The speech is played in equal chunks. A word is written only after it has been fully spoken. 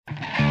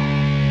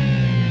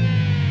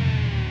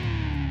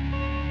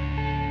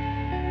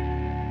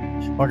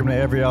Welcome to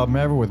Every Album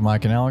Ever with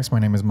Mike and Alex. My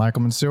name is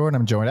Michael Mansour, and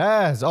I'm joined,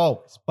 as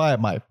always, by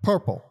my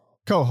purple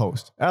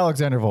co-host,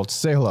 Alexander Volts.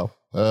 Say hello.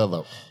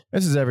 Hello.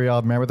 This is Every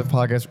Album Ever, the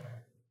podcast. I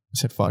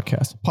said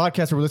podcast.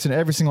 Podcast where we listen to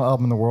every single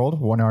album in the world,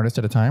 one artist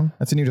at a time.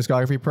 That's a new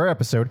discography per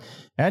episode.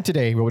 And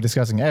today we'll be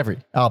discussing every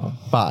album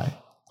by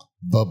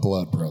The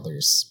Blood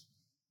Brothers.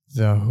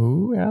 The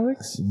who,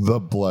 Alex? The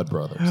Blood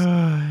Brothers.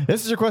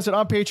 This is requested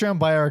on Patreon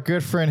by our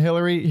good friend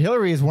Hillary.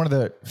 Hillary is one of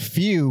the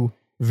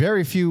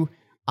very few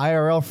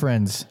IRL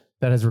friends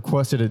that has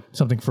requested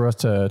something for us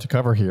to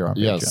cover here on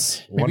Patreon.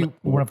 Yes. Maybe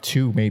one of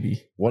two,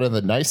 maybe. One of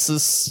the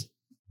nicest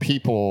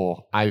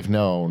people I've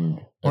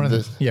known. One of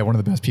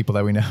the best people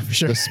that we know, for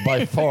sure. This is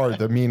by far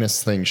the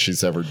meanest thing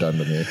she's ever done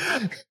to me.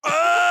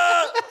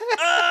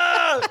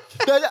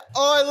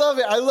 I love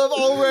it. I love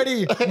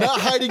already not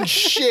hiding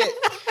shit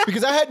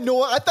because I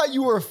thought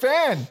you were a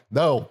fan.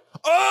 No.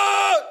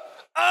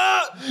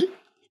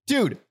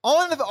 Dude,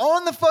 on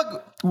the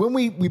fuck when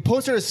we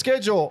posted a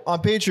schedule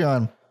on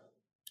Patreon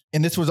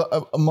and this was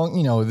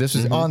this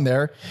was on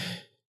there.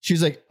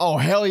 She's like, "Oh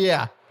hell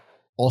yeah."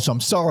 Also,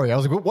 I'm sorry. I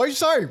was like, "Why are you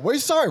sorry? Why are you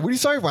sorry? What are you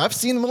sorry for? I've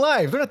seen them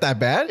live. They're not that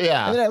bad."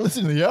 Yeah. And then I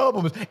listened to the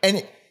albums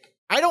and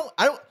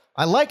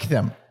I like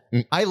them.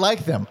 I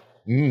like them.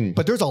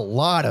 But there's a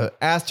lot of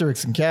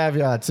asterisks and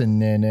caveats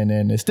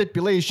and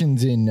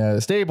stipulations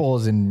in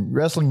stables and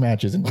wrestling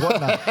matches and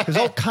whatnot. There's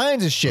all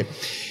kinds of shit.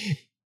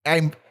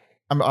 I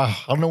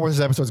don't know where this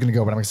episode is going to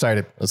go, but I'm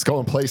excited. It's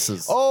going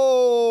places.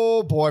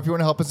 Oh boy, if you want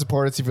to help us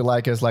support us, if you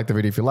like us, like the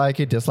video if you like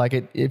it, dislike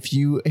it if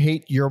you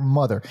hate your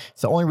mother.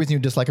 It's the only reason you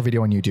dislike a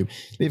video on YouTube.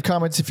 Leave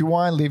comments if you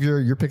want. Leave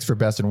your picks for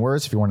best and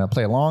worst if you want to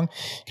play along.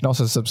 You can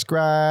also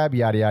subscribe,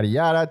 yada, yada,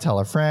 yada. Tell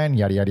a friend,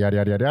 yada, yada, yada,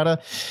 yada, yada.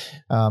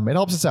 It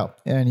helps us out.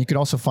 And you can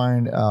also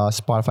find a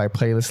Spotify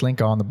playlist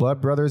link on the Blood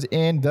Brothers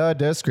in the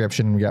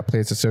description. We got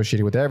playlists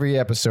associated with every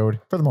episode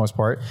for the most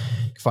part.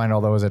 You can find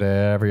all those at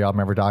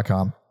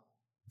everyalbumever.com.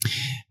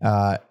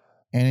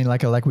 And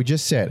like we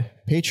just said,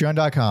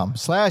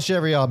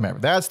 patreon.com/everyalbumever.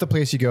 That's the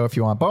place you go if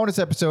you want bonus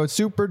episodes,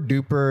 super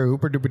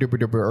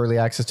duper early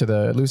access to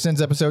the Loose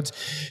Ends episodes,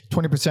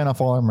 20%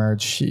 off all our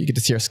merch. You get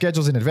to see our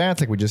schedules in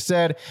advance, like we just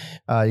said.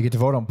 You get to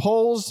vote on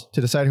polls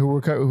to decide who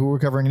we're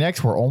covering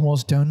next. We're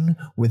almost done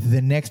with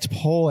the next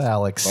poll,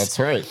 Alex. That's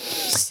right.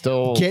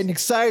 Still getting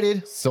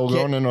excited. Still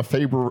going in a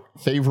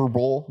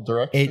favorable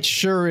direction. It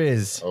sure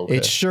is. Okay.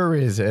 It sure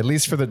is. At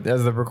least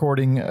as the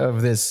recording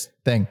of this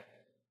thing.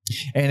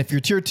 And if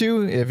you're tier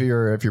 2, if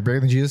you're bigger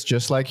than Jesus,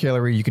 just like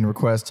Hillary, you can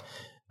request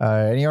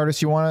any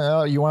artist you want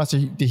us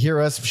to hear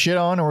us shit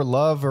on or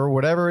love or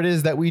whatever it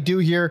is that we do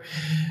here,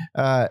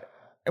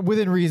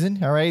 within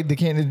reason. All right,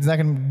 it's not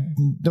gonna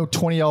no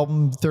 20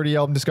 album, 30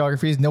 album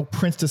discographies, no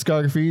Prince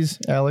discographies,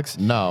 Alex.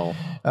 No,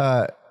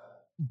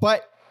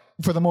 but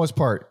for the most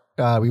part,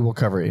 we will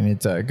cover it, and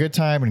it's a good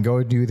time. And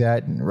go do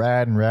that and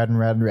rad.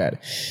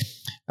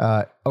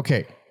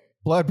 Okay,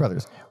 Blood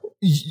Brothers.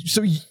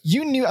 So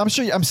you knew? I'm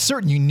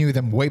certain you knew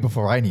them way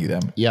before I knew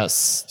them.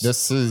 Yes,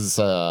 this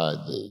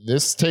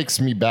takes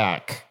me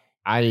back.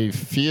 I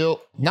feel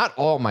not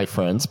all my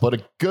friends, but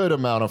a good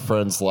amount of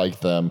friends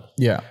like them.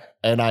 Yeah,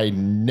 and I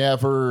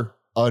never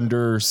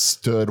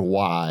understood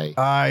why.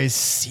 I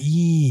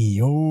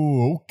see.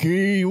 Oh,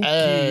 okay.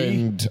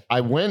 And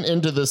I went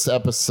into this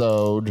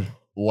episode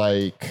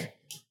like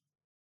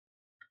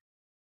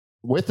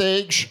with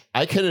age.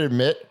 I can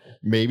admit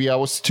maybe I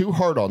was too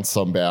hard on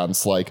some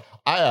bands. Like,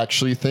 I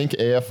actually think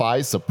AFI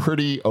is a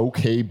pretty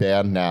okay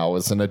band now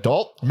as an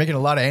adult. I'm making a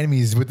lot of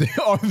enemies with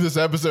on this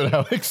episode,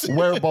 Alex.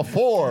 Where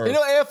before,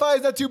 AFI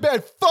is not too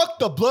bad. Fuck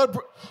the Blood.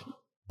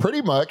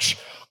 Pretty much.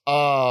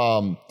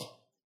 And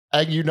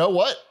you know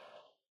what?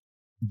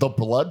 The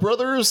Blood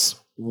Brothers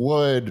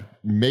would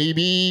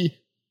maybe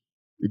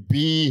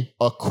be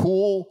a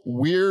cool,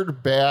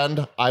 weird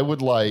band I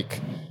would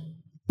like,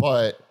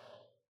 but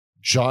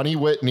Johnny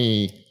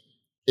Whitney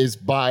is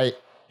by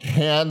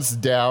hands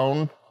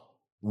down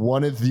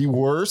one of the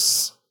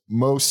worst,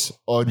 most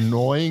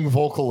annoying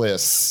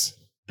vocalists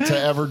to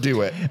ever do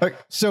it. Okay,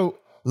 so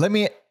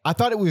I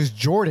thought it was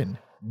Jordan.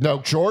 No,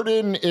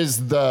 Jordan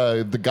is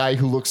the guy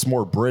who looks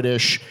more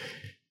British.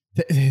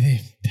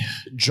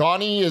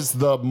 Johnny is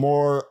the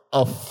more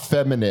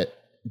effeminate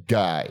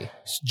guy.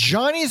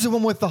 Johnny's the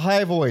one with the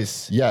high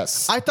voice.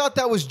 Yes. I thought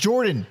that was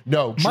Jordan.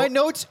 No. My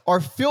notes are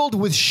filled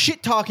with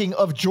shit talking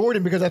of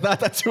Jordan because I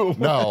thought that's who it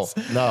was.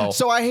 No.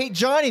 So I hate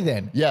Johnny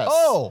then. Yes.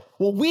 Oh,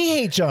 well, we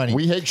hate Johnny.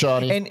 We hate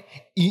Johnny. And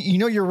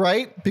you're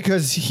right,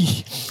 because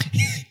he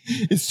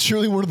is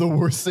truly one of the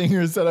worst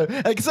singers that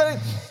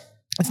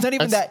it's not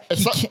even that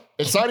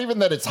it's not even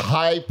that it's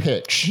high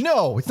pitch.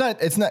 No, it's not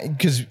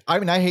because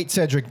I hate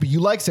Cedric, but you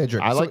like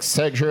Cedric. I like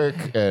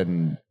Cedric,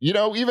 and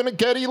even a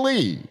Geddy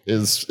Lee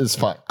is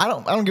fine. I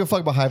don't give a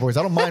fuck about high voice.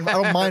 I don't mind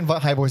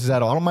high voices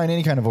at all. I don't mind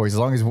any kind of voice as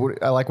long as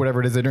I like whatever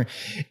it is they're doing.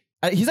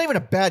 He's not even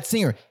a bad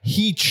singer.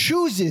 He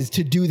chooses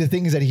to do the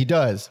things that he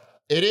does.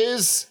 It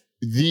is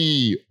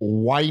the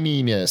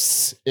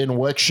whininess in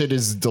which it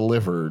is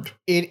delivered.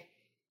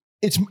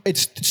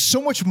 It's so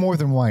much more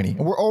than whiny. And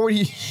we're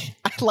already,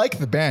 I like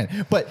the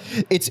band, but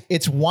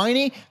it's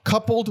whiny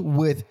coupled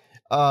with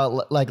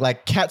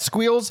like cat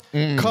squeals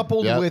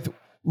coupled with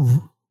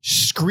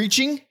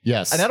screeching.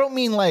 Yes. And I don't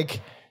mean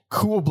like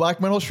cool black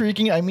metal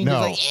shrieking. I mean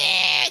No.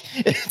 it's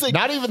like, it's like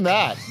Not even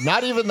that.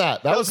 Not even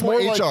that. That was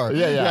more more HR. Like,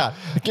 yeah.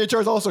 HR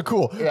is also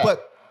cool,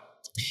 but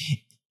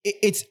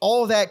it's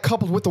all that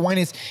coupled with the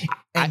whininess,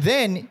 and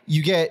then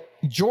you get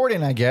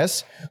Jordan, I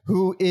guess,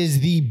 who is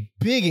the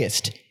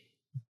biggest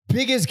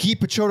Guy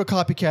Picciotto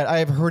copycat I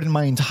have heard in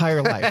my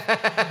entire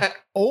life.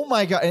 Oh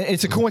my God. And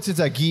it's a coincidence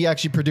that Guy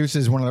actually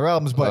produces one of their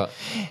albums, but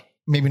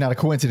maybe not a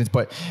coincidence,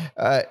 but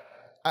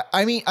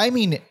I mean,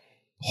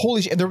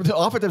 holy shit. The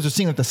operatives are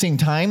singing at the same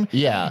time.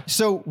 Yeah.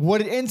 So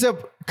what it ends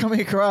up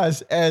coming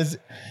across as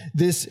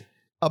this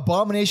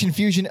abomination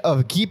fusion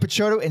of Guy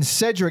Picciotto and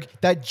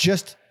Cedric that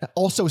just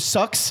also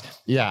sucks.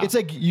 Yeah. It's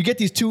like you get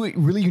these two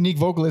really unique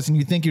vocalists and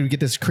you think you would get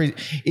this crazy.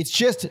 It's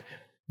just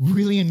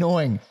really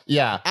annoying.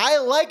 Yeah. I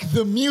like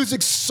the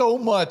music so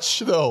much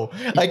though.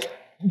 Like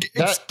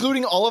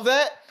excluding all of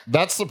that.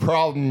 That's the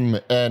problem.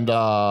 And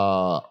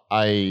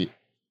I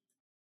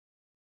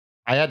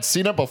had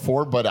seen it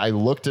before, but I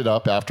looked it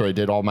up after I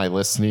did all my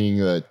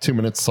listening. 2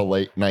 Minutes to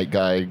Late Night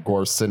guy,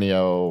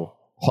 Gorsinio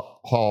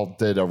Hall,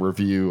 did a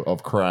review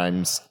of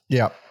Crimes.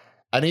 Yeah.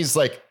 And he's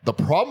like, the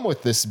problem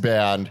with this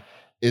band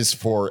is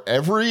for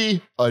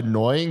every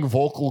annoying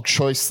vocal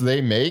choice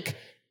they make,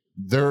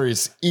 there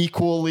is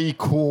equally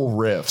cool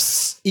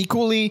riffs.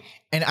 Equally,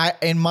 and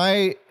in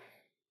my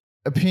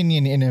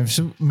opinion, in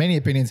many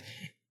opinions,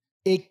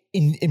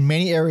 in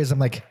many areas, I'm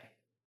like,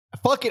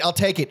 fuck it, I'll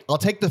take it. I'll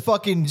take the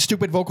fucking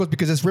stupid vocals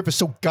because this riff is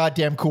so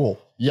goddamn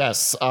cool.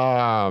 Yes.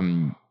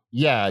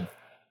 Yeah.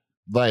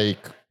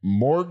 Like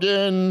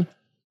Morgan,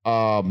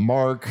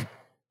 Mark,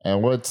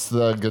 and what's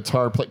the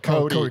guitar player?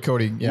 Cody.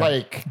 Cody. Yeah.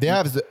 Like they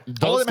have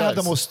all of them have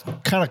the most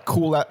kind of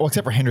cool. Well,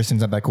 except for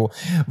Henderson's not that cool.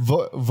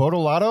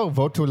 Votolato.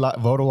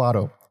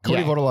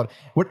 Cody Votolato.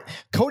 What?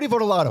 Cody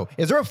Votolato.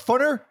 Is there a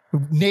funner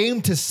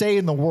name to say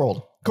in the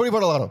world? Cody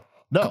Votolato.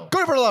 No.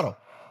 Cody Votolato.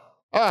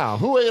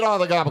 Who ate all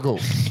the gabagool?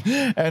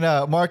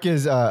 And Mark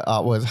is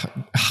was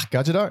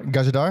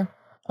Gajadar.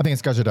 I think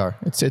it's Gajadar.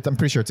 It's I'm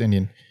pretty sure it's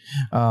Indian.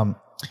 And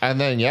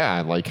then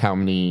like how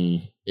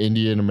many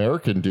Indian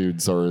American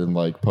dudes are in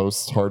like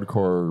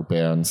post-hardcore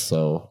bands?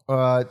 So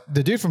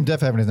the dude from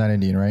Deaf Heaven is not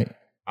Indian, right?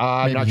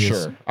 I'm not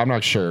sure. I'm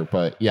not sure,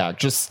 but yeah,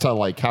 just to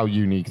like how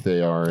unique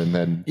they are, and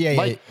then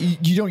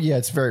you don't. Yeah,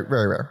 it's very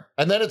very rare.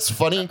 And then it's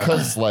funny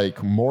because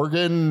like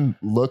Morgan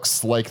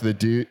looks like the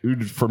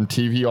dude from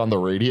TV on the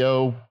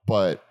radio,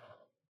 but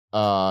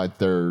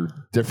they're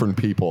different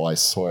people, I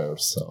swear.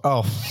 So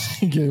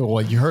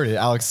well, you heard it.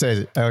 Alex says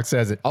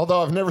it.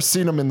 Although I've never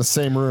seen them in the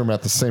same room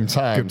at the same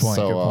time. Good point.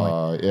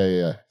 So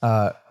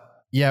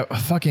yeah.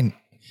 Fucking.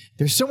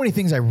 There's so many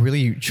things I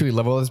really truly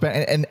love about this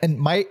band, and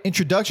my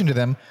introduction to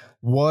them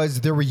was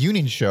their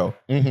reunion show.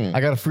 Mm-hmm.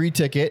 I got a free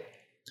ticket,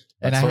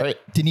 and I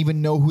didn't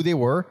even know who they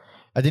were.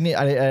 I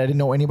didn't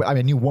know anybody. I mean,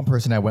 I knew one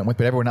person I went with,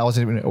 but everyone else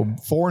was a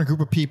foreign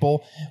group of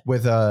people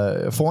with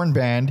a foreign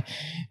band,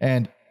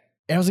 and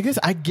I was like, "This,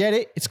 I get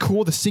it. It's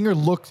cool." The singer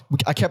looked. We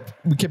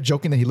kept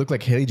joking that he looked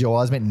like Haley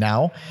Joel Osment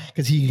now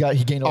because he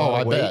gained a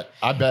lot of weight.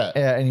 I bet.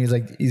 And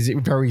he's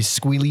very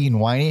squealy and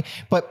whiny,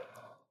 but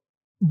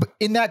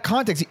in that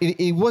context,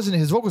 it wasn't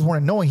his vocals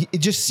weren't annoying. It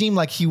just seemed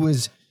like he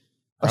was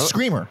a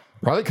screamer.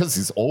 Probably because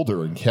he's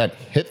older and can't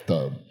hit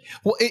them.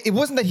 Well, it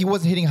wasn't that he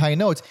wasn't hitting high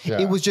notes. Yeah.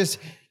 It was just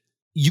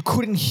you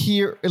couldn't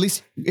hear, at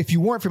least if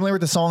you weren't familiar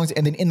with the songs,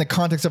 and then in the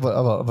context of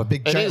a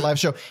big giant live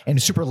show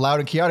and super loud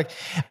and chaotic,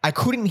 I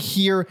couldn't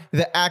hear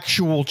the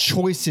actual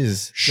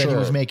choices that he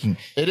was making.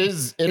 It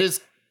is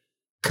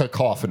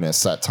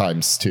cacophonous at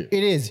times too.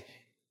 It is,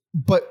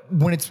 but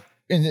when it's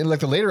in like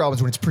the later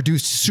albums when it's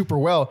produced super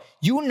well,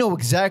 you know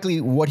exactly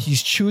what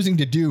he's choosing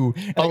to do.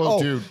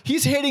 Dude,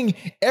 he's hitting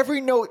every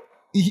note.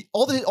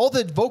 All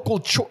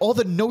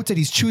the notes that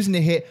he's choosing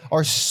to hit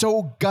are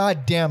so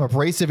goddamn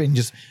abrasive and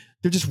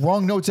they're just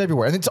wrong notes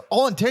everywhere, and it's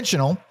all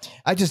intentional.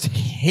 I just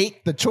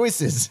hate the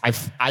choices.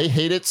 I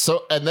hate it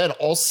so. And then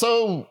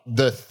also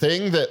the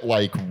thing that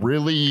like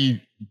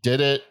really did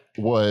it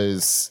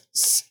was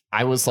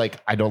I was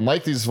like, I don't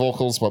like these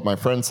vocals, but my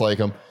friends like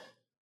them.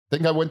 I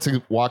think I went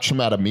to watch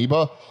him at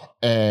Amoeba,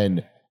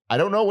 and I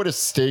don't know what his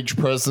stage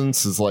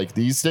presence is like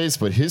these days,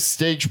 but his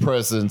stage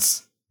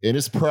presence in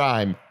his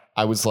prime,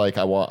 I was like,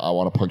 I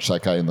want to punch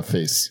that guy in the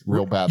face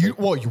real badly.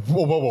 Whoa,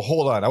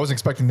 hold on. I wasn't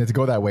expecting it to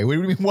go that way. What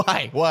do you mean?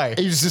 Why?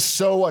 He was just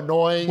so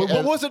annoying.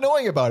 What was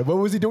annoying about it? What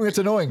was he doing that's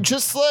annoying?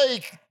 Just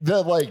like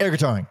the air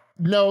guitaring.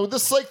 No,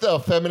 this like the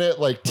effeminate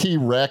like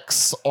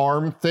T-Rex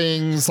arm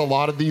things. A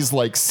lot of these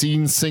like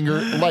scene singer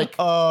like.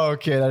 Oh,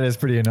 okay, that is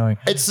pretty annoying.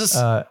 It's just.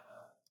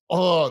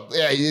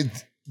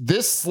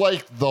 This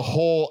like the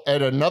whole,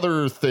 and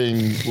another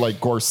thing like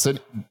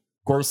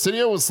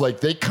Gorsinio was like,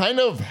 they kind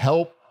of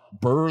help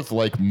birth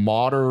like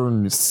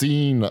modern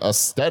scene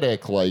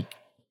aesthetic, like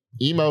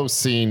emo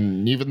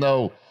scene, even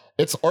though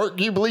it's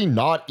arguably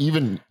not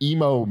even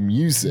emo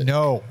music.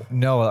 No.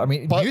 I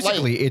mean, But,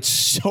 musically, it's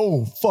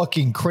so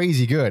fucking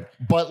crazy good.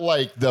 But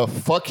like the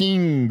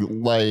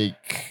fucking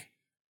like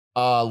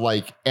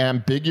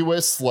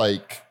ambiguous,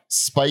 like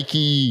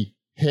spiky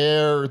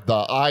hair,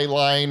 the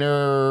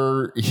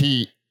eyeliner,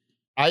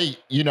 I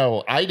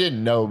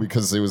didn't know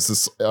because it was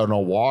this an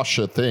awash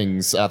of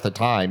things at the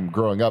time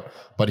growing up.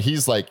 But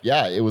he's like,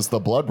 yeah, it was the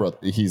Blood Brother.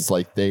 He's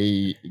like,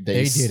 they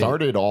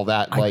started all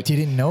that. Like, I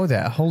didn't know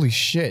that. Holy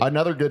shit.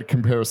 another good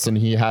comparison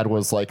he had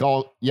was like,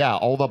 all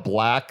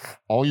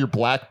your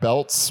black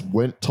belts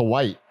went to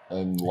white,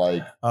 and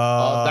like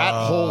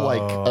that whole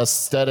like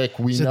aesthetic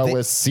we know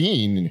is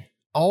seen.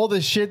 All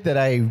the shit that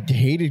I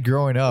hated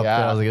growing up. Yeah.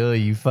 That I was like, oh,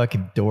 you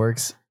fucking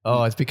dorks.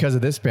 Oh, it's because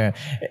of this band.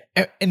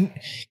 And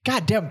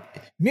goddamn,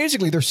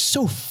 musically, they're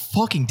so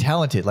fucking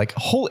talented. Like,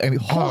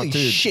 holy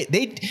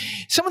shit.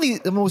 Some of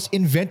the most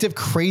inventive,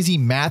 crazy,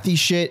 mathy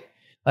shit.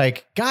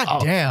 Like,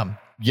 goddamn.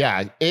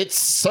 Yeah, it's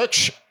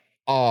such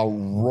a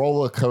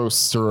roller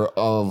coaster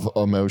of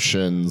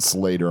emotions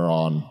later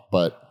on.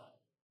 But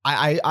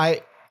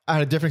I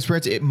had a different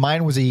experience.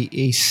 Mine was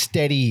a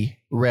steady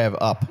rev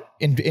up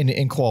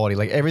in quality.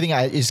 Like, everything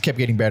it just kept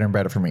getting better and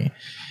better for me.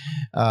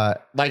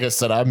 like I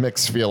said, I have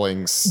mixed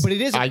feelings. But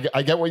it is. I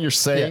get what you're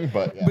saying,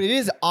 but it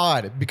is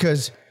odd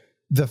because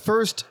the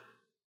first,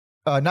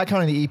 not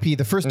counting the EP,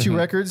 the first two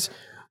records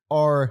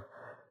are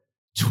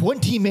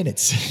 20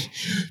 minutes,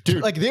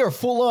 dude. Like, they are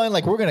full on.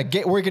 Like, we're gonna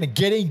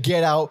get in,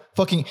 get out.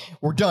 Fucking,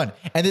 we're done.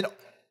 And then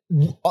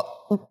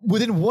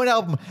within one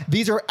album,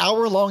 these are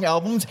hour-long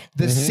albums,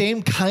 the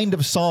same kind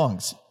of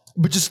songs,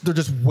 but they're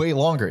just way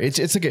longer. It's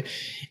like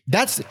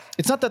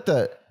it's not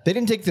that they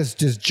didn't take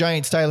this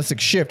giant stylistic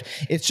shift.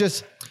 It's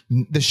just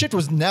the shift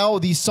was now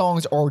these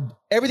songs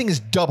everything is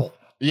double.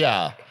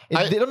 yeah.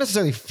 They don't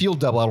necessarily feel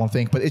double, I don't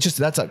think, but it's just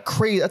that's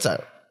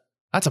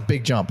a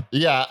big jump.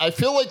 Yeah, I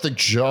feel like the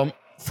jump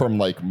from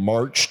like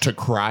March to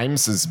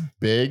Crimes is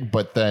big,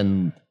 but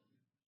then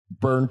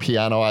Burn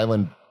Piano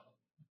Island,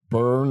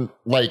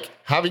 like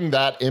having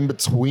that in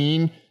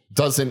between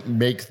doesn't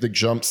make the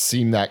jump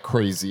seem that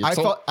crazy.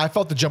 I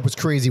felt the jump was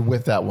crazy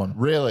with that one.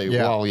 Really?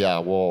 Yeah. Well, yeah.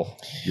 Well,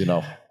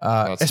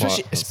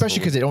 especially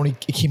because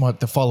it came out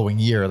the following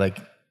year. Like,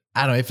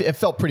 I don't know, it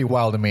felt pretty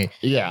wild to me.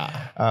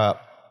 Yeah.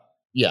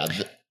 Yeah.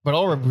 But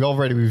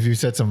already we've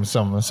said some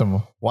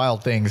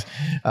wild things.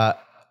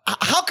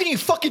 How can you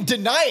fucking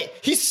deny it?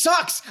 He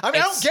sucks. I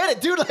mean, I don't get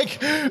it, dude. Like,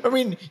 I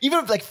mean,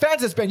 even like fans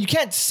of this band, you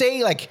can't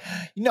say like,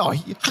 no,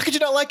 how could you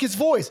not like his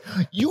voice?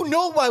 You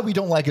know why we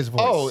don't like his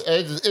voice. Oh,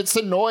 it's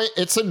annoying.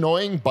 It's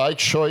annoying by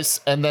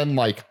choice. And then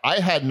like, I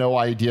had no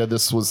idea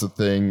this was a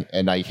thing.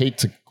 And I hate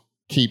to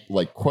keep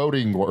like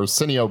quoting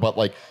Arsenio, but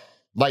like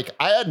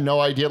I had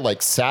no idea like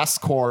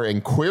sasscore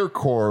and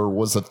queercore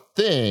was a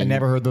thing. I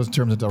never heard those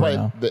terms until right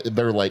now.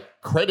 They're like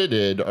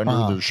credited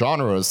under the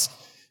genres.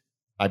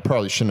 I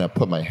probably shouldn't have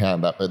put my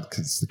hand up because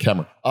it's the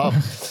camera.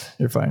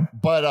 You're fine.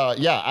 But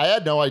yeah, I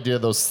had no idea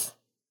those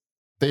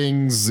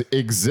things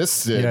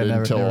existed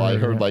until I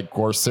heard like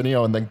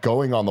Gorsinio, and then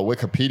going on the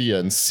Wikipedia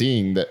and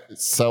seeing that.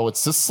 So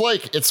it's just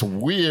like, it's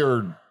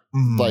weird,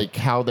 like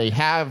how they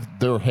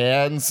have their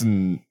hands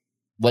and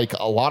like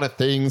a lot of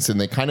things, and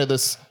they kind of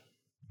this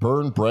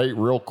burn bright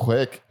real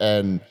quick.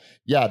 And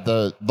yeah,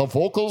 the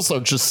vocals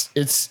are just,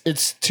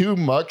 it's too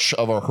much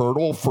of a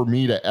hurdle for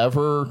me to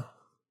ever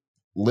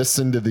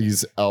listen to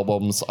these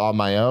albums on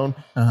my own.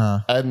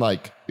 And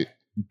like,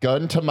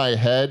 gun to my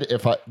head,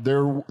 if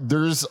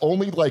there's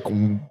only like,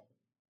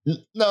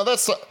 no,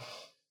 that's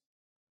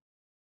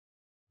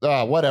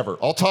whatever.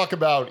 I'll talk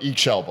about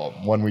each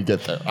album when we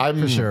get there.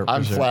 I'm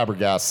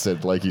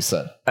flabbergasted, like you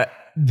said.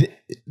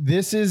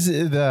 This is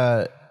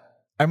okay.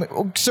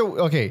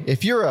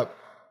 If you're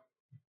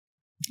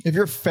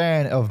a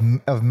fan of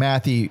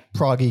mathy,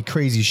 proggy,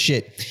 crazy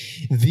shit,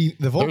 the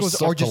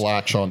vocals are just to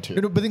latch onto.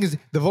 But the thing is,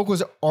 the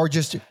vocals are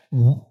just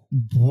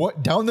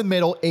what down the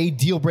middle, a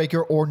deal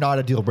breaker or not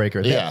a deal breaker.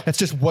 Yeah, that's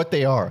just what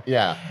they are.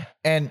 Yeah,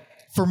 and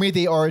for me,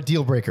 they are a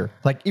deal breaker.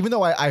 Like, even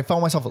though I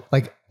found myself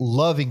like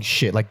loving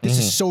shit, like this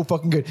is so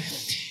fucking good.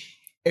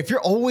 If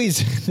you're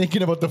always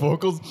thinking about the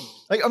vocals,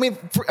 like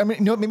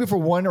maybe for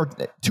one or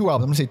two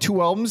albums, I'm gonna say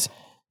two albums,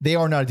 they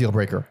are not a deal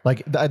breaker.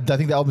 Like, I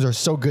think the albums are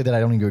so good that I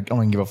don't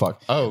even give a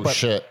fuck. Oh,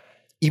 shit.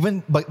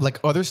 Even like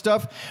other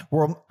stuff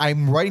where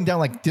I'm writing down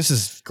like, this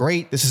is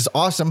great, this is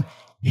awesome,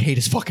 hate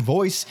his fucking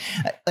voice.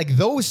 Like,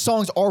 those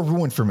songs are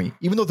ruined for me,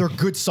 even though they're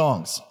good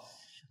songs.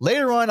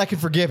 Later on, I can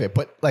forgive it,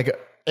 but like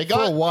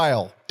for a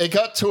while. It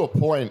got to a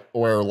point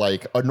where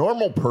like a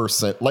normal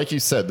person, like you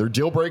said, they're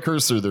deal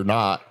breakers or they're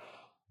not.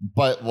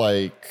 But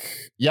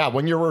like, yeah,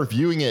 when you're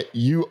reviewing it,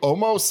 you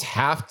almost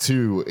have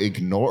to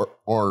ignore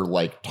or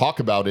like talk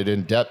about it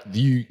in depth.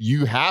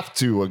 You have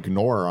to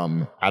ignore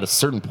them at a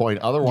certain point.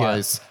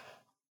 Otherwise,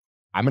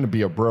 I'm going to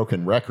be a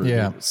broken record.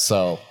 Yeah.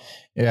 So,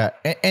 yeah.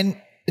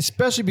 And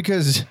especially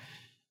because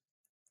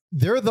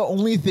they're the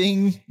only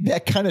thing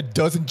that kind of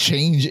doesn't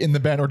change in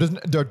the band or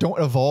don't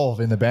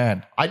evolve in the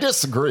band. I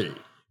disagree.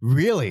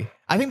 Really?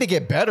 I think they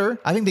get better.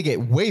 I think they get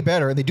way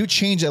better. They do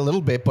change a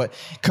little bit, but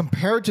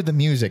compared to the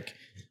music,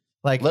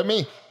 like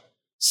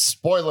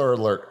spoiler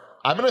alert.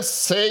 I'm going to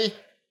say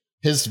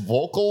his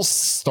vocals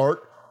start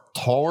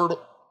taller.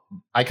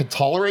 I could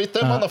tolerate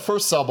them on the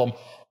first album,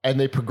 and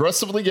they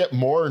progressively get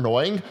more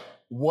annoying.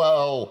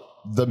 Well,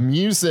 the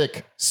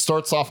music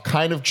starts off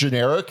kind of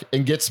generic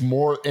and gets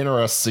more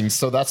interesting.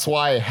 So that's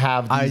why I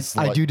have these.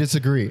 I do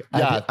disagree.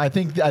 Yeah. I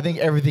think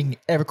everything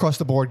across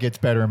the board gets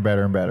better and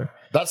better and better.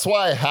 That's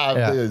why I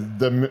have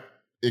the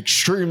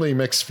extremely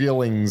mixed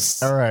feelings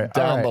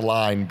down the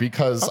line,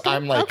 because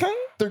I'm like,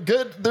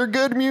 they're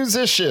good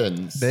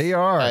musicians. They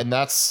are. And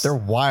they're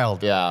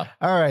wild. Yeah.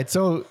 All right.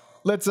 So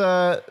let's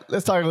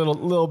talk a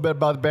little bit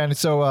about the band.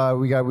 So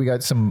we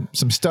got some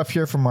stuff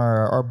here from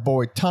our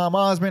boy Tom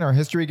Osmond, our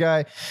history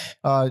guy.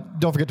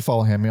 Don't forget to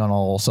follow him on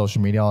all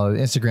social media, on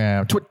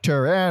Instagram,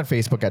 Twitter, and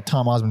Facebook at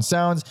Tom Osmond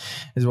Sounds,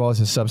 as well as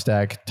his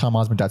Substack,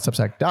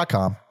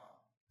 tomosmond.substack.com.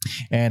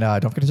 And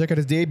don't forget to check out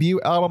his debut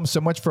album,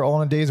 So Much for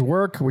All in a Day's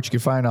Work, which you can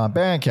find on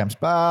Bandcamp,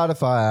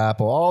 Spotify,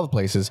 Apple, all the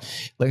places.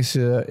 Links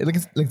in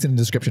the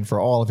description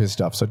for all of his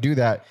stuff. So do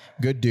that.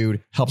 Good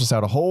dude. Helps us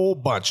out a whole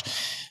bunch.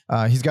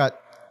 He's got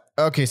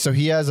so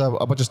he has a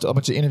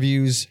bunch of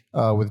interviews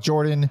with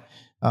Jordan,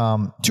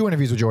 2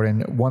 interviews with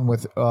Jordan, one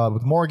with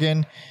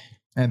Morgan,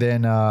 and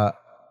then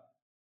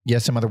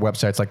some other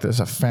websites like this.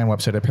 A fan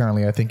website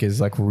apparently I think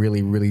is like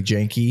really, really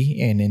janky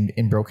and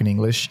in broken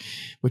English,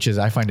 which is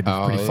I find to be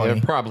pretty funny.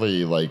 They're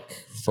probably like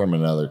from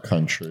another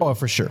country. Oh,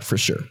 for sure.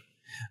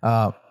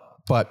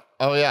 But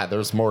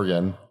there's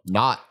Morgan.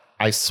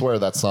 I swear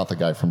that's not the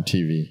guy from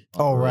TV.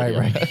 Oh, right.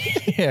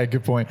 Yeah,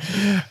 good point.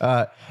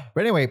 But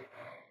anyway.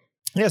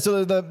 Yeah,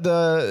 so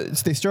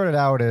they started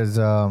out as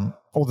the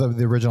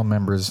original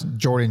members: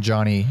 Jordan,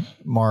 Johnny,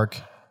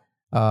 Mark,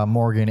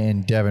 Morgan,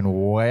 and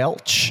Devin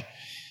Welch.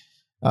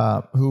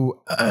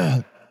 Who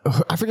I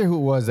forget who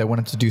it was that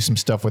wanted to do some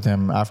stuff with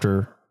him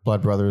after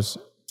Blood Brothers.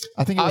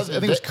 I think it was.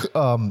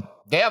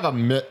 They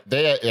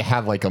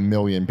have like a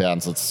million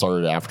bands that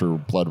started after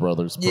Blood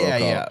Brothers broke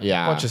up.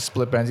 Yeah, a bunch of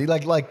split bands. It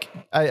might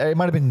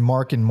have been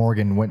Mark and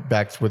Morgan went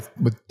back with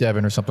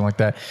Devin or something like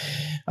that.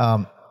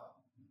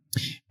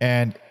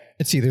 And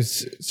let's see.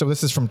 This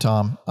is from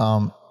Tom.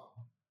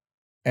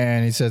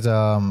 And he says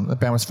the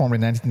band was formed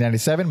in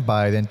 1997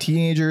 by then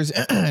teenagers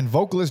and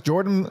vocalist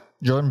Jordan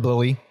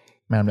Billy.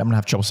 Man, I'm gonna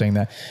have trouble saying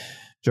that.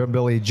 Jordan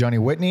Billy, Johnny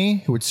Whitney,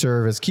 who would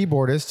serve as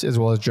keyboardist, as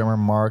well as drummer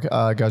Mark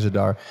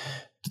Gajadar.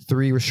 The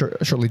 3 were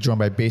shortly joined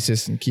by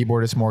bassist and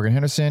keyboardist Morgan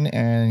Henderson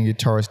and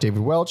guitarist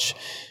David Welch.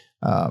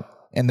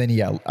 And then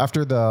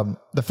after the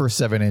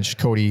first 7-inch,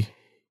 Cody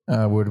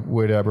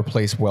would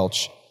replace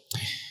Welch.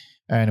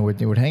 And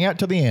it would hang out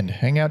till the end,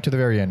 hang out to the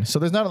very end. So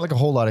there's not like a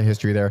whole lot of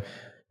history there.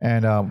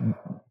 And I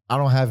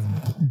don't have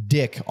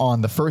Dick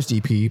on the first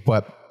EP,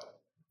 but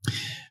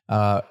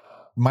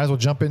might as well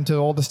jump into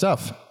all the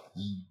stuff.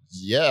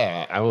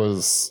 Yeah,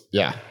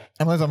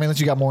 Unless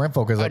you got more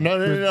info, because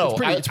no.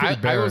 It's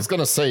pretty I was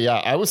gonna say,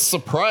 I was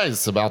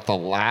surprised about the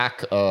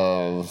lack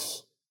of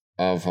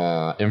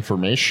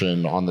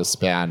information on this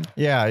band.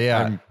 Yeah.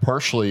 And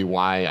partially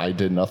why I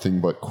did nothing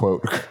but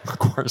quote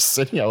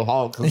Arsenio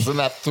Hall, because in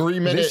that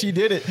 3-minute, she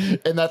did it.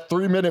 In that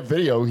 3-minute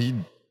video, he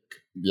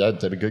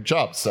did a good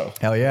job. So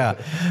hell yeah.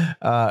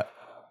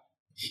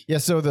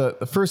 So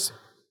the first,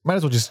 might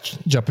as well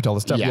just jump into all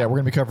the stuff. Yeah, we're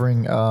gonna be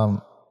covering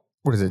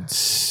what is it?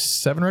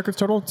 7 records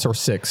total, or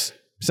 6?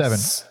 7.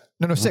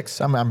 No,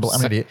 6. I'm an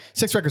idiot.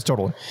 6 records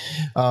total.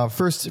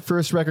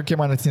 First record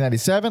came out in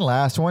 1997.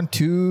 Last one,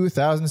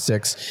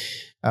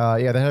 2006.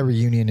 They had a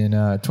reunion in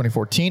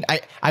 2014.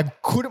 I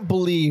couldn't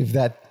believe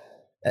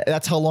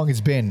that's how long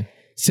it's been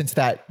since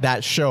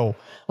that show. I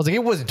was like,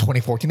 it wasn't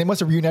 2014. They must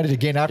have reunited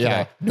again after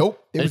that.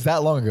 Nope, it was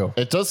that long ago.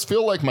 It does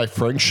feel like my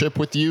friendship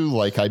with you,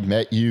 like I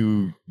met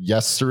you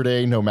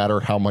yesterday, no matter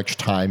how much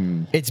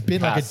time it's been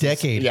passes. Like a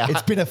decade. Yeah.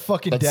 It's been a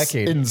fucking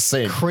decade.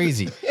 Insane.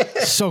 Crazy.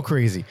 So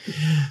crazy.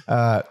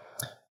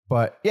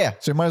 But yeah,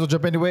 so we might as well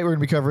jump into it. We're going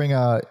to be covering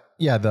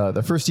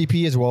the first EP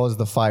as well as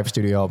the 5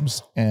 studio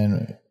albums.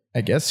 And I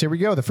guess here we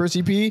go. The first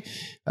EP,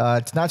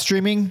 it's not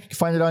streaming. You can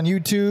find it on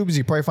YouTube. You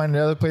can probably find it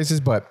in other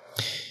places, but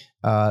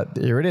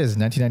here it is,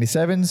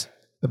 1997's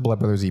The Blood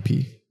Brothers EP.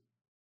 The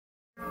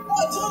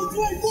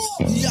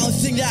only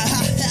thing that I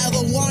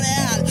ever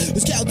wanted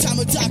was count time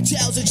of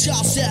cocktails and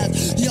Charleston.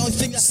 The only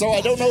thing that so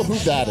I don't know who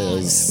that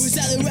is.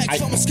 I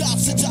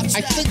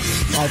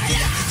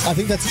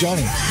think that's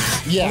Johnny.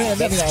 Yeah, I mean,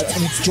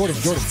 it's Jordan.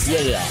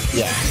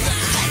 Yeah.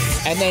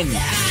 And then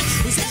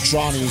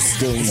Johnny's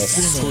doing the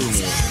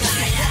screaming.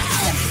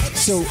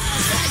 So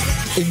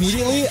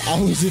immediately I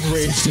was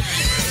enraged.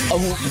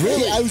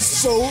 Really? I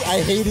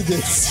hated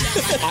this.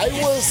 I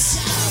was.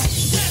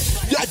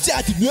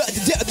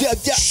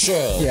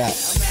 Sure. Yeah.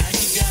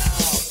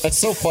 It's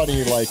so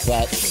funny like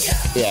that.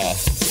 Yeah.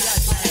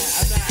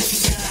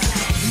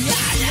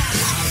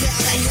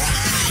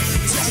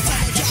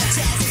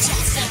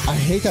 I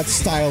hate that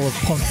style of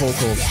punk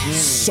vocals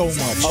so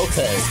much.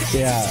 Okay.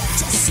 Yeah.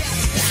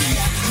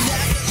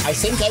 I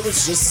think I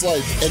was just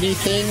like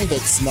anything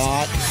that's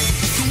not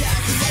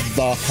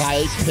The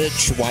high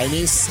pitched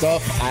whiny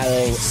stuff,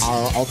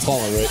 I'll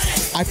tolerate.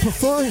 I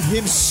prefer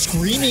him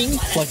screaming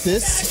like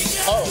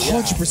this. Oh,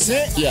 yeah.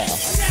 100%. Yeah.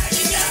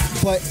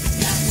 But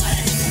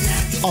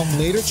on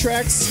later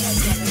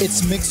tracks,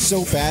 it's mixed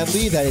so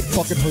badly that it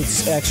fucking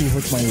hurts. Actually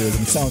hurts my ears,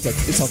 and it sounds like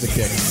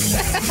dick.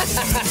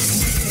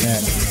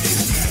 Man.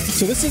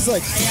 So this is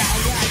like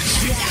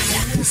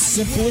the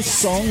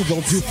simplest song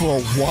they'll do for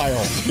a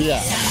while.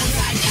 Yeah.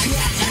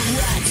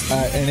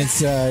 And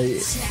it's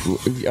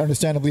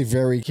understandably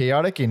very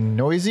chaotic and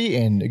noisy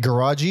and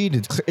garagey.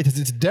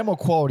 It's a demo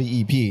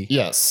quality EP.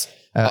 Yes.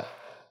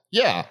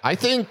 Yeah, I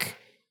think,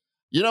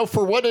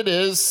 for what it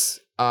is,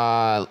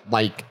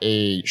 like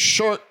a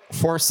short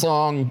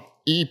 4-song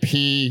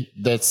EP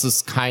that's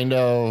this kind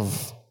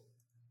of,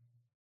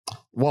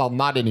 well,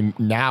 not any,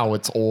 now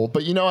it's old,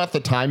 but at the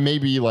time,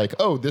 maybe like,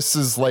 oh, this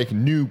is like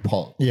new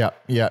punk. Yeah.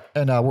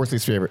 And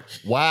Worsley's favorite.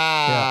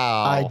 Wow.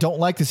 Yeah. I don't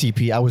like this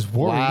EP. I was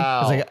worried. Wow.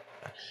 I was like,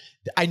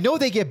 I know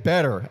they get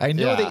better. I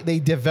know they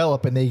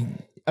develop and they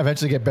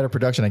eventually get better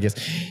production, I guess.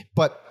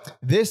 But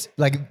this,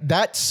 like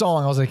that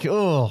song, I was like,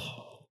 oh,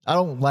 I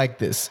don't like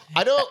this.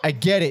 I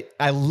get it.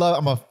 I'm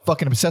a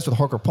fucking obsessed with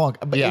hardcore punk.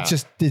 But it's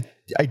just,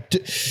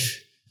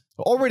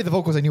 already the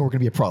vocals I knew were going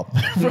to be a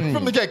problem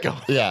from the get-go.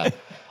 Yeah.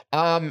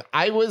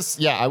 I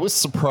was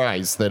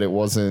surprised that it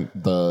wasn't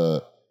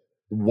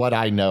what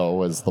I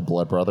know as the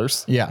Blood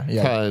Brothers. Yeah.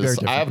 Because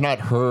I have not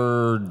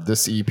heard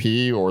this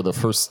EP or the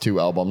first 2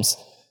 albums.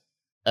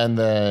 And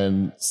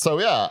then,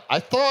 I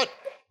thought,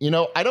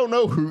 I don't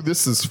know who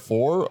this is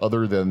for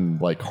other than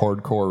like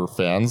hardcore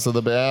fans of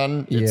the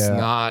band. It's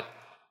not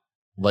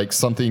like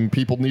something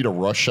people need to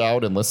rush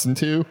out and listen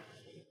to.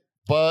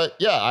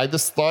 But I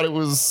just thought it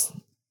was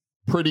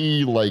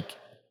pretty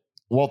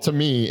to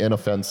me,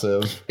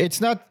 inoffensive.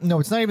 It's not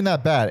even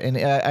that bad. And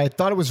I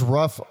thought it was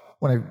rough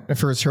when I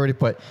first heard it,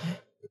 but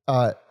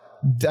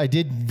I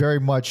did very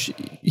much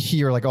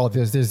hear like, oh,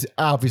 there's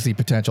obviously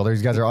potential.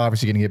 These guys are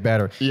obviously going to get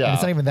better. Yeah. And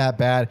it's not even that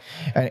bad.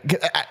 And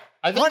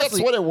I think honestly,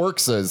 that's what it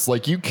works as.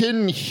 Like you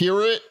can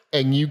hear it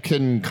and you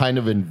can kind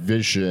of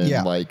envision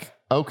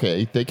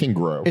okay, they can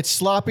grow. It's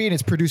sloppy and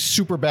it's produced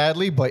super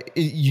badly, but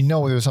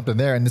there's something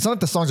there. And it's not that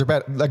the songs are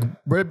bad. Like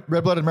Red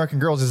Blooded American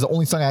Girls is the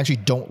only song I actually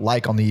don't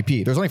like on the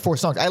EP. There's only 4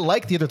 songs. I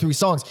like the other 3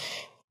 songs,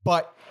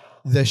 but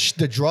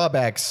the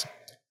drawbacks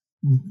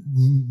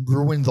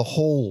ruin the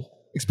whole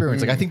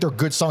experience. Like I think they're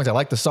good songs. I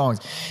like the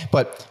songs,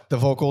 but the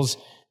vocals,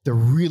 they're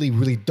really,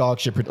 really dog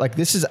shit. Like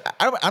this is,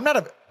 I'm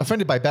not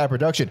offended by bad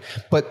production,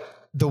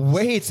 but the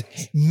way it's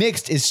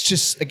mixed is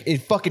just like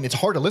it's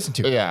hard to listen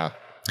to. Yeah.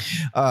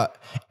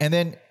 And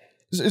then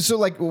the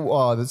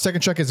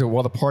second track is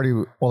while the party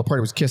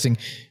was kissing.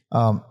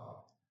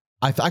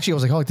 I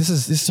was like, oh, this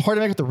is hard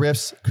to make with the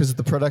riffs because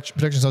the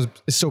production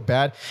is so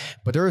bad.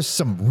 But there is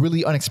some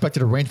really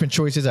unexpected arrangement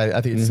choices. I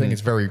think this thing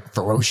is very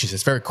ferocious.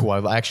 It's very cool.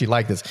 I actually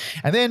like this.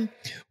 And then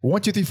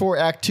 1, 2, 3, 4,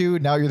 Act 2.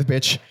 Now You're the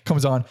Bitch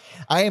comes on.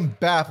 I am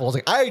baffled. I was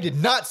like, I did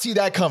not see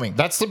that coming.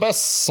 That's the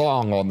best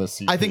song on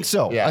this EP. I think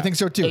so. Yeah. I think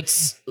so too.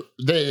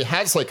 It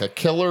has like a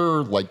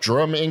killer like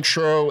drum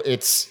intro.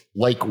 It's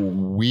like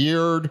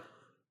weird.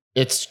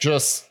 It's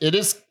just it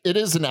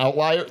is an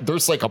outlier.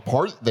 There's like a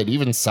part that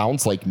even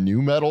sounds like nu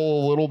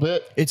metal a little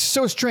bit. It's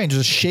so strange.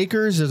 There's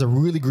shakers. There's a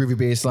really groovy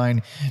bass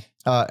line,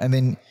 and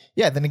then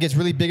it gets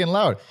really big and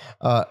loud.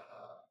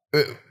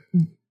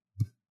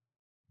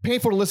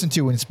 Painful to listen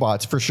to in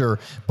spots for sure,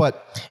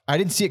 but I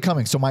didn't see it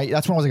coming. So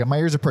that's when I was like, my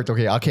ears are perked.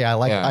 Okay, I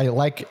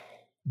like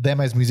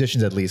them as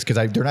musicians at least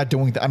because they're not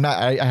doing.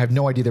 I have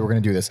no idea they were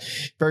going to do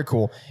this. Very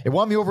cool. It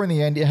won me over in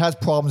the end. It has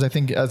problems I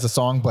think as a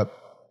song, but.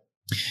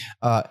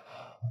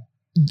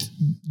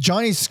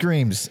 Johnny's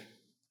screams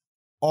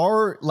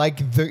are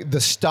like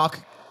the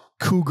stock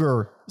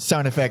cougar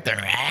sound effect.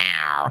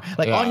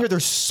 On here,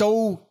 they're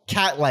so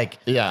cat-like.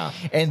 Yeah.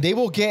 And they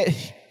will get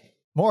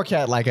more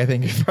cat-like, I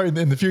think,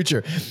 in the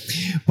future.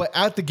 But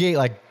out the gate,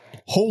 like,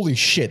 holy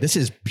shit, this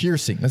is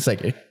piercing. It's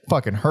like, it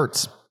fucking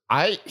hurts.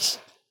 I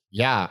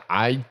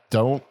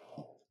don't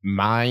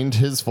mind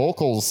his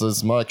vocals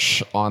as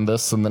much on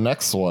this and the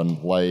next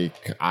one.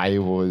 Like, I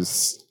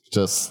was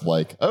just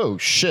like, oh,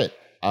 shit.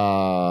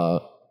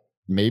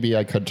 Maybe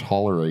I could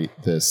tolerate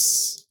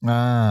this.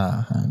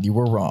 You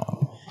were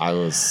wrong. I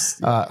was.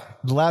 The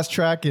last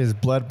track is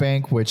Blood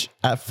Bank, which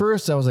at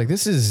first I was like,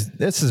 this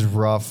is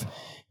rough.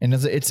 And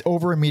it's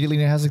over immediately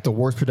and it has like the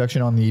worst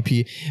production on the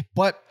EP.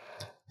 But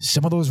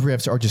some of those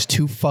riffs are just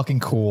too fucking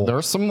cool. There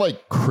are some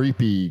like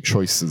creepy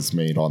choices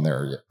made on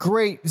there.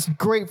 Great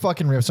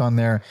fucking riffs on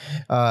there.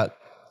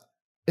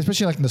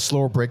 Especially like in the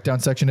slower breakdown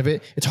section of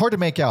it. It's hard to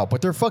make out,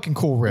 but they're fucking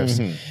cool riffs.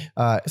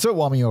 So it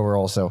won me over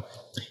also.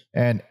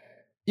 And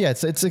yeah,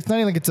 it's not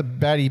even like it's a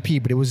bad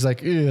EP, but it was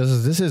like,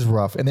 this is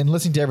rough. And then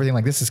listening to everything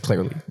like this is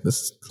clearly,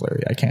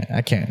 I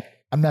can't.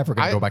 I'm never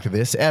going to go back to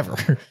this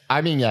ever.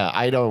 I mean, yeah,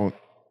 I don't,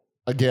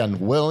 again,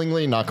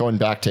 willingly not going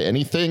back to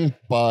anything,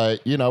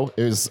 but it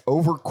was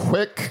over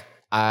quick.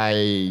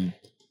 The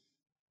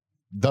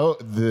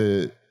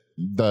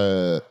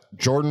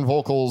Jordan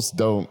vocals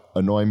don't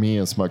annoy me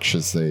as much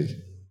as they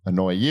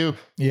annoy you.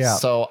 Yeah.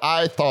 So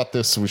I thought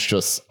this was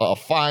just a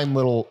fine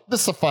little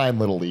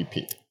EP.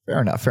 Fair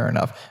enough.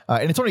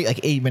 And it's only like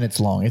 8 minutes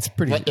long. It's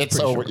pretty. It's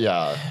pretty over. short.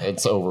 Yeah,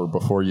 it's over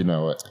before you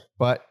know it.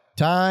 But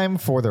time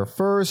for their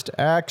first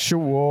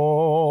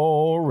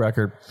actual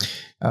record.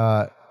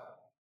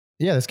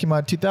 Yeah, this came out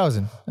in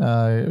 2000.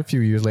 A few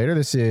years later,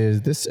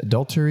 This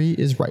Adultery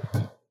is Ripe.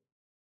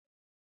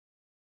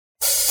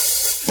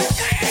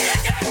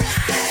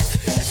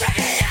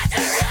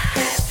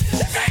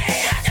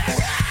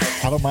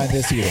 I don't mind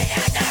this either.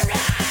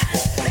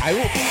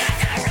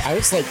 I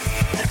was like,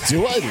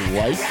 do I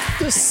like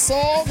this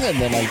song? And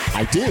then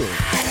I do.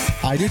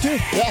 I do too.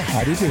 Yeah.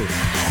 I do too.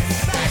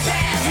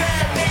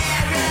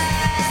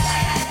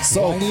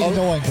 So I need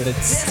annoying, but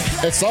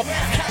it's up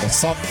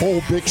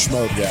full bitch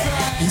mode yet.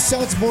 he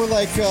sounds more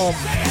like student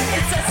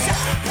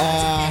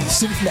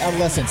from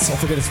Adolescence. I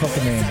forget his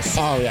fucking name.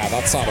 Oh yeah,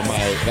 that's out of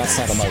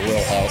my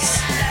wheelhouse.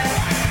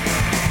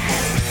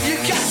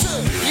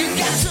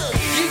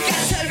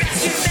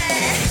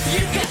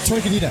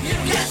 Tony Cadena.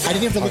 I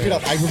didn't have to look it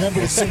up. I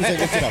remembered as soon as I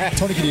looked it up.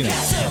 Tony Cadena.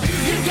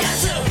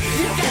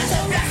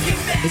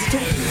 Is it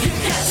Tony?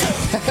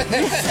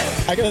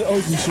 I gotta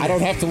always be sure. I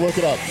don't have to look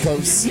it up.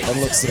 Goes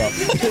and looks it up.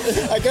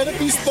 I gotta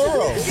be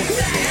thorough.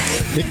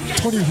 Like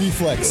Tony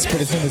Reflex, but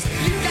his name is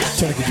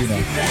Tony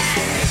Cadena.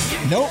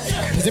 Nope,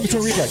 his name is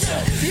Tony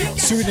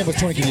Reflex. Pseudonym was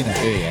Tony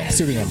Cadena. Yeah.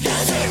 Pseudonym.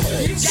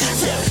 Is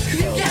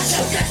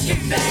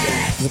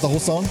that the whole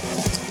song?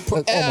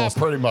 Almost.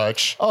 Pretty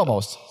much.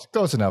 Almost.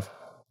 Close enough.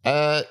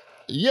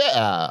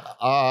 Yeah.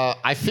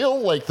 I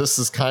feel like this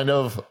is kind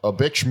of a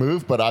bitch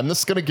move, but I'm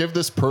just gonna give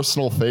this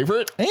personal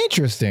favorite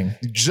Interesting.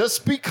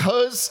 just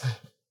because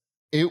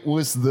it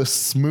was the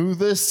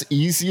smoothest,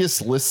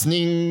 easiest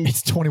listening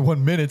It's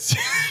 21 minutes.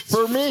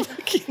 for me.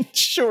 Fucking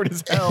short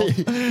as hell.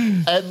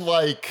 And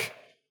like,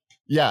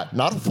 yeah,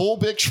 not full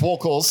bitch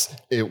vocals.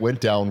 It went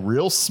down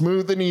real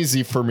smooth and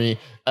easy for me.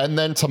 And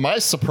then to my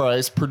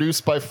surprise,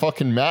 produced by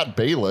fucking Matt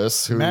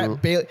Bayles, who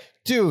Matt Bailey.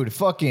 Dude,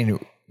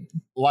 fucking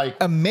like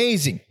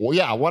amazing. well,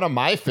 yeah, one of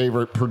my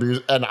favorite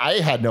producers, and I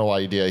had no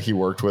idea he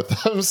worked with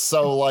them.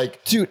 So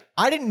like, Dude,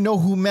 I didn't know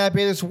who Matt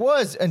Bayless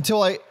was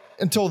until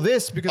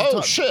this because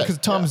Oh, shit. because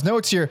of Tom's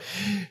notes here.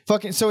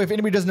 Fucking so if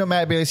anybody doesn't know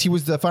Matt Bayless, he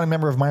was the founding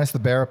member of Minus the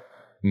Bear,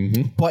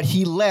 but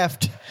he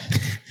left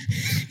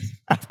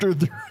after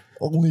their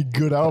only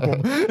good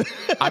album.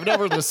 I've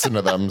never listened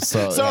to them.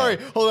 So Sorry,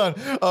 yeah. hold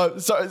on.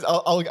 Sorry,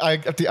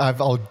 I'm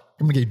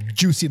gonna get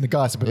juicy in the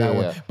gossip of that Yeah,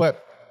 one, yeah.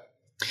 but.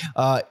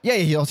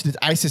 He also did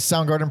Isis,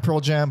 Soundgarden,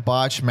 Pearl Jam,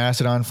 Botch,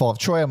 Mastodon, Fall of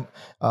Troy,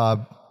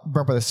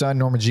 Burnt by the Sun,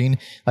 Norma Jean.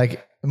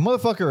 Like, the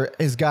motherfucker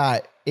has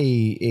got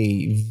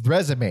a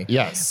resume.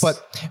 Yes.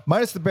 But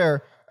Minus the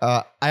Bear,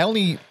 I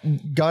only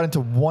got into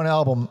one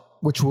album,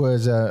 which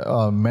was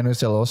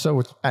Menos El Oso,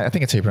 which I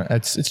think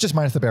it's just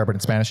Minus the Bear, but in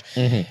Spanish.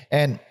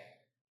 And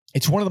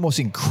it's one of the most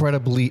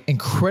incredibly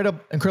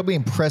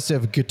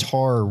impressive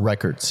guitar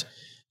records.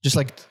 Just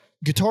like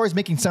guitar is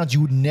making sounds you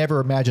would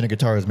never imagine a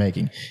guitar is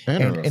making.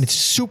 And it's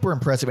super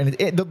impressive. And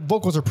the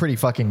vocals are pretty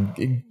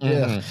fucking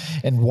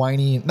and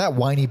whiny. Not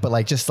whiny, but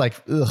like just like,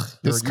 ugh.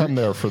 Just come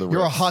there for the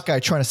You're a riffs. hot guy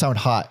trying to sound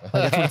hot.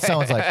 Like, that's what it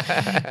sounds like.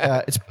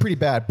 It's pretty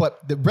bad.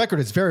 But the record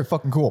is very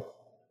fucking cool.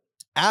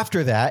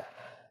 After that,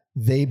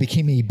 they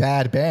became a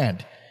bad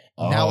band.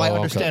 Now I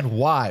understand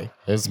why.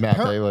 It's Matt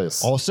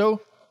Bayles. Also,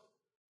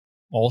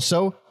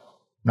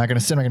 I'm not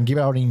gonna give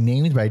out any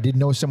names, but I did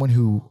know someone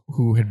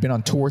who had been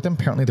on tour with them.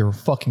 Apparently, they were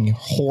fucking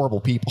horrible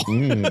people.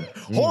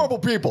 Horrible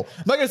people.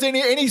 I'm not gonna say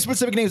any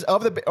specific names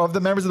of the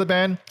members of the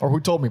band or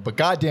who told me, but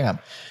goddamn,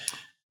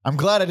 I'm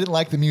glad I didn't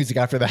like the music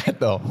after that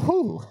though.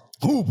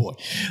 Oh boy.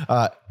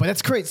 But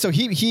that's great. So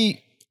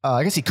he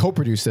I guess he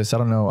co-produced this. I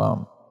don't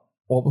know.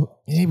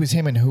 Well, it was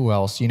him and who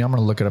else? You know, I'm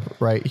gonna look it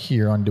up right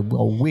here on the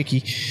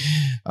wiki.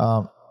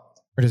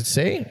 Or does it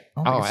say?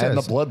 I don't think it And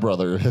the says. Blood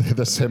Brother.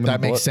 That's him. That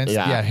makes sense.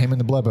 Yeah, him and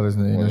the Blood Brothers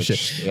and Which,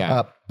 shit.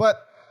 yeah.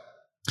 But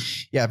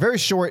yeah, very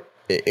short.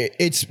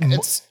 It's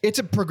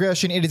a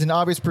progression. It is an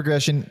obvious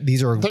progression.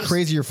 These are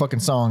crazier fucking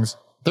songs.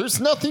 There's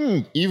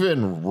nothing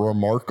even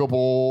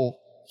remarkable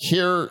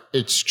here.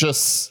 It's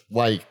just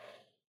like,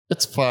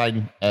 it's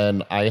fine.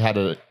 And I had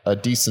a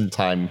decent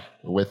time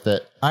with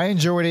it. I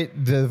enjoyed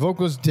it. The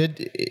vocals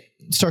did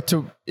start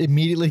to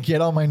immediately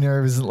get on my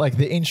nerves. Like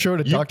the intro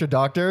to Dr.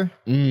 Doctor.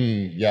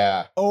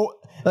 Yeah. Oh,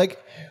 like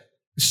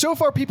so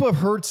far people have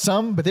heard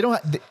some, but they don't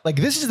like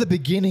this is the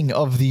beginning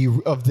of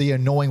the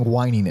annoying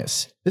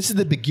whininess. This is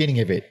the beginning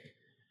of it.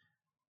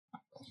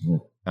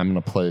 I'm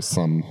going to play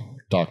some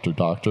Dr.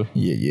 Doctor.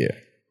 Yeah.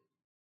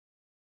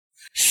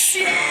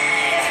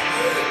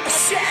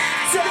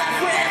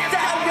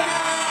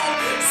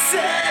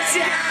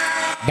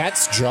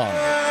 That's John.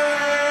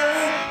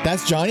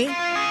 That's Johnny?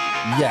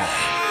 Yeah.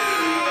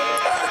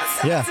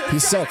 Yeah, he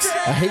sucks.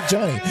 I hate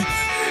Johnny.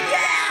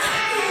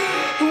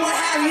 What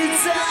have you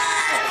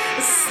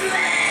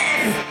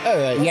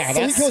done? Yeah,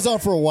 So he goes on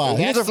for a while.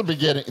 That's the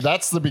beginning.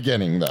 That's the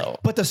beginning, though.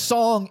 But the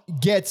song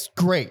gets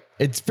great.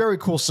 It's a very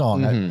cool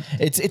song.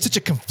 It's such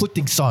a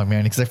conflicting song,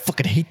 man, because I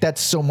fucking hate that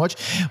so much.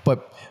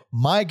 But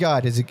my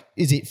God, is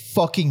it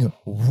fucking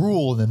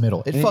rule in the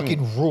middle. It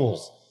fucking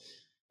rules.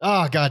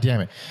 Ah, God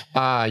damn it.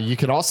 You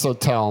can also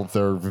tell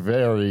they're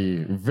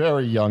very,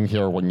 very young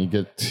here when you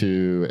get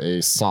to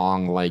a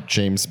song like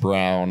James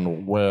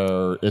Brown,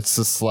 where it's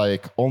just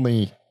like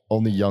only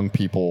young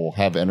people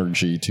have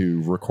energy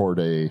to record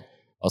a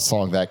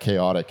song that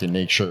chaotic in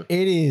nature.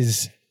 It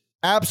is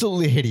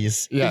absolutely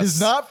hideous. Yes. It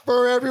is not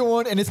for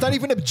everyone, and it's not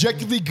even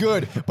objectively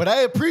good, but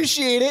I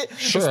appreciate it,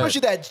 Sure.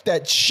 especially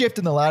that shift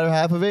in the latter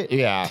half of it.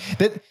 Yeah.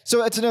 So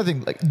that's another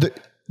thing. Like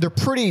they're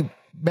pretty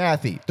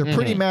mathy. They're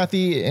pretty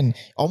mathy and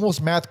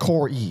almost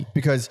mathcore-y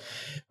because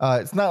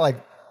it's not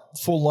like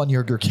full on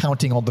you're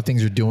counting all the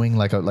things you're doing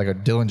like a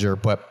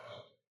Dillinger, but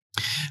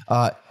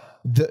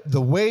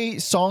the way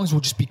songs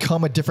will just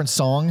become a different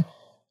song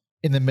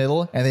in the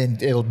middle, and then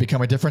it'll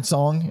become a different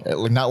song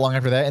not long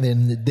after that, and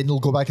then it'll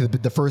go back to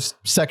the first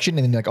section,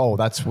 and then like, oh,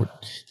 that's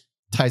what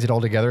ties it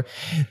all together.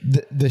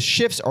 The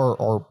shifts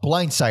are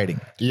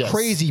blindsiding. Yes.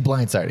 Crazy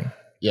blindsiding.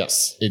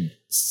 Yes.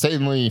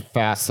 Insanely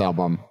fast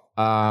album.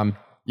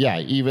 Yeah,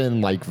 even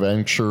like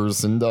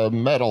ventures into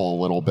metal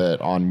a little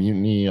bit on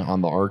Mutiny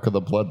on the Ark of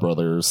the Blood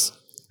Brothers.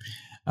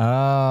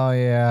 Oh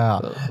yeah.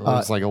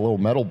 There's like a little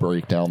metal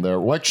breakdown there,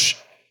 which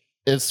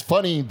is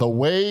funny. The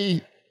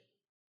way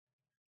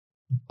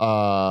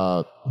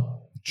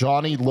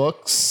Johnny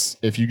looks,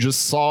 if you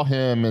just saw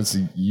him, as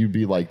you'd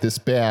be like, this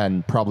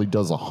band probably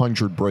does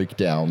 100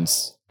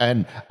 breakdowns.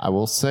 And I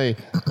will say,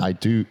 I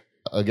do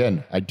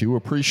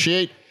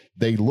appreciate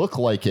they look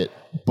like it,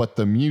 but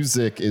the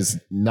music is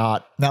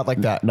not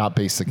like that. Not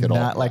basic at all.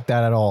 Not like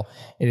that at all.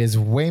 It is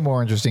way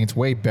more interesting. It's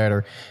way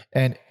better.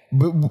 And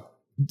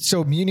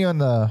so Mutiny on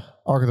the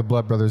Ark of the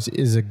Blood Brothers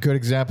is a good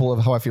example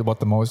of how I feel about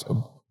the most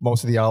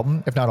of the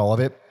album, if not all of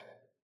it.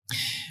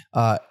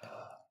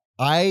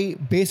 I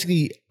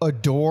basically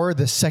adore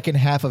the second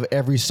half of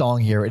every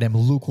song here, and am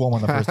lukewarm on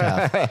the first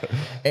half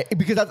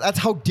because that's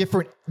how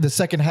different the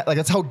second half. Like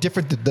that's how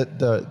different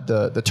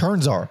the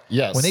turns are.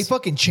 Yes, when they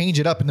fucking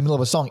change it up in the middle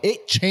of a song,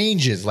 it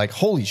changes. Like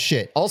holy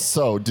shit.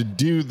 Also, to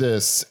do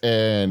this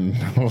in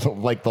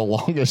like the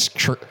longest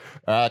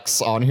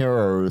tracks on here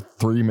are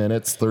 3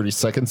 minutes 30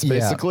 seconds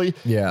basically.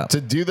 Yeah. To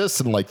do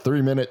this in like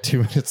 3 minute, 2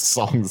 minute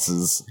songs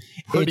is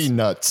pretty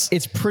nuts.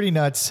 It's pretty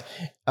nuts.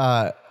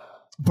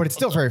 But it's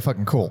still very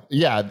fucking cool.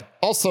 Yeah.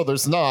 Also,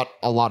 there's not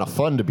a lot of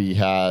fun to be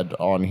had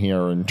on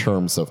here in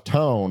terms of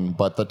tone,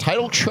 but the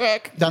title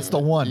track, that's the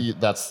one.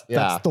 That's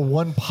the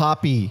one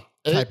poppy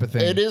type of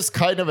thing. It is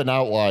kind of an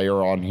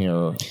outlier on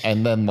here.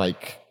 And then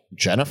like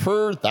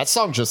Jennifer, that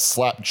song just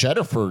slapped.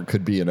 Jennifer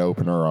could be an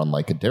opener on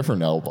like a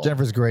different album.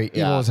 Jennifer's great.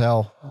 Evil as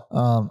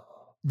hell.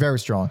 Very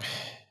strong.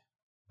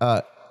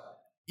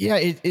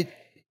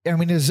 I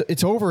mean,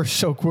 it's over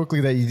so quickly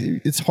that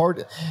it's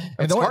hard.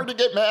 It's hard to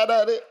get mad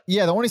at it.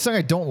 Yeah, the only song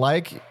I don't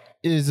like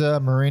is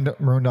Marooned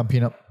on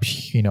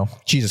Piano.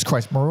 Jesus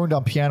Christ, Marooned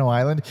on Piano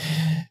Island.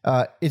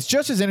 It's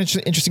just as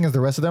interesting as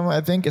the rest of them,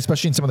 I think,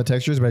 especially in some of the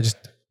textures. But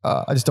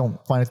I just don't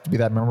find it to be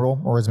that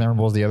memorable or as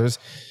memorable as the others.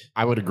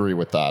 I would agree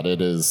with that.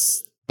 It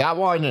is that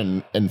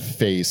one and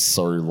Face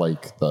are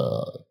like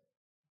the,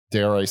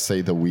 dare I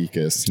say, the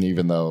weakest. And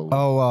even though,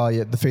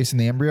 the Face and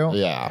the Embryo.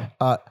 Yeah,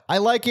 I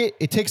like it.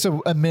 It takes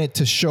a minute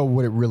to show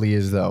what it really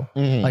is, though.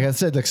 Mm-hmm. Like I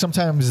said, like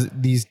sometimes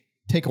these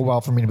take a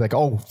while for me to be like,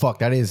 oh fuck,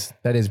 that is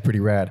pretty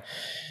rad.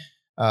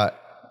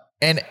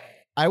 And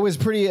I was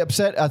pretty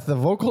upset at the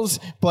vocals,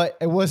 but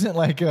it wasn't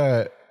like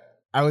I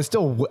was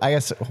still, I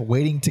guess,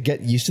 waiting to get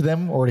used to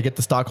them or to get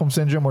the Stockholm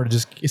Syndrome or to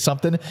just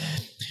something.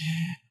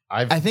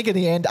 I think in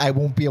the end, I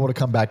won't be able to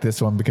come back to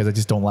this one because I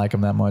just don't like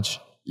them that much.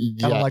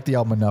 Yeah. I don't like the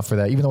album enough for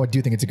that, even though I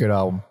do think it's a good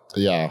album.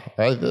 Yeah.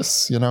 I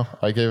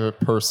gave it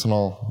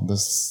personal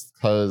this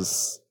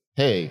because,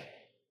 hey,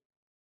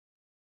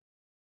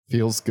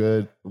 feels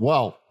good.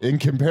 Well, in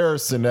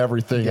comparison to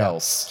everything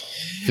else,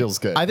 feels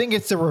good. I think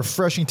it's a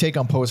refreshing take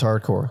on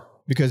post-hardcore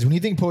because when you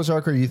think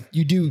post-hardcore,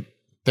 you do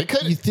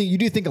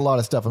think a lot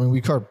of stuff. I mean, we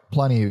covered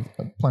plenty,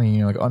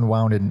 like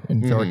Unwound and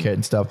Ferrokit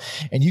and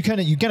stuff, and you kind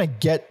of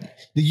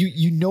get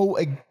you know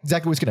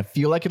exactly what it's gonna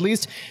feel like. At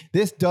least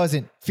this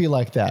doesn't feel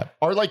like that.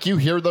 Or like you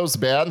hear those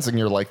bands and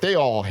you're like, they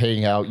all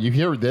hang out. You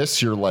hear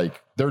this, you're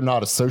like, they're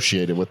not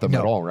associated with them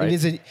at all, right?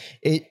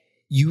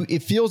 It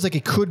feels like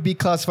it could be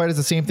classified as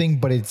the same thing,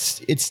 but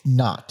it's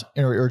not,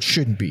 or it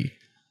shouldn't be,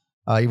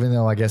 even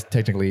though I guess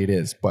technically it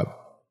is, but.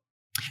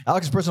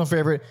 Alex's personal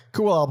favorite,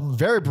 cool album,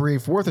 very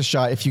brief, worth a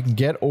shot if you can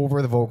get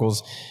over the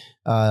vocals.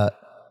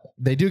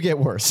 They do get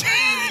worse.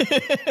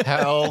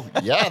 Hell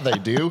yeah, they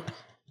do.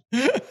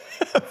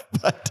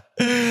 But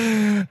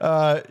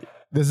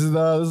this is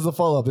the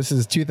follow-up. This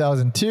is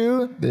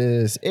 2002.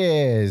 This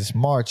is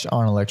March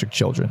on Electric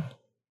Children.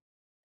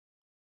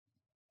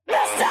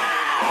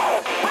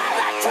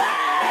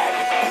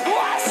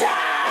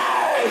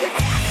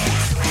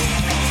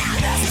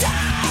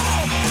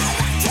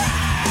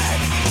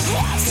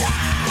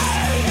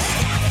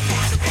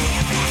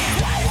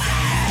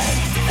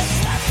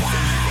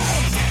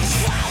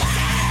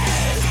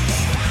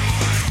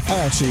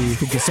 I actually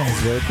think this song is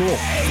very cool.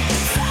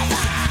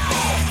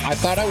 I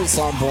thought I was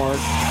on board.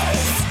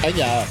 And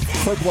yeah,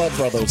 for Blood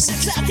Brothers.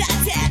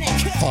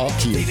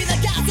 Fuck you.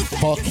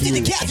 Fuck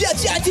you.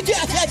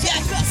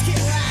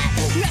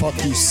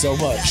 Fuck you so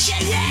much.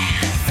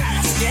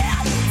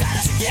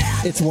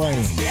 It's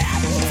whiny.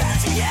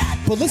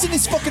 But listen to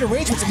these fucking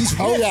arrangements of these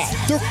riffs. Oh, yeah.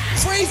 They're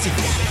crazy.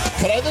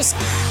 Could I just,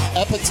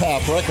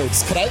 Epitaph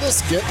Records, could I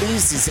just get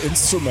these as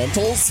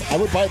instrumentals? I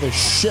would buy the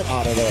shit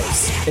out of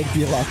those. It'd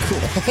be a lot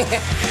cooler.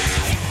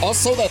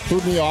 Also, that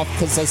threw me off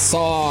because I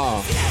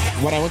saw,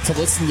 when I went to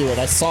listen to it,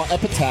 I saw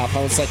Epitaph.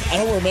 I was like, I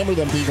don't remember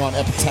them being on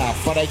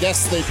Epitaph, but I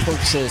guess they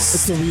purchased.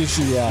 It's a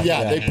reissue, yeah.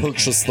 Yeah, they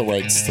purchased the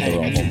rights to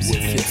their albums.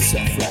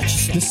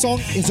 This song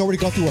has already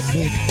gone through a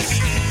million.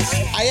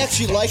 I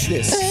actually like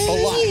this a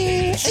lot.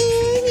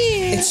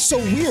 It's so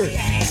weird.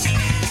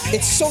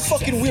 It's so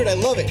fucking weird. I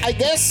love it. I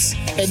guess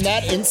in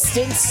that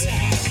instance,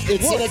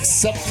 it's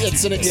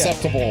an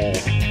acceptable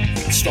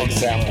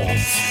example.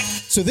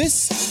 So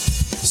this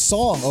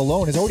song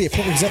alone is already a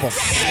perfect example of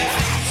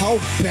how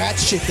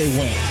batshit they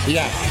went.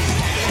 Yeah.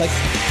 Like,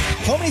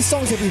 how many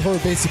songs have we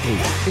heard basically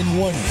in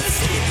one?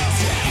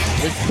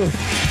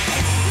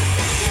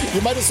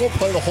 You might as well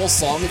play the whole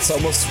song. It's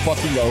almost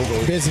fucking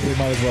over. Basically,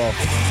 might as well.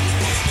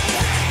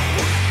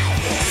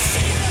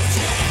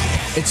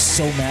 It's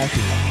so mackie.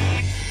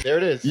 There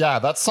it is. Yeah,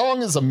 that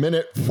song is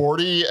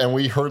 1:40, and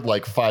we heard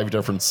like 5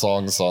 different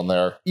songs on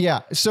there. Yeah.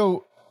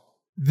 So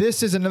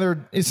this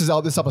album is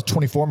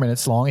 24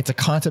 minutes long. It's a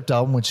concept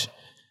album, which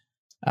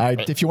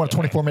if you want a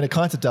 24-minute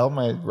concept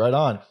album, right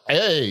on.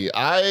 Hey,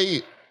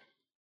 I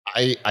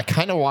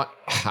kind of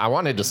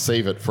wanted to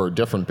save it for a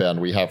different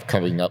band we have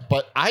coming up,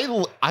 but I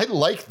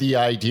like the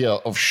idea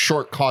of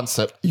short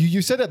concept.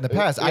 You said it in the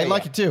past. I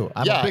like it too.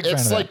 I'm a big fan of that.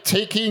 It's like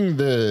taking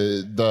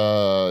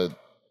the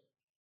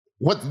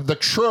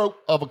trope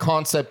of a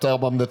concept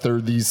album that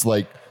they're these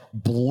like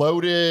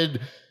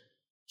bloated,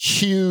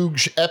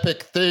 huge,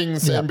 epic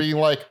things and being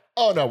like,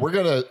 oh no,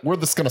 we're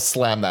just gonna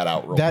slam that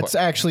out real quick. That's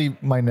actually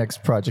my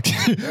next project.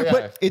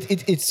 But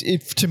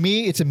it's to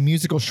me, it's a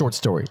musical short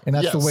story. And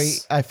that's the way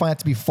I find it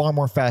to be far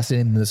more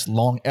fascinating than this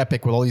long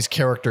epic with all these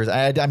characters.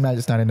 I'm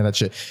just not into that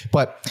shit.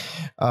 But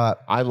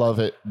I love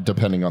it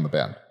depending on the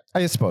band.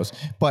 I suppose.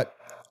 But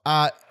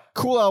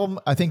cool album.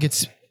 I think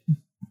it's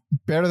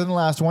better than the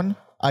last one.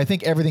 I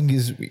think everything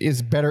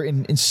is better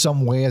in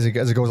some way as it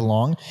goes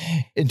along,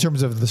 in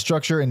terms of the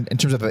structure and in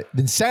terms of the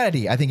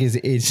insanity. I think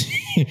it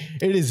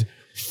is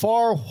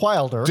far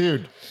wilder,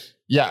 dude.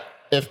 Yeah,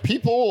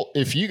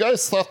 if you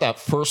guys thought that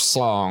first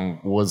song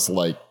was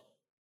like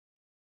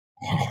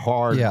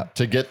hard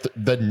to get,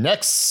 the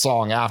next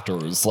song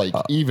after is like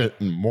even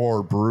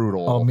more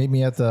brutal. Oh, meet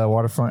me at the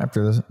waterfront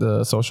after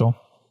the social.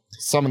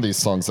 Some of these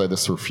songs I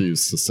just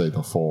refuse to say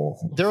the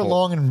full. They're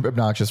long and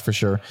obnoxious for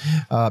sure.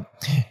 And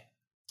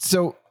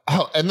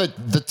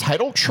the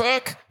title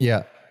track,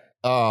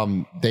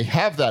 they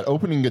have that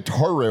opening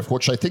guitar riff,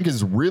 which I think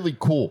is really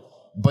cool.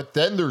 But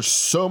then there's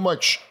so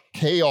much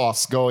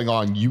chaos going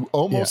on, you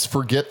almost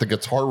forget the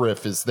guitar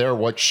riff is there,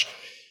 which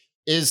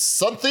is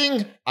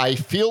something I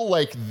feel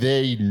like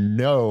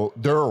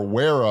they're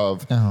aware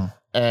of.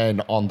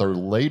 And on their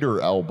later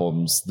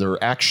albums,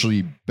 they're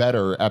actually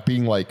better at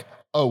being like,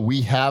 oh,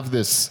 we have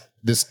this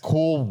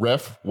cool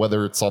riff,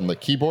 whether it's on the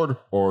keyboard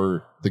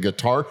or the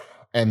guitar,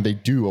 and they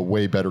do a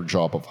way better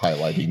job of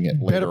highlighting it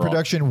later. Better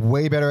production,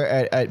 way better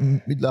at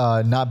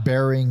not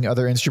burying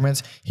other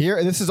instruments.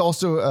 Here, this is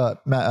also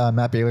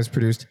Matt Bailey's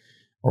produced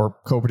or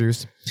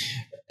co-produced.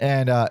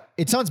 And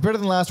it sounds better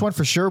than the last one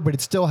for sure, but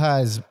it still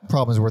has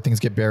problems where things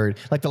get buried.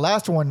 Like the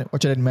last one,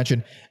 which I didn't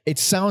mention, it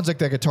sounds like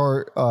the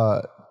guitar,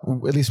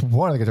 at least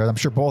one of the guitars, I'm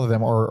sure both of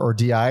them, or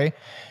DI,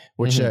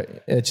 which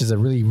is a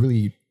really,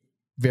 really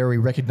very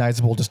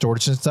recognizable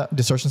distortion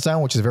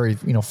sound, which is very,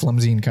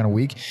 flimsy and kind of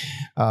weak.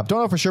 Don't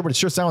know for sure, but it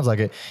sure sounds like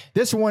it.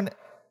 This one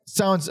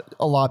sounds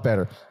a lot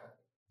better.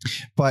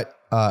 But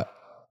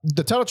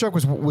the title track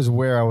was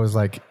where I was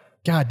like,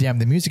 God damn,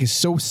 the music is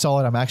so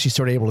solid. I'm actually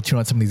sort of able to tune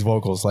out some of these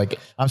vocals. Like,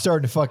 I'm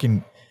starting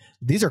to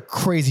these are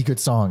crazy good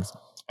songs.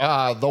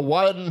 The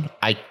one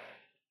I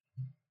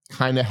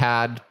kind of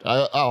had,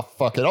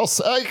 fuck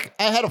it.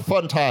 I had a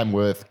fun time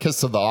with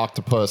Kiss of the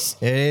Octopus.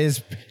 It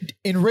is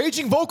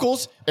enraging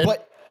vocals,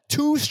 but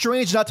too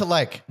strange not to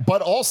like.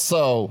 But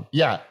also,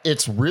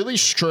 it's really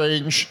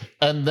strange.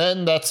 And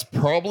then that's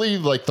probably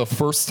like the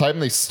first time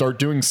they start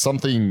doing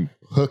something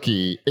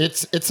hooky.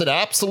 It's an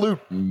absolute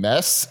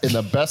mess in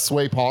the best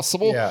way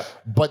possible.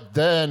 But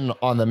then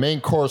on the main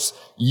course,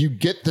 you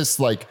get this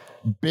like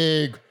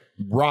big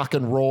rock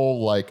and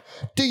roll, like,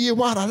 do you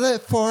want to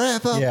live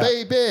forever,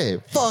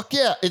 baby? Fuck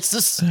yeah.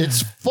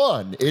 It's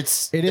fun.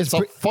 It's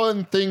a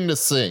fun thing to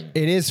sing.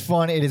 It is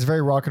fun. It is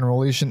very rock and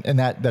roll-ish in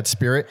that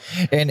spirit.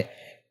 And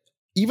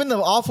even the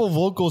awful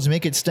vocals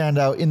make it stand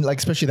out in, like,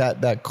 especially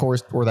that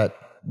chorus or that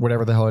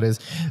whatever the hell it is.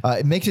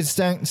 It makes it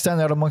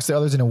stand out amongst the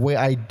others in a way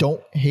I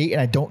don't hate,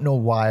 and I don't know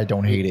why I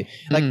don't hate it.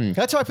 Like,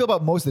 that's how I feel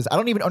about most of this. I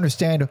don't even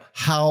understand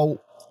how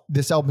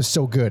this album is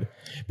so good,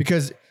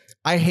 because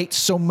I hate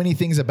so many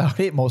things about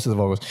it, most of the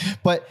vocals.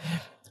 But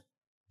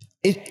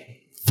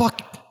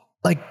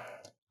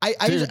I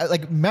just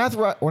like math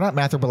rock, or not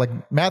math rock, but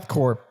like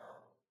mathcore.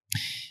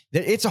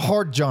 It's a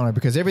hard genre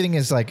because everything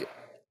is like,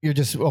 you're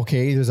just,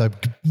 okay, there's a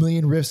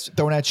million riffs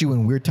thrown at you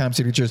in weird time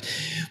signatures.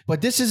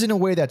 But this is in a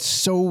way that's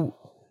so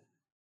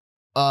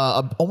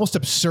almost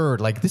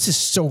absurd. Like, this is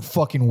so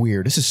fucking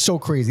weird. This is so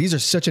crazy. These are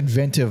such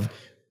inventive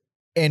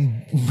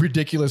and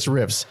ridiculous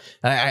riffs.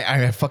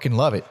 I fucking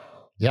love it.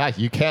 Yeah,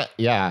 you can't.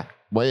 Yeah,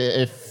 well,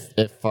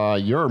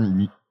 if you're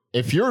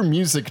a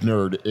music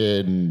nerd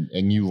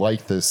and you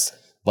like this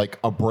like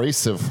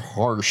abrasive,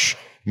 harsh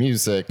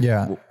music,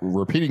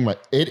 repeating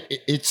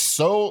it's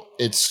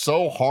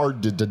so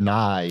hard to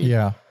deny.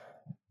 Yeah,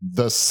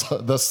 the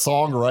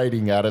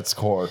songwriting at its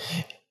core.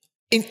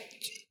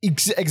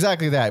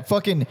 Exactly that.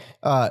 Fucking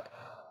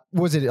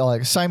was it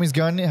like Simon's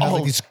Gun? It has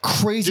like these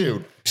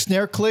crazy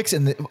snare clicks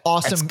and the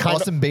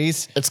awesome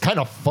bass. It's kind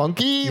of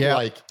funky.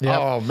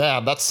 Oh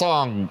man, that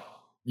song.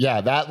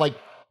 Yeah, that like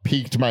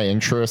piqued my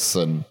interest.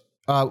 And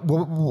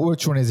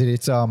which one is it?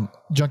 It's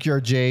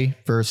Junkyard J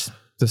versus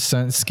the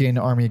Skin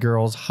Army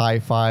Girls, High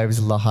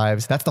Fives, La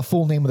Hives. That's the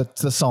full name of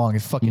the song.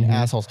 It's fucking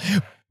assholes.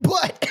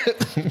 But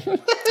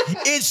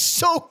it's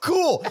so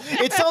cool.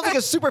 It sounds like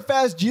a super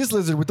fast Jesus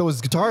Lizard with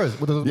those guitars,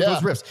 with those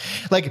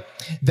riffs. Like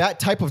that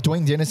type of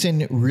Dwayne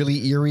Dennison,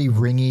 really eerie,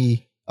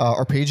 ringy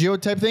arpeggio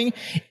type thing.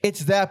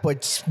 It's that, but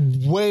it's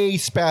way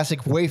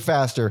spastic, way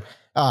faster.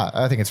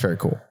 I think it's very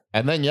cool.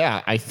 And then,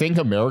 I think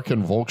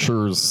American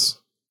Vultures.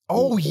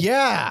 Oh,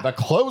 yeah. The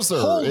closer.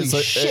 Holy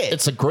shit.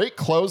 It's a great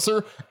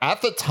closer.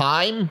 At the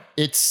time,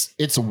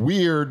 it's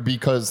weird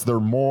because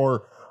they're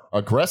more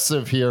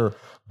aggressive here.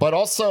 But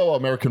also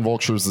American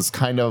Vultures is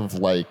kind of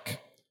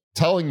like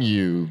telling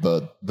you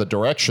the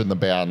direction the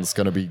band's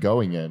going to be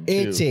going in.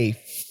 It's a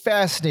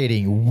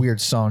fascinating,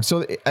 weird song.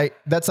 So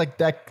that's like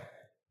that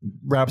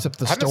wraps up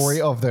the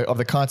story of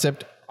the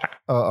concept.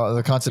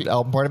 The concept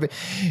album part of it.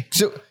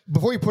 So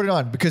before you put it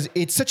on, because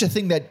it's such a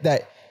thing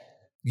that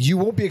you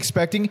won't be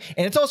expecting,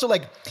 and it's also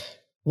like,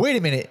 wait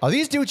a minute, are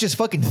these dudes just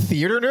fucking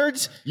theater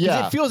nerds?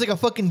 Yeah, it feels like a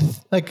fucking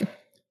like.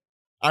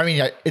 I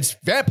mean, it's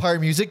vampire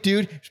music,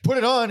 dude. Just put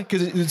it on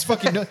because it's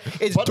fucking.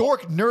 It's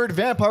dork nerd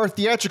vampire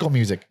theatrical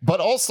music.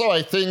 But also,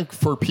 I think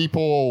for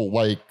people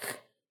like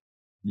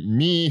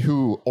me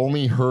who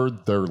only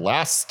heard their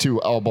last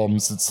two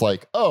albums, it's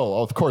like,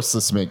 oh, of course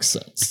this makes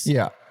sense.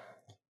 Yeah.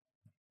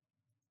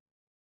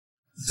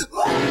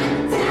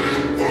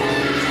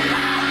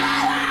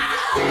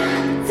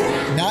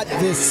 Not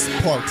this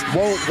part.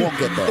 We'll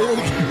get there.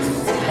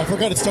 I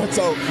forgot it starts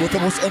out with the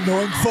most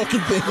annoying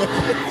fucking thing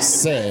ever.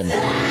 Same.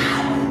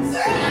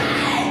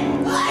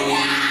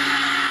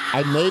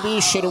 I maybe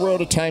should have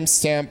wrote a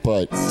timestamp,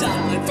 but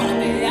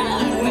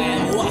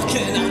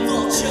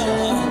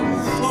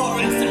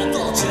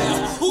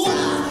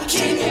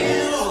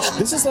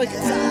this is like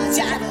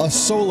a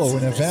solo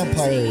in a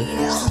vampire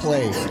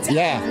play.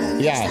 Yeah.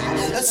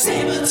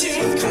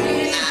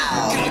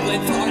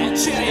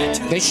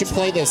 They should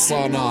play this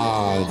on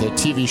the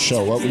TV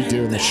show, What We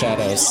Do in the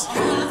Shadows.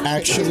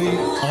 Actually,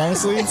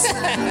 honestly.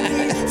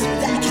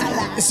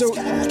 So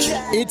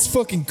it's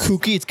fucking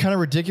kooky. It's kind of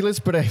ridiculous,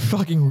 but I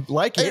fucking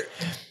like it.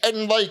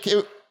 And like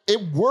it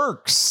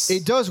works.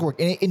 It does work,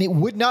 and it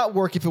would not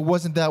work if it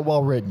wasn't that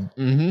well written.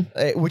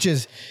 Mm-hmm. Which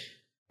is,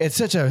 it's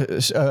such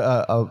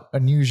a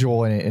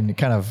unusual and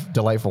kind of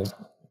delightful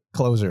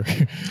closer.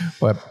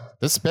 But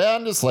this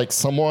band is like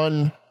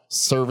someone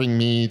serving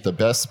me the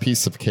best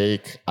piece of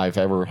cake I've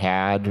ever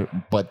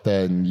had, but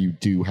then you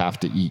do have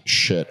to eat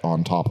shit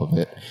on top of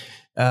it.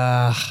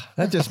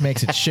 That just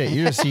makes it shit.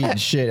 You're just eating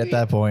shit at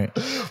that point.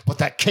 But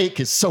that cake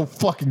is so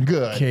fucking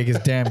good. Cake is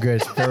damn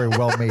good. It's very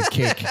well made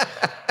cake.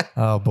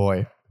 Oh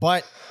boy.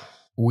 But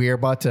we're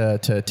about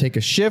to take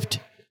a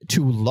shift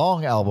to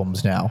long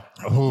albums now.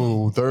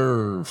 Oh,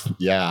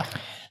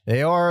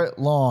 they are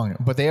long,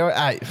 but they are.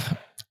 I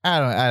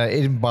don't know.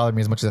 It didn't bother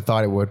me as much as I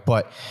thought it would.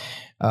 But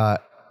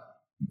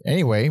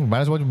anyway,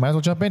 might as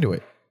well jump into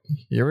it.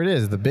 Here it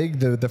is,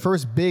 the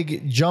first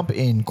big jump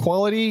in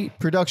quality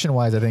production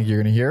wise. I think you're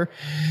going to hear.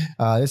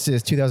 This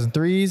is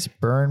 2003's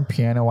 "Burn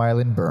Piano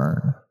Island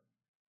Burn."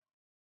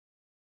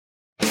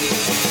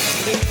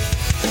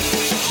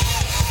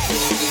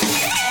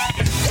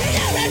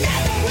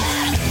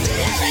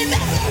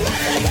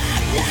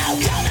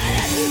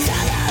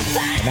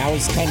 And that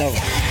was kind of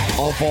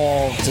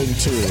evolved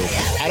into,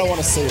 I don't want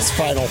to say its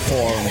final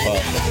form,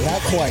 but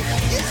not quite.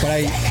 But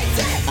I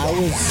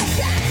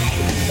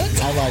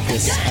like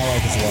this. I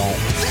like this a lot.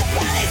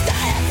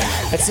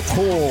 It's a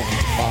cool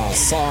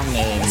song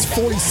name. It's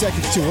 40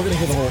 seconds too. We're gonna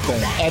hear the whole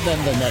thing, and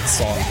then the next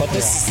song. But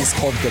this is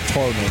called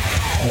Guitar Me.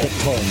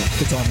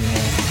 Guitar Me.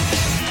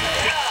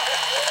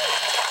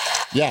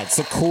 Yeah, it's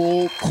a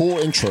cool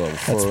intro.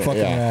 That's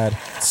fucking rad.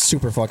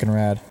 Super fucking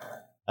rad.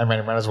 I mean,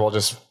 I might as well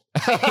just.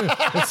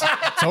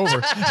 it's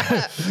over.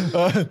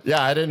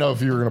 Yeah, I didn't know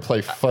if you were gonna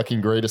play fucking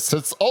greatest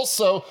hits.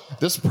 Also,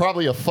 this is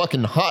probably a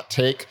fucking hot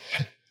take.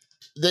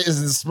 This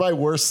is my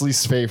worst,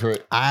 least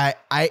favorite.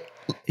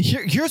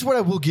 Here's what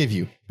I will give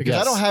you, because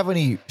I don't have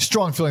any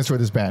strong feelings for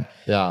this band.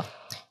 Yeah.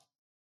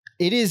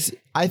 it is.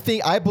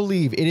 I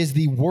believe it is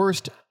the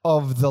worst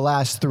of the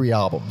last 3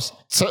 albums.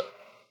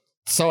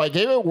 So I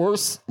gave it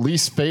worst,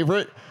 least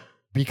favorite,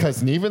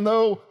 because even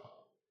though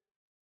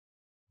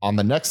on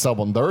the next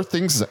album there are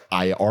things that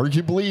I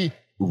arguably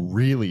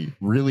really,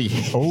 really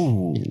hate,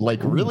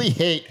 really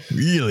hate.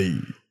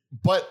 Really?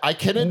 But I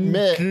can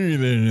admit, they're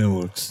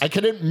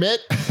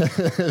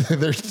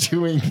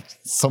doing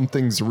some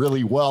things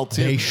really well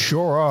too. They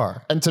sure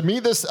are. And to me,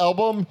 this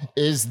album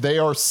they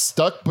are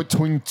stuck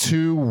between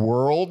 2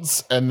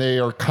 worlds, and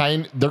they're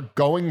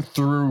going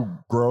through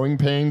growing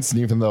pains.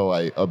 And even though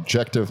I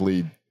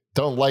objectively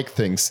don't like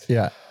things,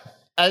 yeah.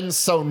 And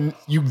so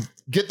you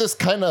get this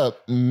kind of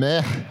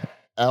meh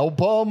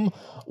album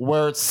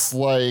where it's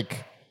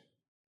like,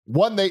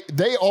 one,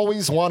 they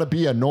always want to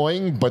be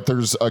annoying, but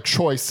there's a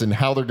choice in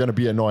how they're going to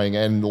be annoying.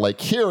 And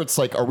like here, it's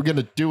like, are we going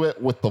to do it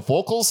with the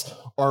vocals?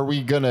 Or are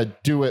we going to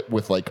do it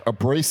with like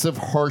abrasive,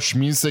 harsh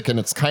music? And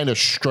it's kind of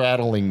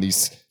straddling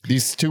these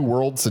 2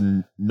 worlds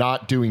and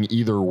not doing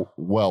either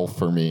well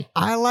for me.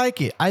 I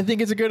like it. I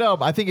think it's a good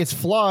album. I think it's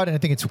flawed, and I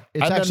think it's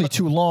actually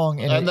too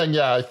long. And then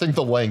I think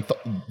the length,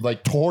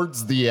 like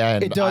towards the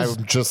end, it does,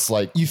 I'm just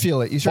like, you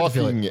feel it. You start to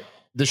feel it.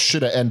 This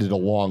should have ended a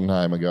long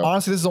time ago.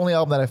 Honestly, this is the only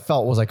album that I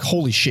felt was like,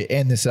 holy shit,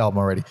 end this album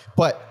already.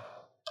 But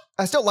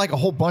I still like a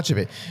whole bunch of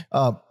it.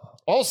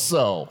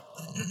 Also,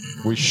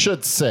 we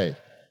should say,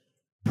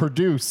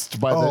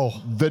 produced by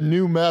the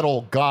new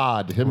metal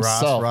god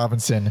himself. Ross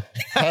Robinson.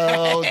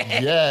 Hell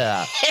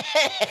yeah.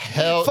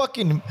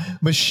 Fucking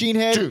Machine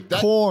Head, Dude,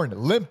 Korn,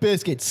 Limp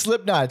Bizkit,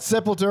 Slipknot,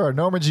 Sepultura,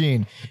 Norma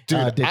Jean,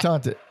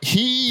 Detente,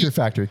 Fear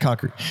Factory,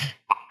 Concrete.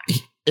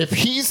 If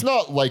he's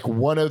not like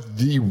one of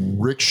the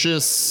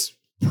richest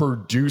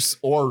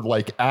or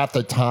like at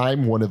the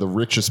time one of the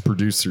richest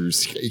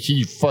producers,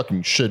 he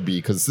fucking should be,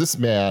 because this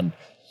man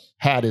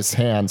had his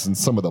hands in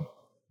some of the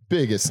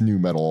biggest new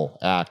metal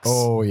acts.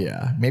 Oh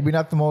yeah, maybe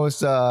not the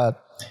most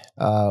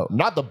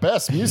not the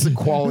best music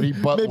quality,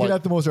 but maybe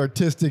not the most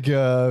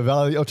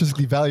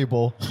artistically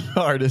valuable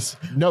artist.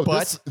 No,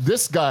 but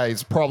this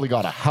guy's probably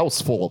got a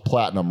house full of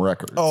platinum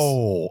records.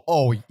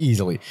 Oh,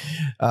 easily,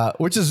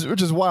 which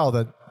is wild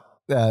that.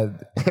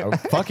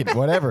 Fuck it,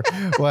 whatever.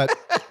 But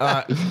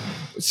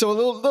so a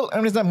little. I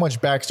mean, there's not much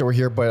backstory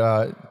here,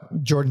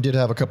 but Jordan did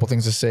have a couple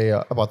things to say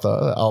about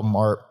the album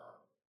art.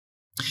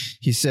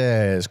 He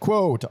says,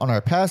 quote, on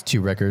our past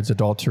 2 records,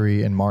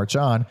 Adultery and March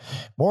On,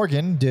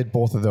 Morgan did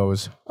both of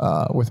those.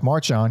 With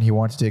March On, he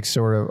wanted to take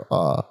sort of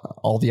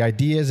all the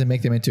ideas and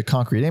make them into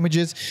concrete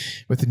images.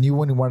 With the new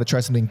one, we wanted to try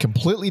something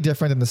completely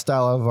different than the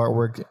style of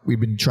artwork we've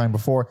been trying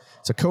before.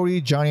 So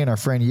Cody, Johnny, and our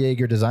friend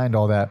Jaeger designed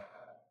all that.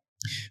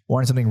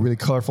 Wanted something really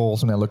colorful,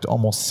 something that looked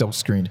almost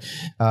silk-screened.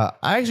 I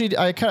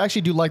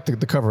actually do like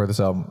the cover of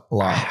this album a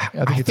lot.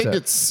 I think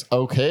it's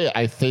okay.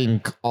 I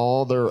think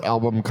all their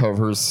album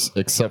covers,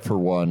 except for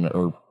one,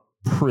 are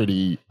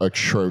pretty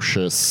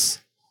atrocious.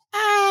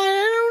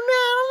 I don't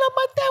know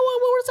about that one.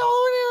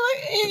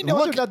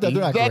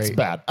 They're not that's great.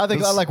 Bad. I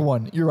like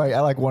one. You're right. I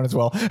like one as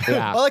well.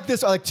 Yeah. I like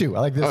this. I like 2. I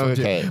like this one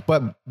too.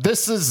 But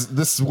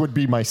this would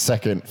be my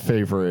second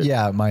favorite.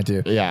 Yeah, mine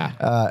too.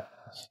 Yeah.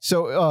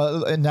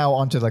 So and now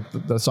onto like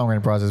the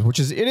songwriting process, which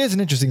is an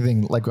interesting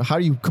thing. Like how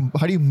do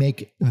you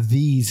make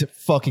these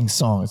fucking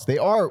songs? They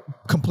are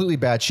completely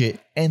bad shit,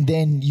 and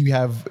then you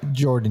have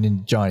Jordan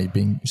and Johnny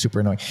being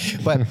super annoying.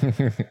 But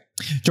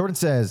Jordan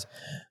says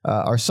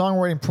our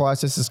songwriting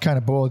process is kind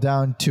of boiled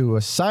down to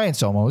a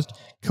science almost.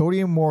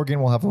 Cody and Morgan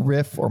will have a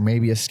riff or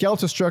maybe a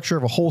skeletal structure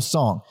of a whole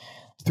song.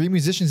 3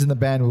 musicians in the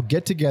band will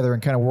get together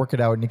and kind of work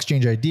it out and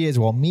exchange ideas,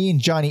 while me and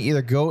Johnny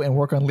either go and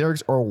work on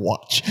lyrics or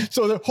watch.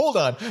 So hold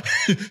on.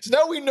 So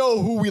now we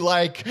know who we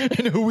like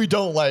and who we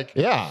don't like.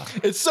 Yeah.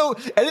 It's so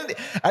I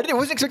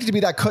wasn't expecting it to be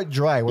that cut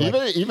dry.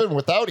 Even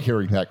without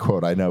hearing that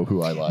quote, I know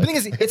who I like. The thing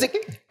is, it's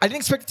like I didn't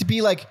expect it to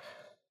be like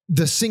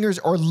the singers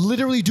are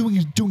literally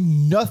doing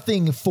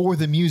nothing for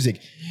the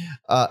music.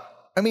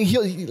 I mean,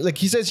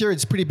 he says here,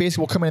 it's pretty basic.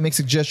 We'll come in and make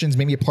suggestions.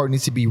 Maybe a part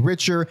needs to be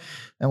richer,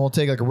 and we'll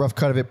take like a rough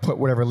cut of it, put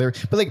whatever lyric.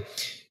 But like,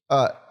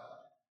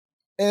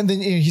 and then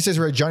he says,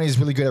 right, Johnny is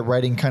really good at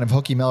writing kind of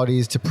hooky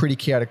melodies to pretty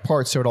chaotic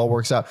parts, so it all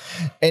works out.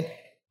 And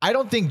I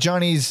don't think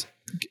Johnny's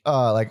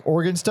like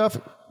organ stuff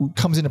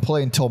comes into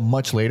play until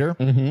much later.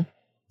 Mm-hmm.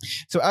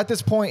 So at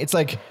this point, it's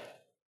like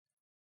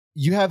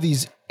you have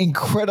these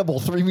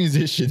incredible 3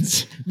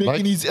 musicians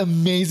making these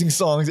amazing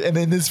songs, and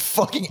then these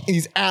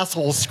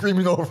assholes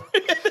screaming over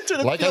it.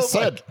 Like I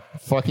said,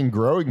 fucking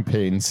growing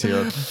pains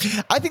here.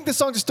 I think the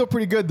songs are still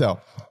pretty good though.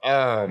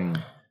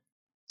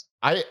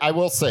 I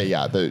will say,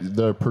 yeah,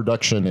 the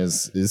production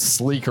is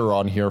sleeker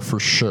on here for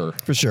sure.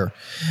 For sure.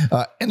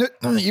 And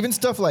even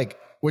stuff like,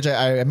 which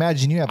I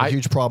imagine you have a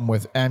huge problem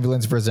with,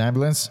 Ambulance vs.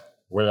 Ambulance.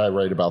 What did I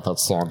write about that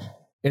song?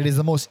 It is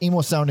the most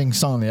emo sounding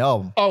song on the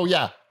album. Oh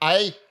yeah.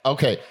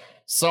 Okay.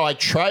 So I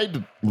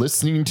tried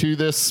listening to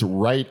this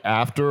right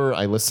after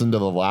I listened to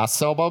the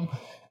last album.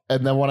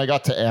 And then when I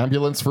got to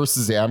Ambulance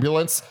vs.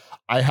 Ambulance,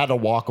 I had to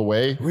walk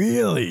away.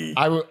 Really?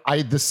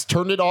 I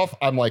turned it off.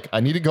 I'm like, I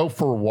need to go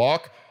for a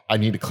walk. I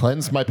need to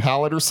cleanse my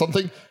palate or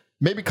something.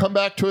 maybe come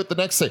back to it the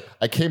next day.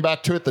 I came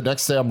back to it the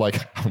next day. I'm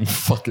like, I'm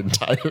fucking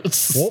tired.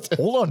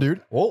 Hold on,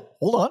 dude. Hold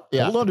on.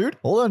 Yeah. Hold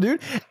on, dude.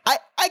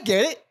 I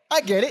get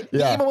it. The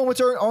Yeah. emo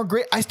moments aren't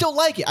great. I still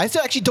like it. I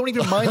still actually don't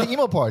even mind the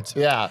emo parts.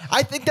 Yeah.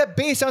 I think that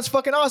bass sounds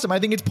fucking awesome. I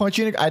think it's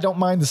punchy. And I don't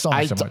mind the song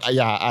so much.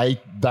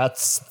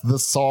 That's the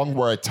song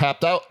where I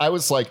tapped out. I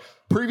was like,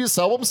 previous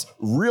albums,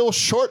 real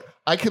short.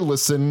 I can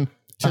listen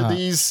to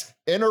these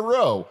in a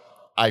row.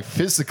 I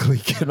physically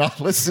cannot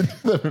listen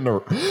to them in a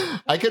row.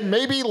 I can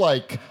maybe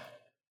like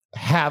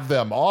have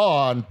them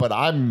on, but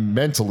I'm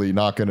mentally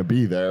not going to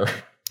be there.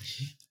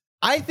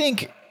 I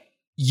think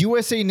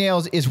USA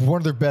Nails is one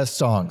of their best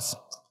songs.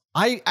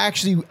 I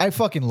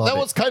fucking love it.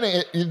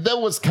 That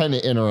was kind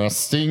of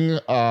interesting.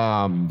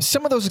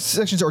 Some of those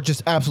sections are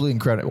just absolutely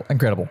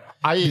incredible.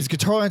 These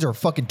guitar lines are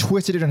fucking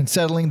twisted and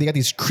unsettling. They got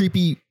these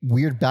creepy,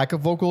 weird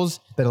backup vocals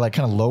that are like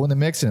kind of low in the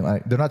mix,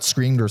 and they're not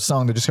screamed or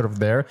sung. They're just sort of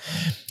there.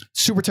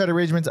 Super tight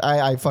arrangements.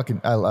 I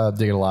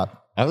dig it a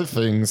lot. Other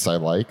things I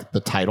like, the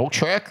title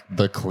track,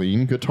 the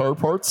clean guitar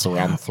parts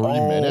around 3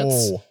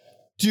 minutes.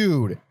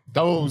 Dude.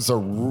 Those are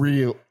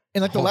real.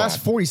 In like the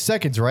last 40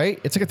 seconds, right?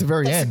 It's like at the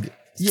very end.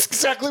 That's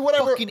exactly what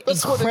I wrote.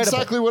 That's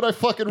exactly what I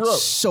fucking wrote.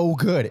 So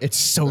good. It's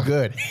so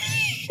good.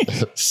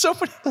 So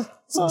many.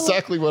 That's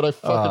exactly what I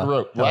fucking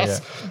wrote.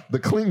 The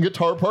clean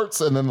guitar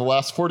parts and then the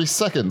last 40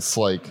 seconds.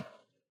 Like,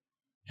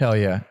 hell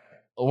yeah.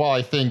 well,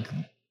 I think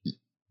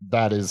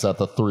that is at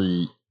the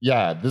 3.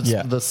 Yeah, it's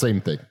the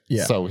same thing.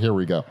 Yeah. So here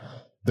we go.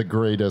 The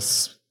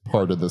greatest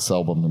part of this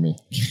album to me.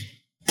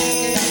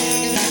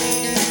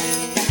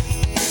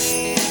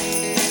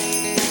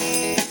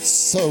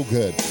 So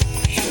good.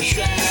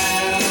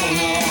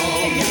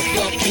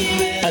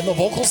 And the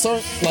vocals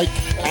aren't like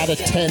at a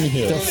 10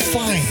 here. They're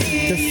fine.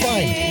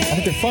 I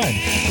think they're fine.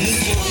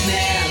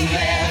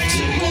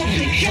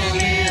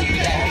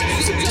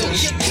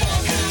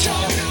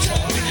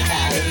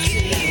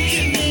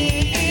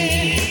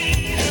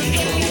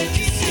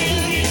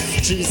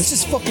 Jeez, This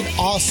is fucking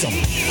awesome.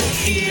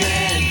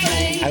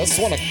 I just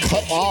want to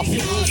cut off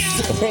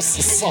the rest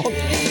of the song.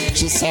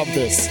 Just have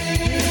this.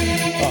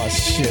 Oh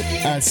shit,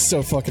 that's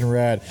so fucking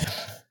rad.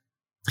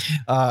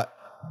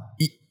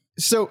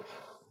 So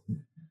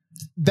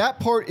that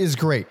part is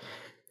great.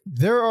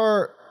 There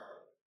are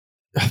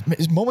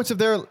moments of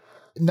there,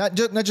 not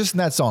just in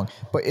that song,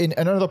 but in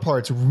other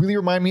parts, really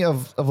remind me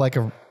of like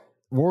a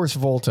Wars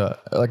Volta,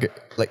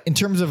 like in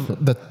terms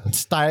of the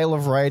style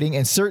of writing,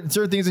 and certain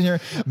things in here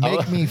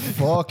make me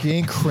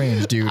fucking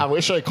cringe, dude. I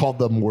wish I called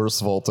them Worse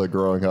Volta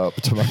growing up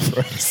to my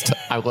friends.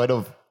 I would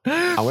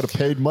have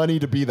paid money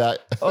to be that.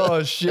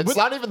 Oh shit! It's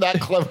not even that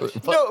clever.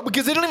 But No,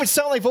 because they don't even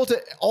sound like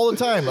Volta all the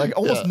time. Like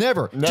almost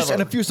never. Just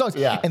in a few songs.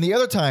 Yeah. And the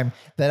other time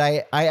that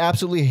I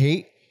absolutely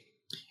hate,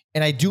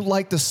 and I do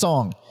like the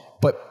song,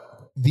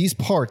 but these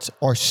parts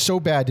are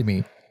so bad to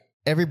me.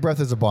 Every Breath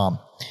is a Bomb.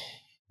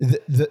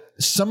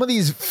 Some of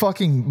these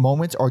fucking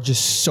moments are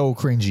just so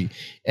cringy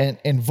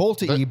and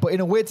Volta-y, but in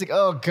a way it's like,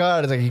 oh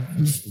god, it's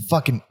like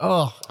fucking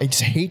I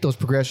just hate those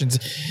progressions.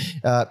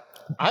 But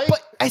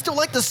I still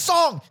like the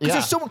song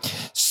because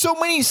there's so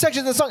many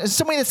sections of the song, and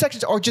so many of the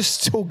sections are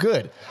just so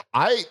good.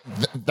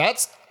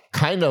 That's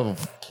kind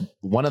of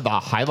one of the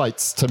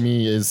highlights to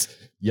me. Is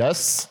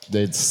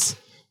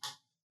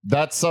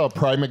that's a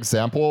prime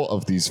example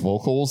of these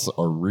vocals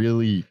are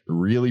really,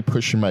 really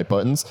pushing my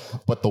buttons.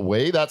 But the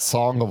way that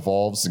song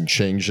evolves and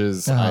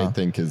changes, I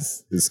think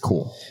is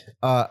cool.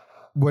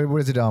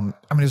 What is it? I mean,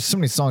 there's so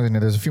many songs in there.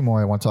 There's a few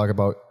more I want to talk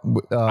about.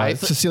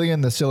 Cecilia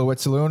and the Silhouette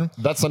Saloon.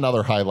 That's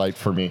another highlight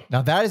for me.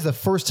 Now that is the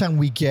first time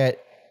we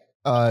get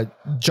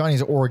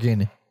Johnny's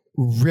organ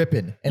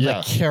ripping and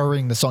like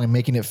carrying the song and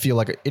making it feel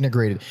like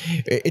integrated.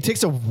 It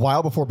takes a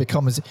while before it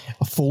becomes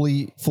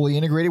fully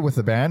integrated with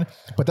the band,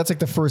 but that's like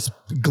the first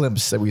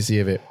glimpse that we see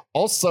of it.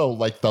 Also,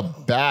 like the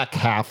back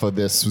half of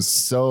this was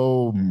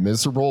so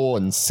miserable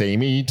and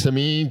samey to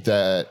me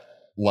that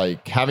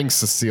like having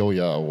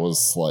Cecilia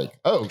was like,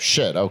 oh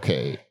shit,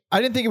 okay.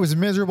 I didn't think it was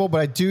miserable,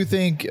 but I do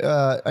think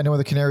I Know Where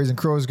the Canaries and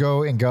Crows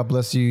Go and God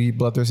Bless You,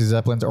 Bloodthirsty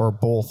Zeppelins are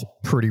both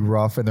pretty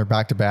rough, and they're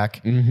back to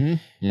back. And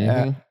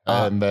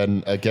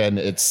then again,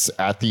 it's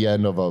at the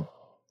end of a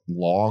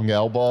long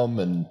album,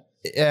 and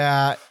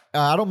I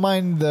don't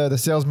mind the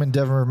Salesman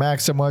Devon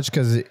Max so much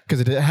because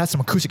it has some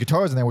acoustic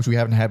guitars in there, which we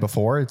haven't had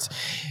before. It's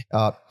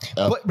but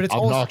it's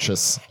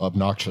obnoxious.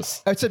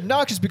 It's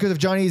obnoxious because of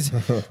Johnny's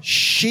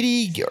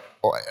shitty.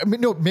 I mean,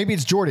 no, maybe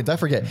it's Jordan's. I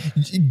forget.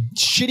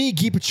 Shitty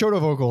Guy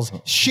Picciotto vocals.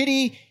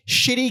 Shitty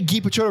Guy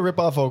Picciotto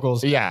ripoff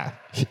vocals. Yeah.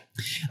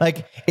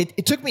 Like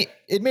it took me.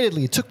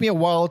 Admittedly, it took me a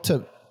while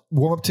to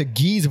warm up to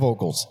Guy's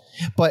vocals,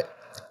 but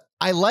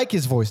I like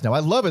his voice now. I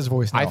love his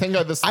voice now. I think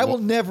I will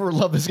never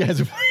love this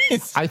guy's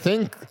voice. I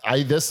think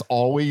I just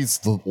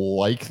always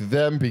liked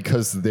them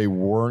because they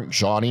weren't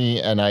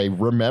Johnny. And I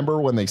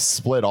remember when they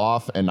split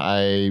off, and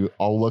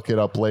I'll look it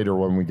up later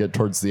when we get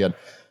towards the end.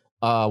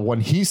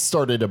 When he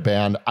started a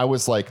band, I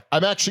was like,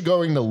 I'm actually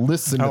going to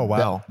listen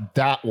to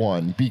that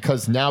one,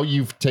 because now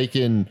you've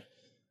taken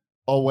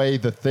away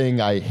the thing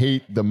I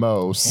hate the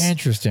most.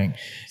 Interesting.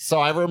 So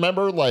I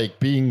remember like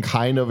being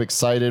kind of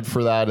excited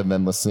for that, and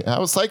then listening. I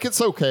was like,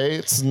 it's okay.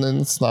 It's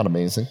not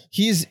amazing.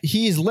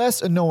 He's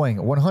less annoying,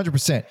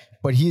 100%,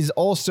 but he's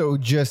also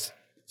just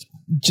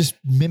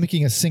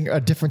mimicking a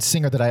different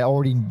singer that I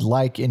already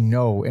like and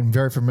know and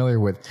very familiar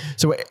with.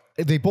 So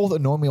they both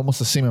annoy me almost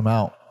the same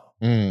amount.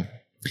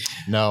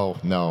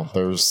 No,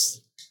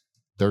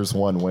 there's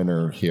one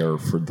winner here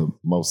for the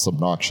most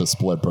obnoxious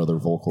Blood Brother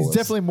vocalist. He's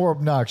definitely more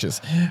obnoxious.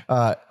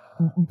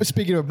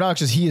 Speaking of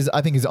obnoxious,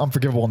 I think he's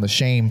unforgivable in The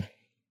Shame.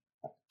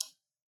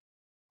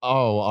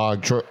 Oh,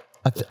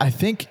 I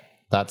think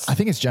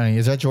it's Johnny.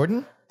 Is that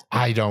Jordan?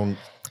 I don't.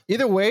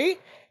 Either way,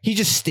 he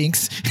just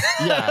stinks.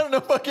 Yeah. I don't know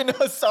fucking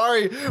know.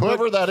 Sorry.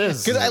 Whoever that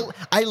is. Because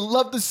I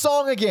love the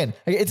song again.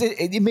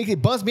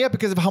 It bums me up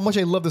because of how much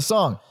I love the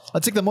song.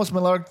 Let's take the most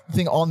melodic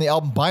thing on the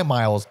album by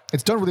miles.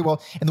 It's done really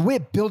well. And the way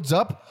it builds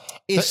up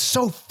is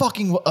so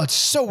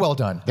well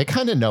done. They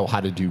kind of know how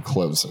to do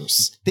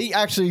closers.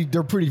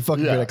 They're pretty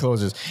fucking good at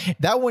closers.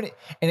 That one,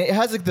 and it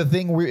has like the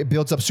thing where it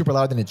builds up super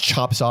loud, then it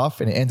chops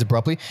off and it ends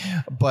abruptly.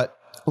 But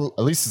Well,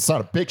 at least it's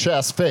not a bitch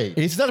ass fade.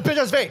 it's not a bitch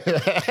ass fade.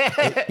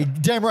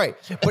 Damn right.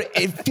 But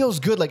it feels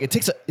good. Like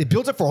it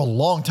builds up for a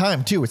long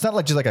time too. It's not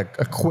like just like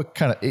a quick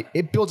kind of,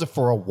 it builds up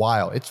for a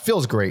while. It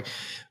feels great.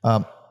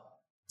 I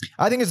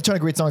think there's a ton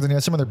of great songs in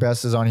here. Some of their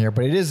best is on here,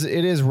 but it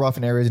is rough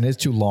in areas and it is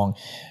too long.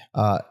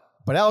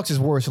 But Alex is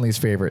worse than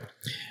least favorite.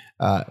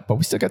 But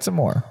we still got some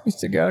more. We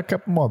still got a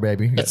couple more,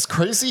 baby. It's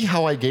crazy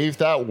how I gave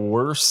that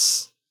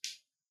worse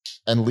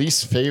and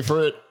least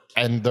favorite,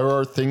 and there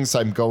are things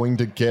I'm going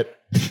to get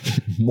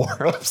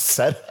more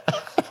upset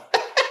at.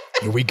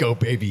 Here we go,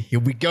 baby.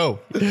 Here we go.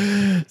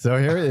 So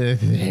here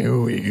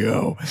we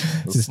go.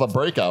 This is the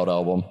breakout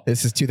album.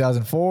 This is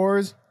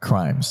 2004's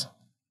Crimes.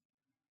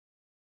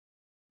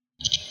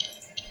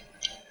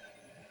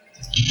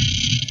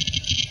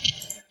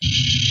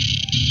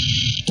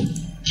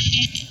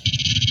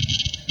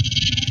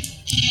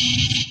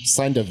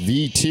 Signed a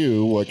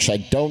V2, which I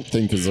don't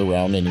think is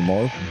around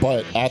anymore,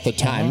 but at the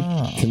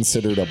time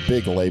considered a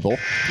big label. Man,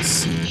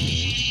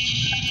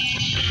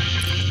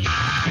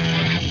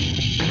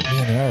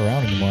 they're not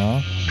around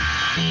anymore,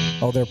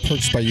 huh? Oh, they're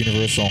purchased by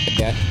Universal.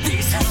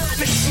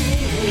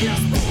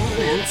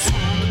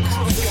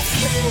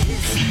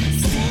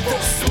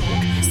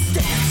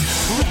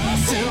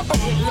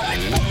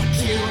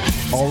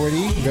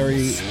 Already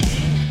very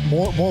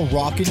more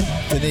rocking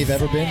than they've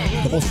ever been.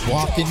 The most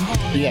rocking.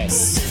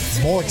 Yes.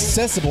 More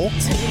accessible.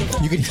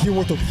 You can hear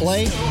what they're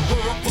playing.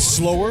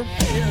 Slower.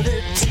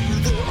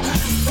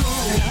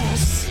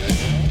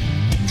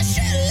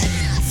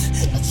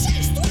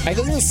 I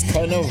think this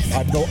kind of,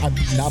 I'm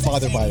not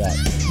bothered by that.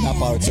 Not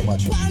bothered so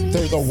much.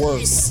 they're the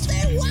worst.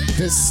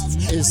 This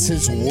is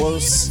his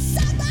worst,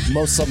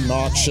 most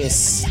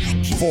obnoxious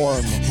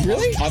form.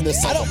 Really? On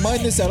this I don't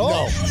mind this at all.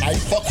 No, I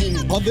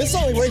fucking, On this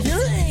song right here,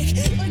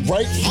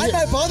 right here. I'm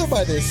not bothered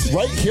by this.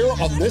 Right here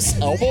on this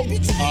album,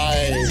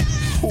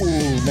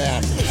 ooh,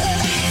 man.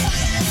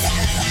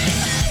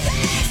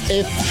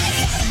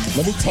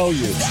 Let me tell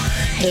you,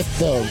 if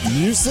the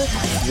music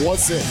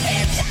wasn't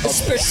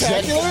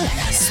Spectacular?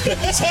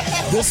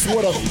 this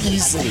would have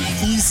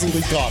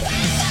easily got it.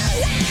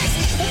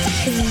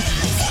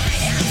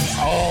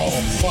 Oh,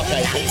 fuck,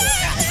 I hate it.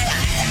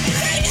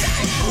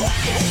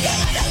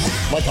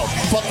 Like a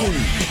fucking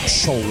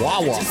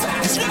chihuahua.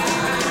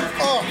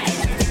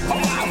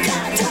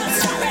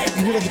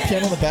 You hear like the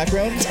piano in the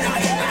background?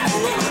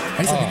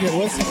 I just think it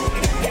was.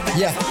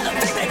 Yeah.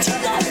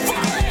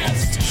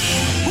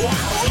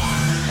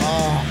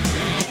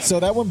 So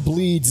that one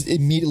bleeds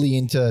immediately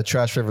into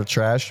Trash Favorite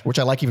Trash, which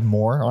I like even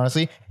more,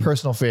 honestly.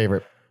 Personal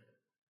favorite.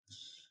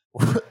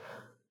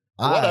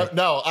 Whatever.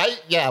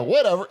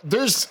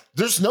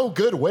 There's no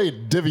good way to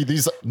divvy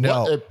these.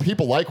 No.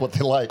 People like what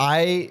they like.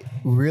 I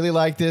really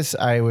like this.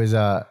 I was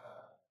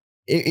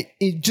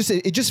it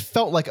just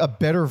felt like a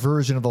better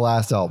version of the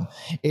last album.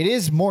 It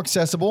is more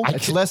accessible.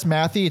 It's less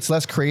mathy. It's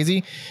less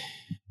crazy.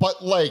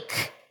 But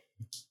like,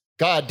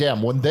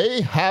 goddamn, when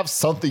they have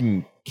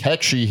something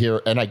catchy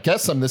here, and I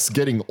guess I'm just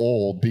getting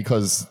old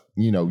because,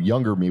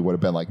 younger me would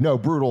have been like, no,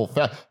 brutal,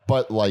 fat.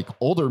 But like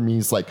older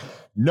me's like,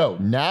 no,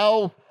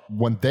 now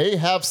when they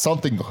have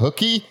something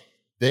hooky,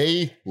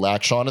 they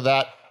latch onto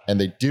that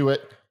and they do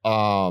it.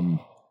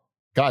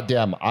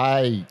 Goddamn,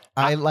 I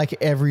like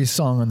every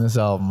song on this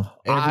album.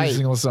 Every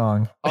single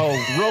song. Oh,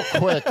 real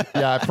quick.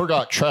 Yeah, I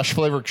forgot Trash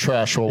Flavored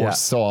Trash while we're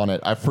still on it.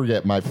 I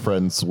forget my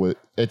friends with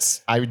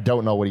I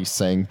don't know what he's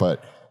saying,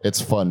 but it's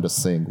fun to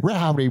sing.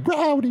 Rowdy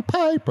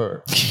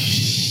Piper.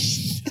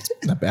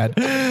 Not bad.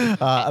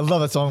 I love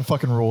that song.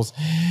 Fucking rules.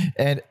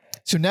 And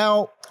so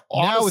now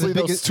honestly,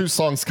 those two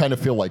songs kind of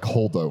feel like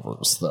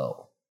holdovers,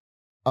 though.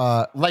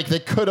 Like they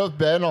could have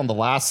been on the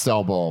last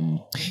album.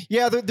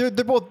 Yeah, they're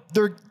both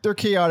they're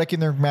chaotic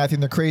and they're mathy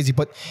and they're crazy,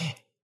 but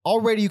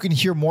already you can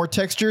hear more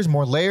textures,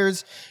 more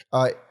layers.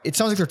 It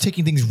sounds like they're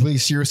taking things really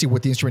seriously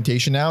with the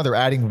instrumentation now. They're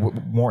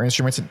adding more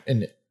instruments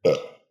and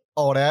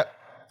all that.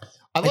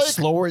 It's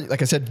slower.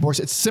 Like I said, more.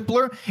 It's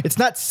simpler. It's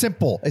not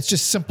simple. It's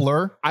just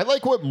simpler. I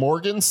like what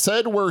Morgan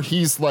said, where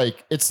he's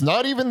like, it's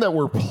not even that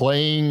we're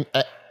playing.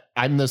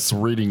 I'm this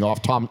reading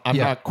off Tom. I'm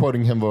not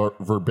quoting him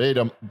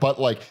verbatim,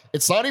 but like,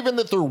 it's not even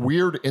that they're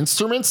weird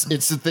instruments.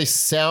 It's that they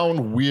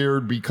sound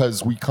weird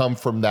because we come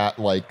from that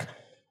like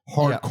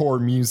hardcore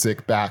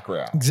music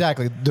background.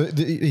 Exactly.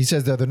 He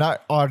says that they're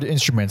not odd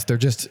instruments. They're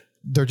just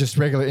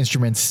regular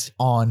instruments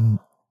on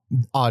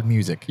odd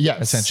music. Yes.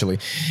 Essentially.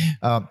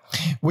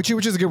 Which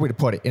is a good way to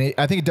put it. And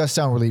I think it does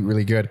sound really,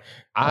 really good.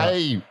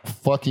 I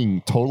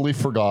fucking totally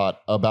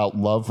forgot about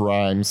Love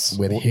Rhymes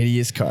With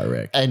Hideous Car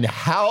Wreck. and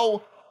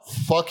how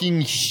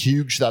fucking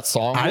huge that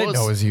song was. I didn't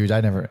know it was huge.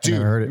 I never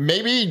heard it.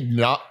 Maybe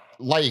not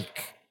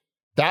like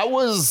that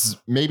was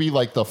maybe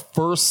like the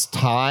first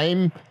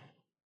time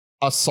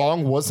a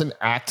song wasn't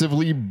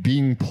actively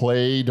being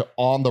played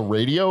on the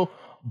radio,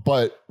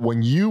 but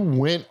when you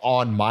went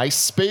on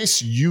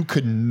MySpace, you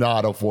could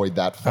not avoid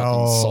that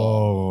fucking song.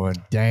 Oh,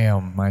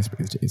 damn.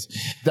 MySpace days.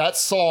 That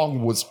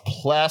song was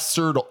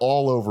plastered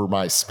all over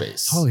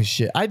MySpace. Holy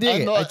shit. I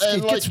dig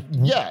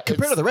it.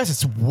 Compared to the rest,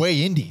 it's way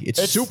indie.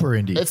 It's super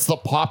indie. It's the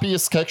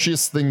poppiest,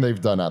 catchiest thing they've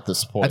done at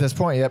this point. At this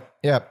point,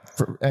 yep.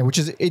 Which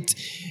is,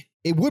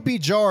 it would be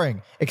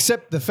jarring,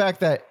 except the fact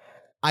that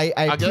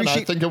I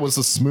think it was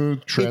a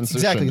smooth transition.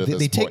 Exactly. To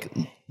They take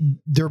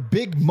their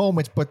big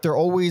moments, but they're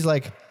always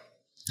like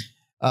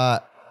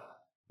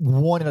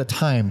one at a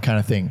time kind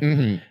of thing.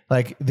 Mm-hmm.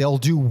 Like they'll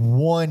do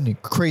one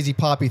crazy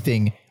poppy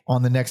thing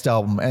on the next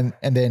album, and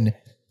then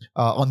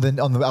on the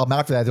album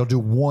after that, they'll do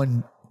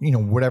one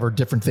whatever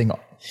different thing.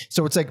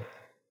 So it's like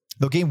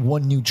they'll gain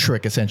one new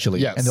trick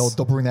essentially, and they'll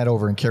bring that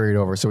over and carry it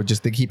over. So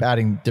they keep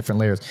adding different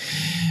layers,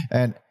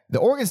 and the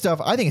organ stuff,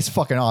 I think is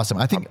fucking awesome.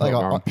 I think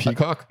like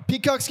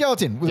Peacock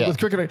Skeleton with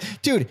Cricket,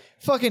 dude,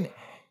 fucking.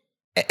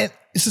 And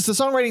it's just the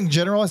songwriting in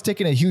general has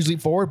taken a huge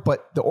leap forward,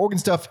 but the organ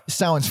stuff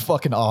sounds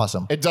fucking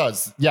awesome. It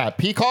does. Yeah.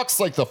 Peacock's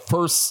like the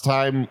first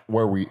time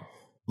where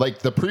like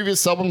the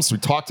previous albums, we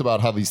talked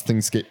about how these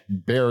things get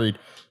buried.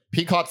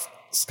 Peacock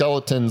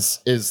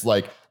Skeletons is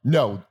like,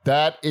 no,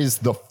 that is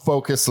the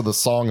focus of the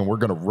song and we're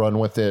going to run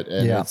with it.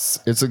 And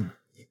it's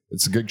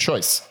a good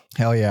choice.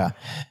 Hell yeah.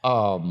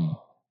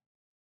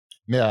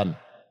 Man,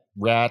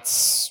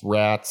 rats,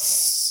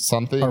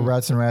 something. Or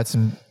rats and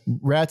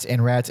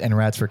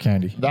rats for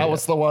candy. That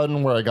was the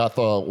one where I got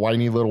the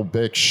whiny little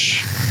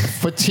bitch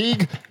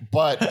fatigue.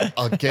 But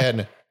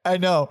again, I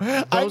know.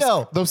 I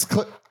know.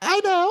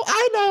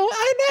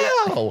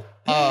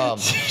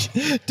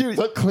 Dude,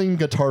 the clean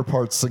guitar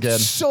parts again.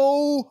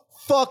 So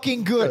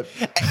fucking good.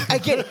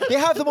 Again, they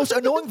have the most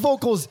annoying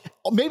vocals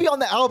maybe on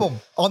the album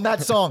on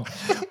that song,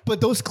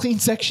 but those clean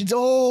sections,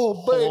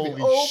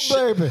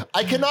 baby.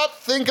 I cannot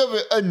think of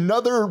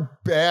another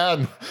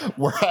band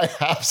where I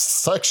have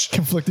such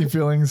conflicting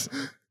feelings.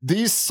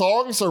 These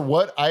songs are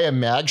what I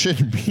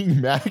imagine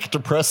being manic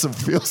depressive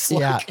feels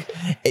like.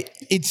 Yeah,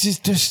 it's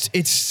just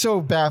it's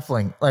so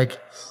baffling. Like,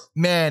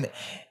 man,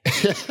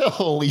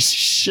 holy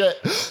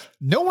shit.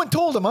 No one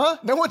told him, huh?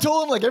 No one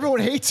told him, like, everyone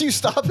hates you.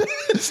 Stop it.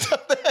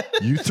 Stop that.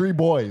 You three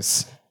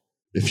boys,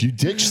 if you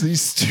ditch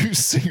these two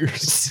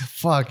singers.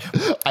 Fuck.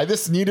 I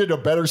just needed a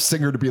better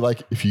singer to be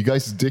like, if you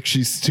guys ditch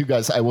these two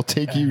guys, I will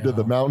take you to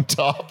the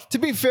mountaintop. To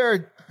be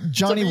fair,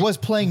 Johnny was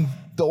playing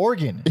the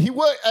organ. He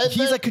was.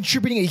 He's like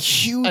contributing a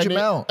huge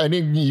amount. And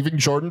even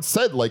Jordan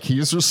said, like,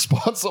 he's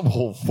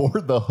responsible for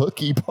the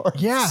hooky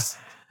parts. Yeah.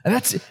 And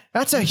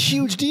that's a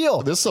huge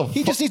deal.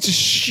 He just needs to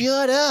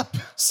shut up.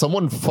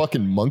 Someone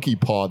fucking monkey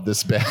pawed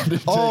this band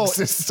into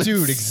existence.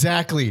 Dude,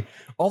 exactly.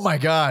 Oh my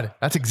God.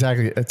 That's a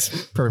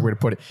perfect way to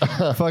put it.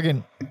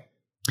 Fucking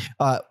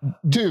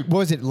dude, what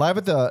was it? Live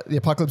at the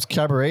Apocalypse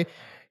Cabaret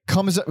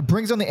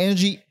brings on the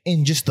energy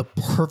in just the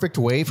perfect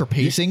way for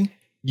pacing.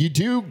 You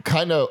do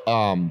kind of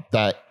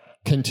that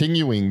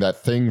continuing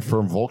that thing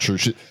from Vulture.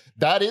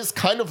 That is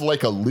kind of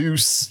like a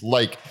loose,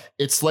 like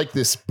it's like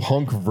this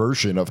punk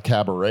version of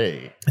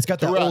Cabaret. It's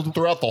got that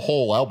throughout the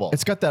whole album.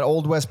 It's got that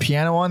Old West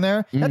piano on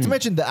there. Not to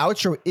mention the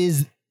outro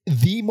is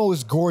the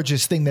most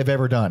gorgeous thing they've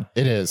ever done.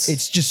 It is.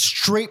 It's just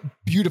straight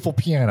beautiful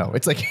piano.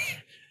 It's like,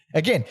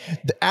 again,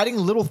 adding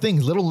little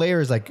things, little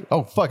layers. Like,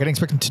 oh fuck, I didn't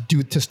expect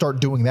them to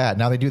start doing that.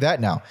 Now they do that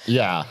now.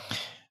 Yeah.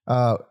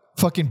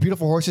 Fucking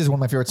Beautiful Horses, one of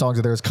my favorite songs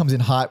of theirs. Comes in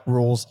hot,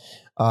 rules.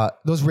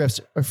 Those riffs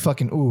are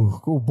fucking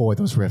oh boy,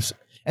 those riffs.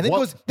 And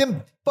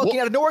then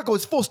out of nowhere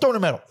goes full stoner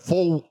metal.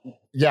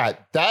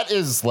 That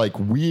is like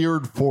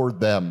weird for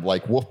them.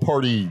 Like Wolf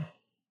Party,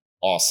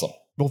 awesome.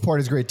 Wolf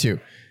Party is great too.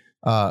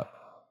 What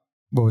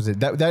was it?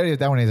 That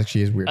one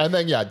actually is weird. And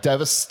then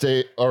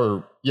Devastator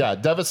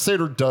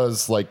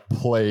does like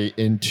play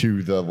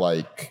into the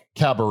like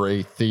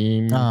Cabaret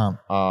theme.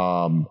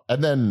 And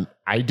then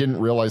I didn't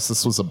realize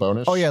this was a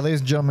bonus. Oh yeah, Ladies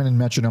and Gentlemen and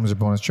Metronomes are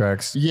bonus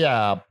tracks.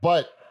 Yeah,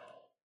 but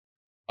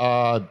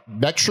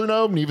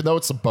Metronome, even though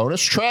it's a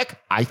bonus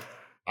track, I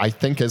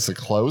think as a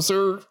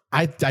closer,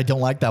 I don't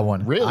like that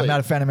one. Really? I'm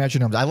not a fan of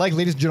Metronomes. I like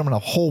Ladies and Gentlemen a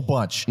whole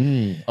bunch.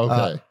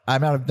 Okay.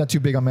 I'm not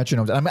too big on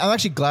Metronomes. I'm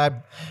actually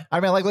glad.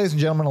 I mean, I like Ladies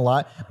and Gentlemen a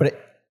lot, but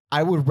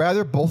I would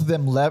rather both of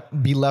them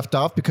be left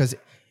off because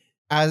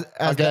as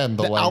Again,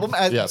 the album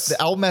the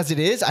album as it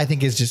is, I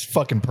think is just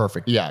fucking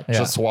perfect. Yeah,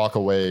 just walk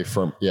away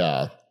from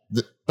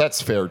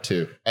that's fair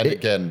too.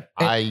 And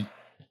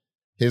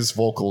his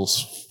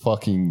vocals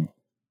fucking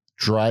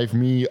drive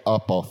me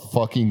up a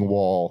fucking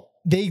wall.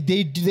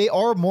 They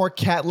are more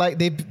cat-like.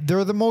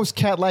 They're the most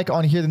cat-like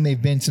on here than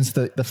they've been since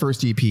the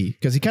first EP,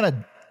 because he kind of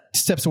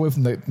steps away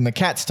from the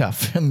cat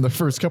stuff in the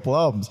first couple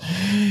albums.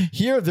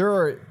 Here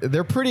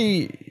they're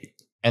pretty.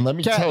 And let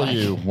me tell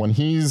you, when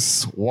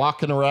he's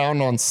walking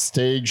around on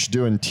stage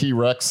doing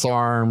T-Rex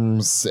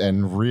arms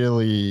and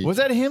really... Was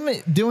that him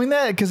doing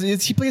that? Because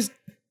he plays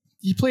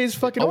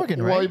fucking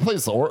organ, right? Well, he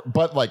plays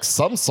but like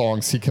some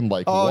songs he can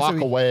like walk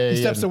away.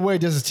 He steps away,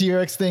 does his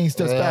T-Rex thing,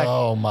 steps back.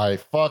 Oh my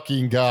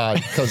fucking God.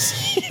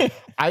 Because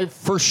I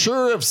for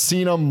sure have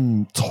seen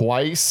him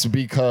twice,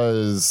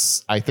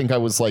 because I think I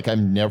was like,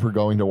 I'm never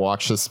going to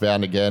watch this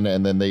band again.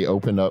 And then they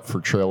opened up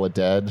for Trail of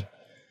Dead.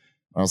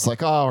 I was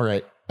like, oh, all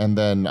right. And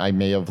then I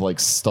may have like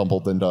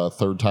stumbled into a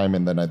third time,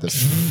 and then I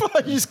just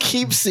you just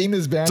keep seeing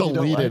this band.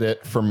 Deleted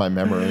it from my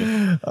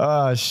memory.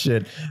 Oh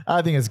shit!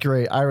 I think it's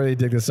great. I really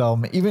dig this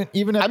album.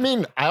 I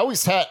mean, I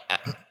always had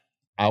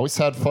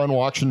fun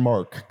watching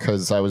Mark,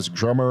 because I was a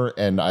drummer,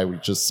 and I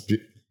would just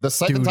the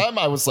second time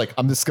I was like,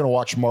 I'm just gonna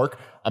watch Mark.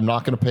 I'm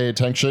not gonna pay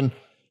attention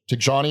to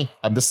Johnny.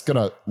 I'm just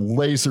gonna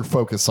laser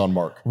focus on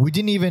Mark. We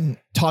didn't even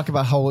talk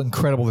about how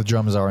incredible the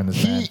drums are in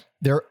this band.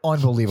 They're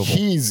unbelievable.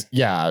 He's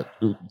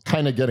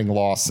kind of getting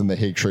lost in the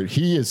hatred.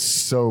 He is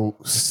so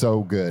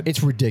good.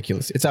 It's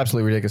ridiculous. It's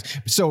absolutely ridiculous.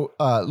 So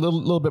a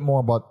little bit more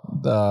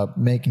about the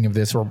making of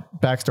this, or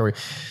backstory.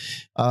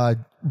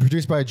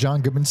 Produced by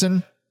John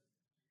Goodmanson,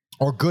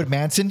 or Good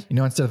Manson,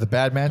 instead of the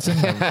bad Manson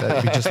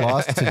that we just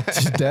lost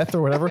to death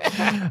or whatever.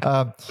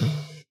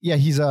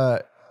 He's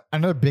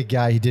another big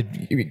guy. He did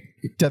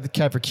the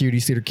Cat for Cutie,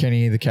 Sleater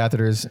Kinney, the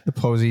Catheters, the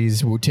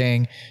Posies,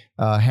 Wu-Tang,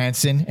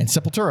 Hanson, and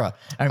Sepultura.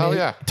 I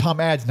mean, Tom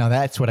adds, now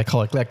that's what I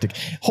call eclectic.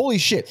 Holy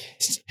shit.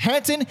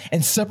 Hanson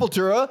and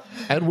Sepultura.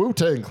 And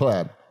Wu-Tang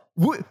Clan.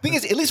 Thing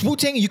is, at least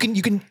Wu-Tang, you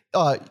can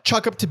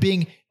chalk up to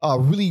being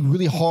really,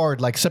 really hard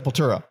like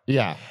Sepultura.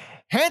 Yeah.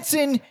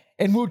 Hanson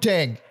and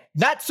Wu-Tang,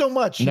 not so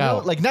much.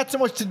 No. Not so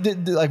much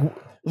to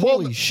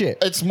holy shit.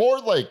 It's more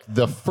like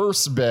the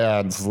first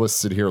bands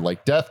listed here,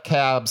 like Death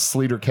Cab,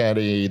 Sleater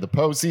Kinney, the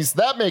Posies.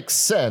 That makes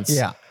sense.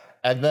 Yeah.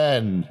 And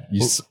then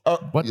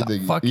what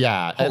the fuck?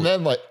 Yeah. And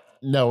then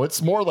no,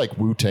 it's more like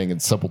Wu-Tang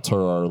and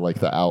Sepultura are like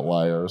the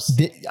outliers.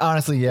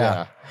 Honestly,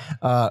 yeah.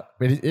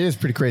 It is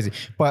pretty crazy.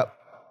 But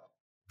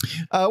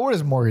what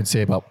does Morgan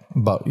say about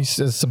he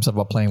says some stuff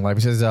about playing live.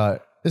 He says,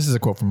 this is a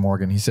quote from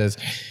Morgan. He says,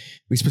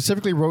 "We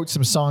specifically wrote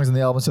some songs in the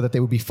album so that they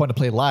would be fun to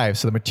play live.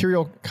 So the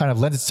material kind of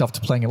lends itself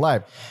to playing it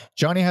live.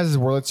 Johnny has his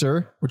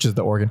Wurlitzer, which is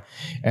the organ,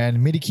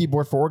 and MIDI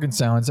keyboard for organ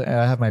sounds. I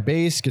have my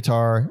bass,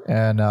 guitar,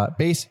 and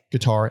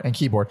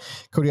keyboard.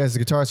 Cody has the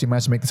guitar, so he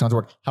managed to make the sounds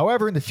work.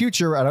 However, in the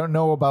future, I don't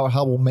know about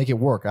how we'll make it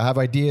work. I have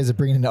ideas of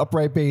bringing in an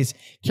upright bass.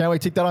 Can't wait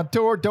to take that on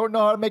tour. Don't know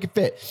how to make it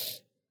fit."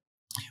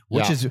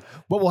 Which is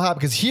what will happen,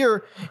 because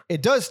here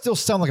it does still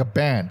sound like a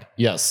band.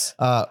 Yes.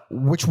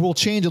 Which will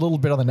change a little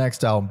bit on the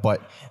next album,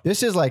 but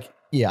this is like,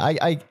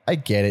 I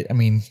get it. I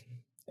mean,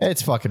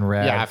 it's fucking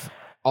rad. Yeah.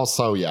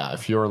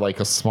 If you're like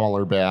a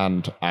smaller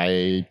band,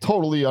 I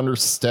totally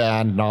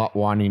understand not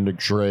wanting to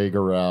drag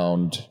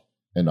around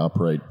an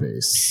upright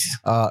bass.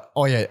 I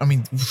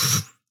mean,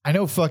 I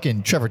know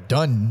fucking Trevor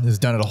Dunn has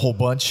done it a whole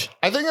bunch.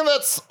 I think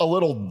that's a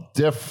little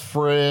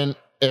different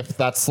if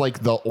that's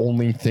like the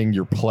only thing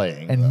you're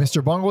playing. And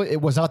Mr. Bungle, it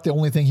was not the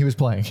only thing he was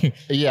playing.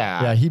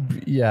 Yeah.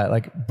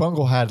 Like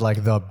Bungle had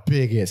like the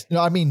biggest.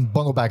 No, I mean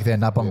Bungle back then,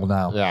 not Bungle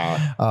now.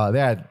 Yeah. They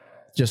had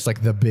just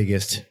like the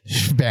biggest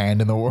band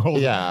in the world.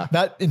 Yeah.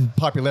 Not in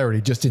popularity,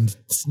 just in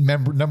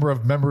number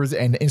of members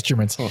and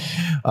instruments. So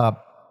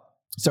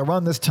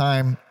around this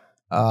time,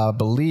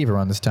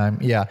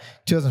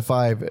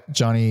 2005,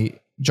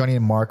 Johnny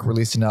and Mark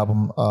released an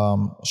album,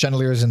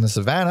 Chandeliers in the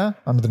Savannah,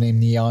 under the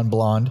name Neon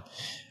Blonde.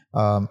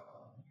 And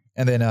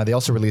then they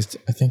also released,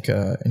 I think,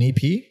 an EP,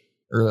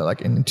 or like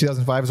in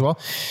 2005 as well.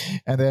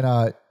 And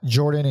then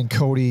Jordan and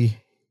Cody,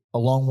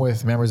 along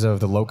with members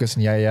of the Locust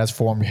and Yeah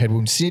formed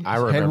Headwound City. I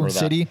remember that.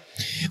 City,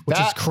 which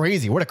is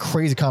crazy. What a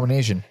crazy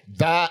combination.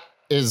 That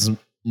is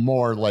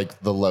more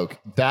like the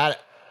Locust. That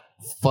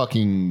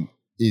fucking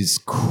is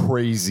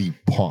crazy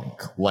punk.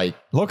 Like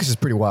Locust is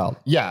pretty wild.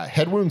 Yeah,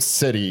 Headwound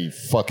City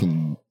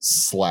fucking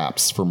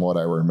slaps from what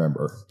I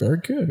remember. Very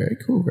good, very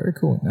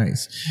cool,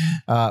 nice.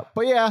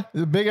 But yeah,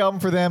 the big album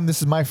for them.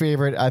 This is my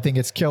favorite. I think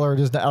it's killer. I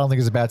don't think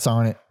there's a bad song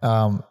on it.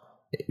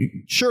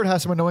 Sure, it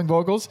has some annoying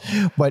vocals,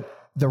 but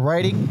the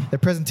writing, the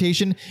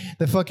presentation,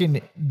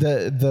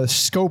 the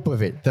scope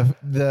of it,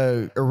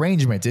 the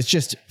arrangement, it's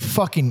just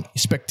fucking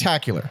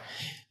spectacular.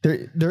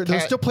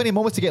 There's still plenty of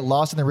moments to get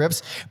lost in the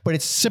riffs, but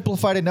it's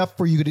simplified enough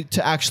for you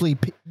to actually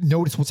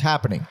notice what's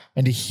happening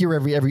and to hear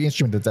every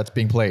instrument that's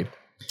being played.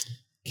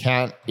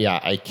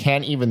 I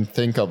can't even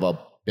think of a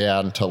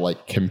band to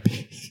like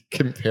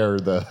compare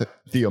the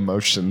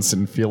emotions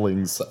and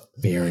feelings.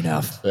 Fair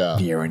enough. Yeah.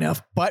 Fair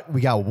enough. But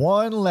we got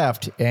one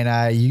left. And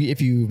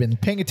if you've been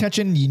paying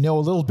attention, you know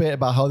a little bit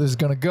about how this is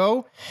going to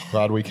go.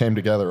 Glad we came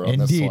together on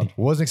this Indeed. one.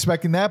 Wasn't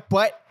expecting that,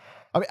 but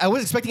I mean, I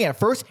was expecting it at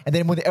first. And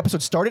then when the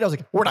episode started, I was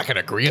like, we're not going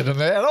to agree on that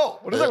at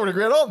all. We're not going to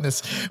agree at all on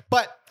this.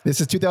 But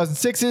this is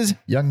 2006's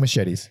Young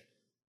Machetes.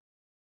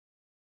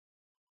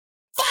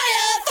 Fire,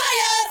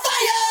 fire,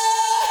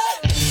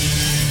 fire!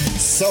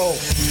 So,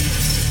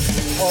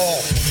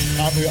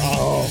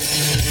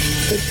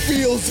 it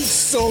feels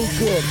so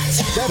good.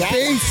 That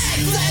bass,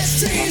 Let's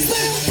trees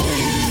with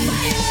fire,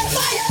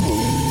 fire, fire!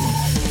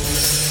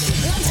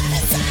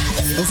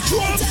 those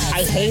drums,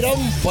 I hate them,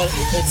 but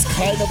it's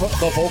kind of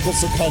the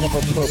vocals are kind of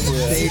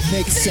appropriate. they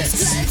make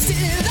sense.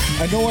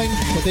 Annoying,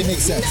 but they make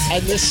sense.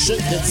 And this shit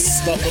gets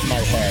stuck in my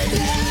head.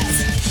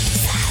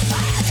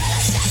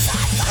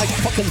 Like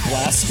fucking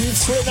blast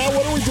beats right now.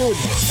 What are we doing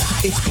here?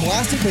 It's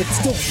blasting, but it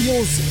still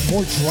feels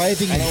more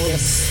driving. I know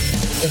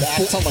it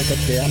acts on like a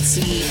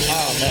dancey.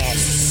 Oh man,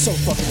 so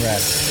fucking rad.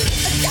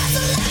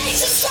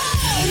 Consolation's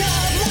thrown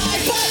of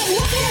life, but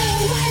wire,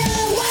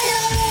 wire,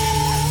 wire!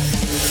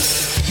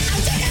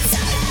 I'm taking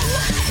some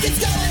life, it's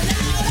going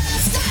out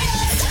of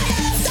style,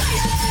 style,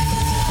 style!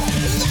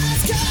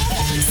 Let's go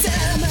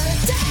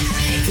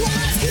cemetery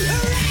class,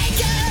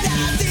 record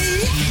of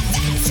the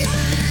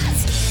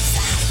infections!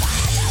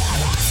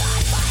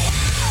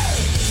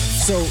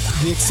 So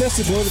the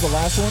accessibility of the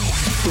last one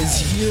is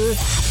here,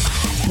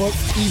 but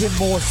even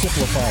more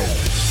simplified.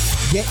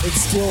 Yet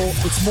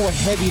it's more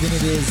heavy than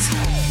it is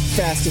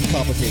fast and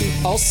complicated.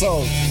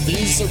 Also,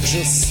 these are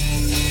just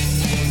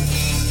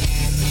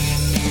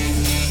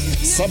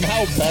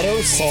somehow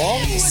better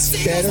songs.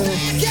 Better,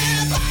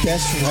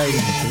 best writing.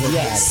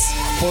 Yes,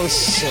 for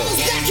sure.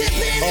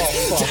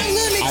 Oh,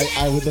 fuck.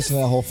 I would listen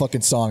to that whole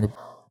fucking song.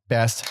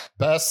 Best.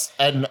 Best,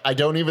 and I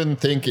don't even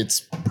think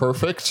it's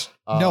perfect.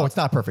 No, it's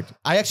not perfect.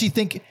 I actually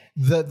think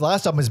the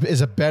last album is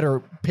a better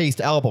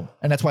paced album,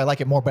 and that's why I like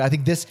it more. But I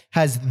think this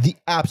has the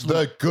absolute.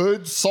 The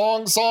good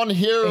songs on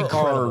here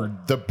Incredible. are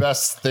the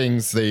best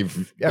things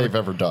they've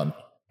ever done.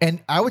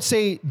 And I would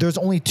say there's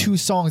only 2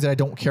 songs that I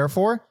don't care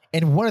for,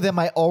 and one of them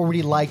I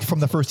already liked from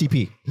the first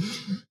EP.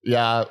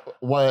 Yeah,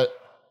 what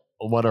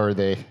are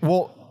they?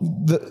 Well,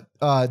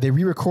 they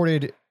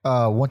re-recorded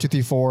 1, 2,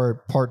 3, 4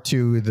 Part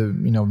 2.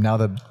 Now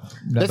the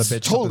It's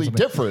bitch totally something.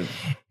 different,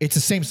 It's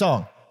the same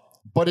song.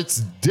 but it's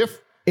different.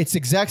 It's the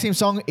exact same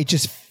song. It's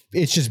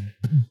just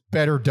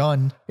better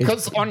done. It's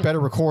 'Cause on- better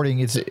recording.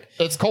 It's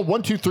called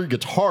 1, 2, 3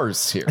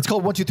 Guitars here. It's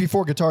called 1, 2, 3,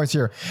 4 Guitars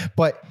here,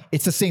 but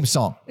it's the same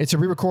song. It's a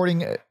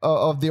re-recording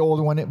of the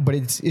older one, but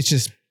it's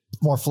just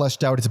more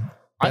fleshed out.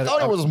 I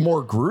thought it was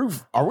more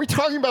groove. Are we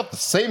talking about the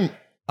same?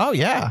 Oh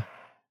yeah,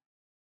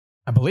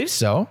 I believe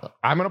so.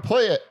 I'm gonna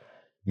play it.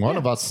 One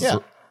of us. Yeah.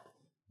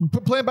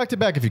 Play it back to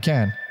back if you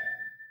can.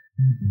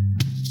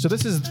 So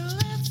this is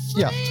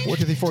 1,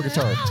 2, 3, 4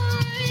 guitar.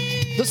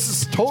 This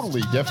is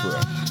totally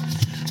different.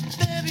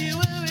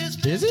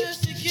 Is it?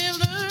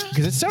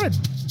 Because it sounded.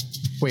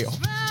 Wait.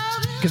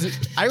 Because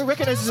I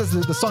recognize this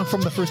as the song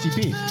from the first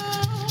EP.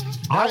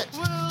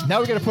 Now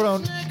we got to put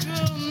on.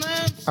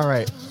 All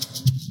right.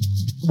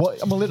 Well,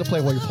 I'm gonna let it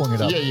play while you're pulling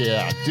it up.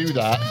 Yeah, do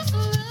that.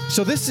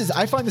 So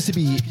I find this to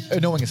be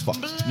annoying as fuck.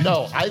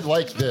 No, I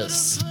like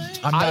this.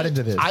 I'm not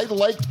into this. I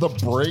like the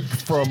break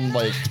from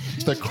like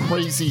the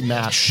crazy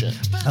mash shit.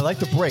 I like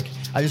the break.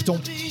 I just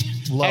don't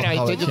love And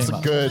how I think it it's came a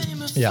out. good,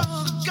 Yeah.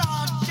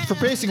 For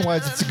pacing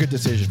wise, it's a good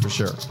decision for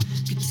sure.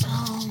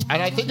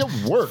 and I think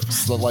it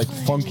works. The like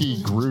funky,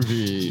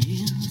 groovy.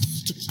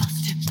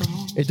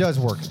 It does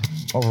work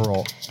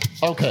overall.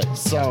 Okay,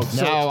 so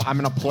now I'm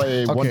gonna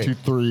play 1, Okay. 2,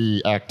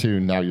 3 Act 2.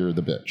 Now you're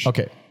the bitch.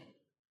 Okay.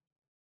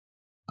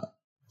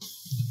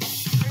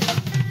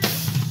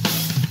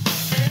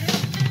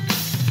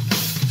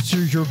 So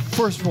you're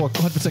first of all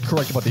 100%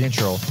 correct about the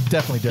intro.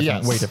 Definitely different.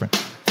 Yes. Way different.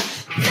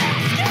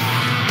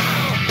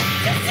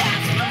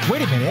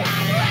 Wait a minute.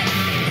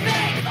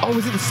 Oh,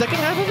 is it the second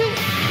half of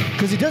it?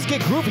 Because it does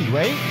get groovy,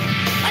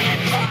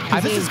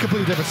 right? This is a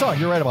completely different song.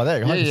 You're right about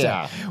that. 100%.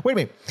 Yeah. Wait a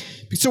minute.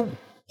 So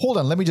hold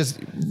on. Let me just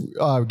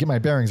get my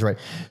bearings right.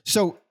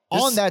 So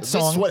on that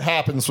song. This is what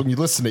happens when you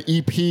listen to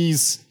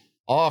EPs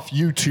off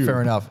YouTube.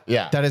 Fair enough.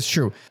 Yeah. That is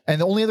true.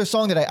 And the only other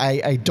song that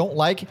I don't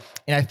like,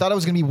 and I thought I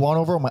was going to be won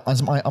over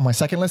on my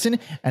second listen,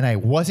 and I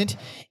wasn't,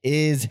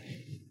 is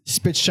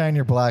Spit Shine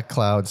Your Black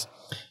Clouds.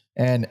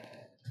 And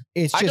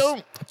it's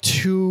just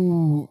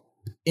too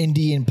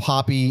indie and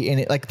poppy,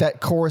 and like that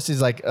chorus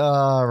is like,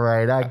 all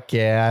right,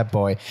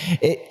 boy.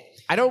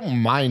 I don't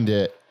mind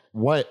it.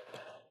 What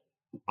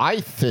I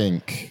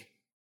think,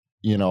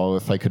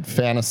 if I could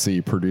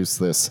fantasy produce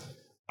this,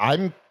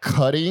 I'm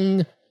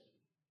cutting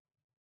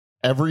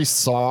every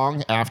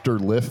song after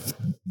Lift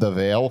the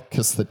Veil,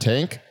 Kiss the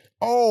Tank.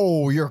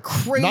 Oh, you're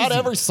crazy. Not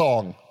every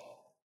song.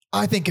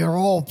 I think they're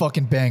all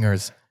fucking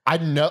bangers. I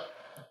know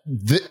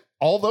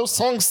all those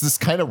songs just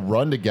kind of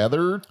run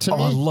together to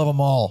I me. love them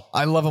all.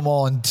 I love them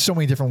all in so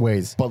many different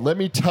ways. But let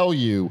me tell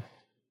you,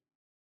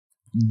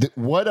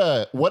 What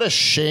a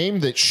shame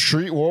that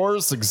Street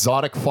Wars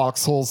Exotic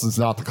Foxholes is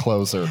not the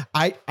closer.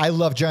 I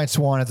love Giant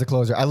Swan as a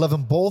closer. I love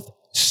them both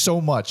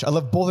so much. I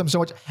love both of them so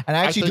much. And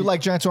I actually do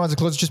like Giant Swan as a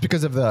closer just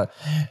because of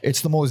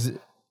it's the most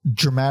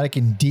dramatic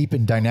and deep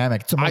and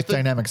dynamic. It's the most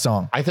dynamic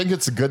song. I think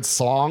it's a good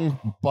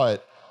song,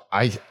 but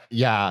I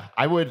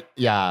would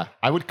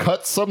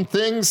cut some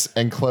things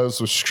and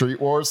close with Street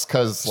Wars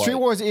because Street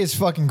Wars is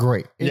fucking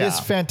great. It is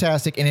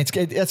fantastic, and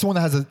that's one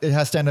that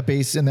has stand-up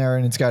bass in there,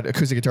 and it's got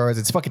acoustic guitars.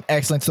 It's fucking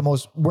excellent.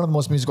 It's one of the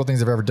most musical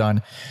things I've ever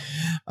done.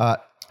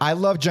 I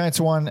love Giant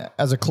Swan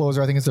as a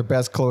closer. I think it's their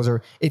best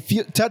closer.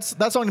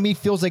 That song to me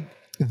feels like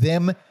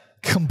them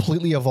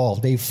completely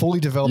evolved. They've fully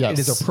developed. Yes.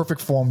 It is a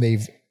perfect form.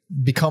 They've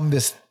become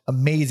this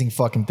amazing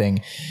fucking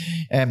thing,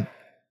 and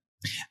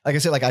like I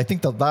said, I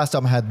think the last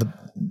album had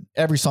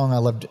every song I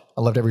loved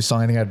every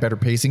song. I think I had better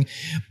pacing,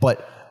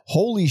 but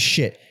holy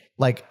shit.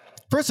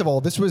 First of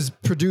all, this was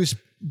produced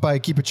by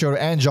Guy Picciotto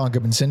and John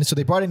Goodmanson. So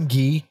they brought in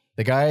Guy,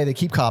 the guy they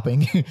keep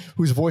copying,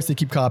 whose voice they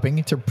keep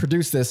copying to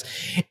produce this.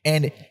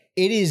 And it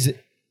is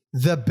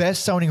the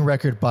best sounding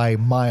record by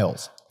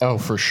miles. Oh,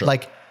 for sure.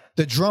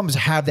 The drums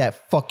have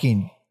that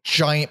fucking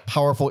giant,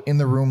 powerful in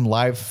the room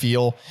live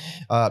feel.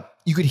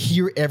 You could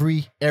hear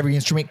every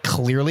instrument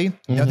clearly.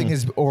 Mm-hmm. Nothing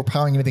is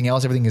overpowering anything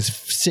else. Everything is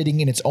sitting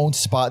in its own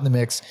spot in the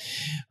mix.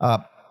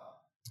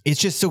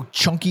 It's just so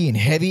chunky and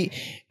heavy.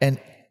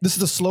 And this is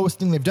the slowest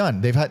thing they've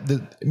done. They've had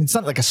it's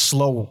not like a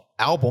slow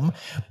album,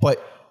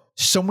 but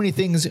so many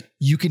things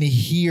you can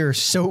hear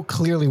so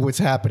clearly what's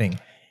happening.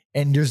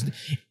 And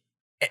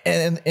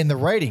and the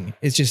writing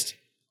is just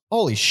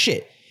holy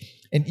shit.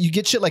 And you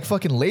get shit like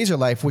fucking Laser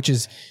Life, which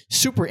is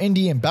super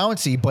indie and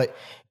bouncy, but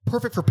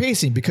perfect for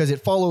pacing because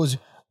it follows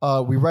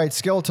We Ride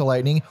Skeletal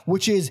Lightning,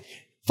 which is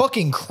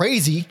fucking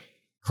crazy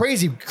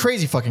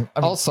fucking.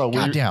 Also,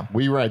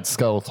 We Ride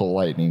Skeletal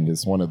Lightning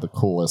is one of the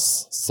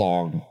coolest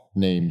song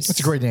names. It's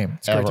a great name.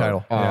 It's a great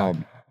title.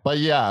 But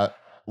yeah,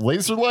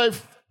 Laser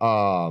Life,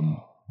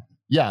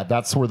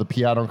 that's where the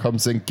piano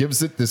comes in,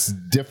 gives it this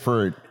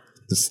different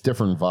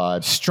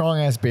vibe. Strong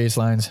ass bass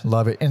lines,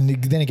 love it. And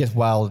then it gets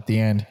wild at the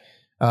end.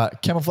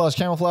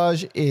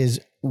 Camouflage is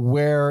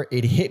where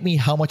it hit me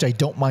how much I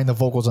don't mind the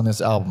vocals on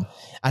this album.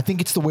 I think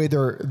it's the way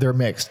they're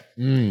mixed.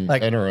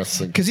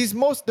 Interesting. Because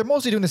they're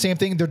mostly doing the same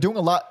thing. They're doing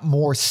a lot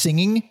more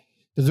singing.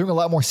 They're doing a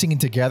lot more singing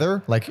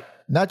together,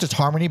 not just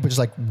harmony, but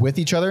just with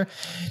each other.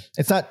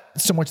 It's not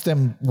so much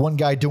them, one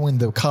guy doing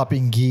the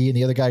copying Guy and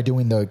the other guy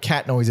doing the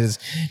cat noises.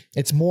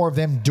 It's more of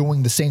them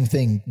doing the same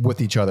thing with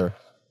each other.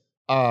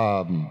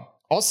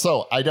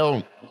 Also,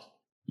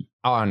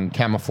 on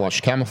Camouflage,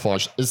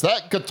 is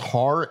that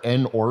guitar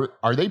or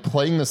are they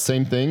playing the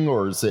same thing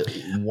or is it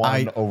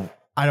one over?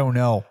 I don't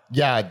know.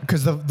 Yeah.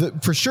 Because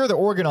for sure the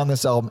organ on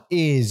this album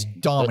is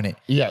dominant.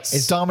 Yes.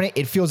 It's dominant.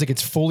 It feels like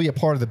it's fully a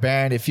part of the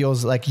band. It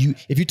feels like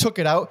if you took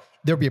it out,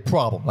 there'd be a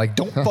problem.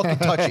 Don't fucking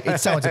touch it.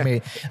 It sounds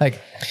amazing.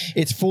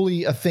 It's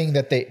fully a thing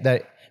that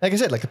like I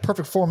said, the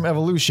perfect form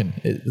evolution.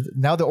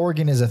 Now the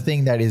organ is a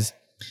thing that is,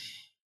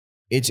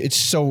 it's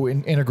so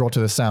integral to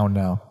the sound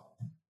now.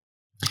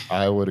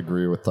 I would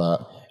agree with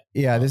that.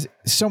 Yeah, there's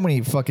so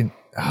many fucking.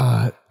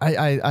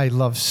 I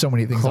love so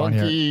many things on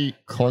here.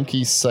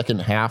 Clunky second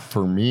half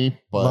for me,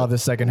 but love the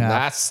second half.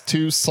 Last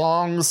two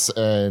songs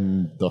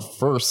and the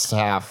first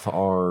half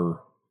are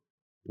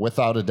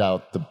without a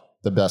doubt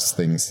the best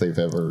things they've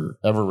ever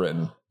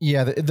written.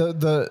 Yeah,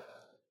 the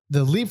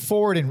leap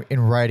forward in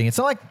writing. It's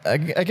not like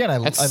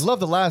I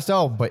love the last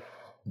album, but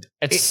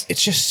it's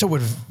just so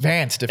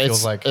advanced. It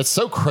feels like it's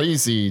so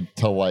crazy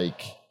to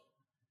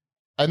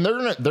And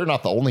they're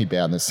not the only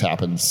band this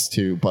happens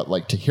to, but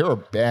to hear a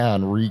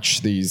band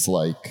reach these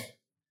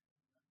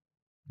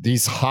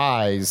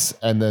highs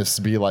and this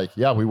be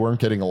we weren't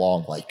getting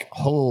along,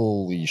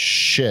 holy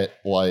shit,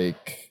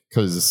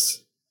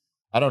 because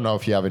I don't know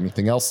if you have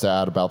anything else to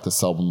add about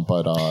this album,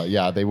 but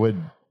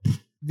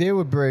they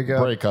would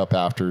break up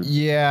after.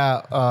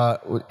 Yeah,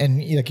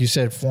 and like you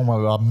said, form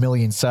a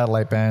million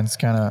satellite bands,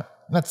 kind of.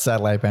 Not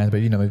satellite bands, but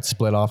they'd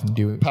split off and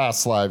do.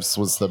 Past Lives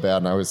was the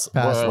band I was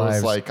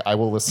I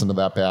will listen to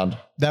that band.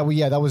 That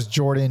was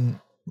Jordan,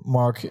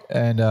 Mark,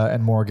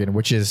 and Morgan,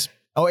 which is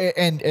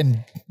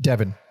and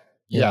Devin.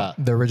 Yeah,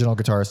 the original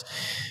guitarist.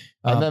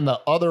 And then the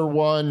other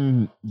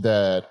one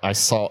that I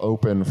saw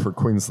open for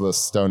Queens of the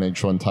Stone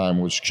Age one time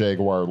was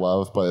Jaguar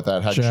Love, but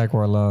that had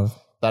Jaguar Love.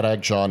 That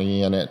had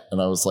Johnny in it,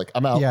 and I was like,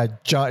 I'm out. Yeah,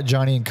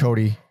 Johnny and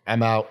Cody.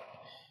 I'm out.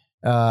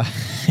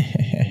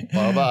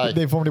 Bye-bye.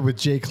 They formed it with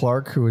Jay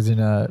Clark, who was in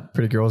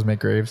Pretty Girls Make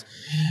Graves.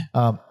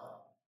 Yeah,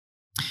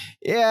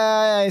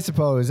 I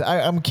suppose.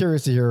 I'm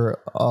curious to hear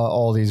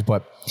all these,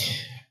 but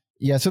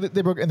yeah. So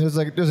they broke, and there's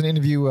an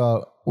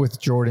interview with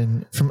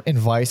Jordan in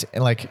Vice,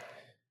 and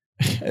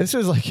this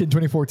was in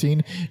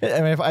 2014.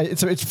 I mean,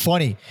 it's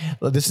funny.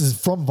 This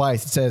is from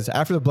Vice. It says,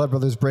 after the Blood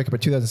Brothers breakup in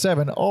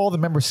 2007, all the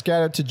members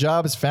scattered to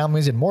jobs,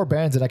 families, and more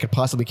bands than I could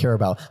possibly care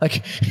about.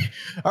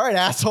 All right,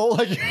 asshole.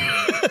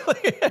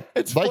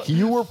 It's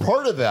you were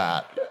part of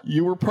that.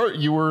 You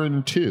were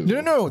in 2.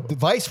 No. The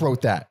Vice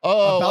wrote that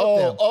Oh, about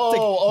them. It's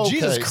like,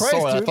 Jesus okay. Christ,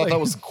 Sorry, dude. I thought that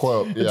was a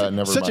quote. Yeah,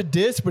 never Such mind. a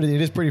diss, but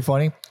it is pretty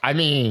funny. I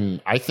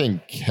mean, I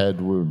think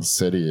Head Wound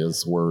City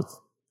is worth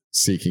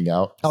seeking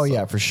out. Oh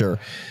yeah, for sure.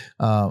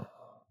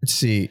 Let's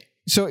see.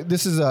 So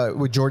this is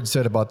what Jordan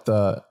said about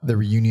the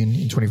reunion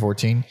in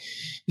 2014.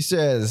 He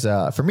says,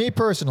 for me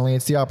personally,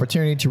 it's the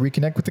opportunity to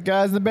reconnect with the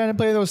guys in the band and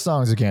play those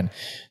songs again.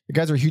 The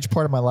guys are a huge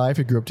part of my life.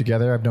 We grew up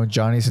together. I've known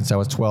Johnny since I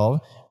was 12.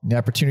 And the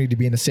opportunity to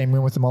be in the same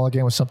room with them all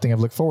again was something I've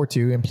looked forward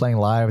to, and playing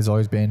live has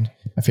always been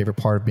my favorite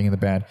part of being in the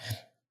band.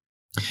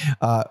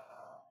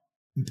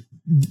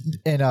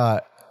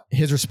 And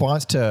his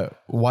response to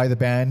why the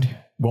band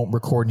won't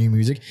record new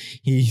music,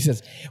 he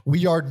says,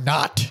 we are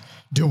not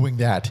doing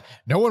that.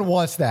 No one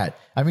wants that.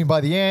 I mean,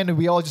 by the end,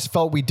 we all just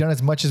felt we'd done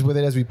as much with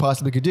it as we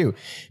possibly could do.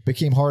 It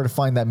became hard to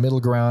find that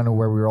middle ground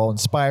where we were all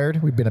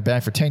inspired. We've been a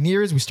band for 10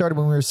 years. We started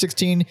when we were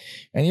 16,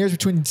 and years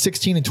between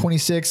 16 and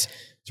 26,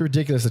 it's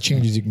ridiculous the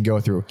changes you can go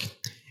through.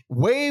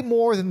 Way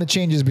more than the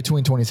changes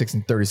between 26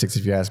 and 36,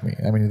 if you ask me.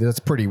 I mean, that's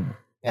pretty,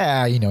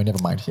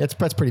 never mind. That's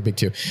pretty big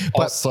too.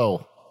 But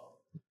Also,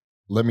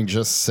 let me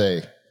just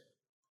say,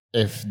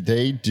 if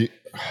they do,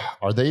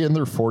 are they in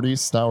their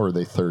 40s now or are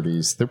they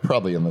 30s? They're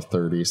probably in the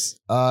 30s.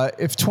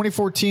 If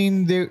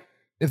 2014,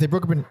 if they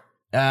broke up in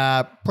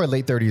probably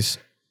late 30s.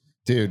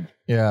 Dude.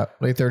 Yeah,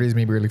 late 30s,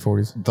 maybe early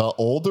 40s. The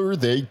older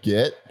they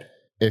get,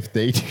 if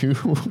they do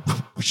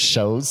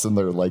shows in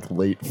their like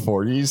late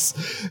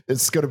 40s,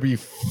 it's going to be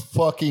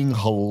fucking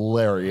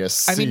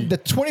hilarious. I mean, the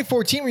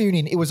 2014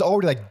 reunion, it was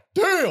already like,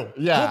 damn,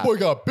 Yeah. Homeboy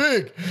got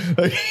big.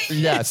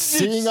 yeah,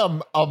 seeing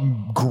a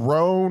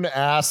grown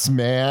ass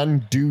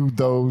man do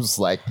those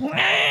like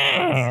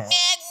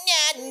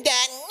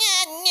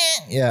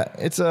Yeah,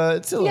 it's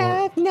a little.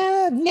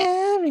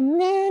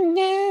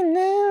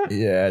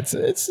 Yeah,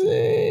 it's.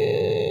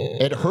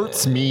 it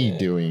hurts me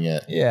doing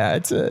it. Yeah,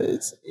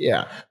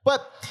 yeah.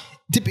 But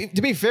to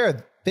be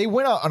fair, they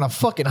went out on a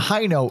fucking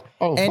high note.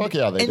 Oh, fuck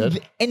yeah, they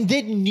did. And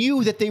they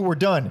knew that they were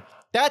done.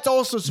 That's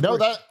also No,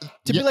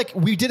 to be like,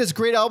 we did this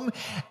great album.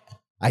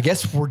 I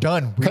guess we're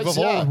done. We've 'Cause,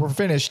 evolved. yeah. We're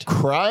finished.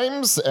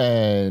 Crimes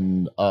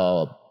and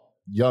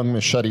Young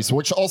Machetes,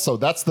 which also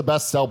that's the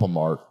best album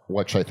art,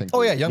 which I think.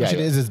 Oh yeah, Young Shit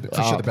is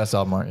for sure the best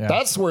album art. Yeah.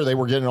 That's where they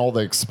were getting all the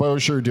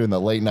exposure, doing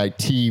the late night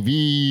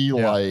TV,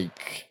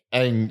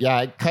 and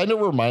it kind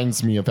of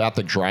reminds me of At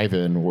the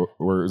Drive-In,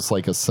 where it's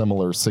like a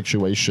similar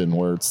situation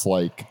where it's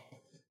like,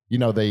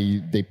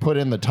 they put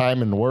in the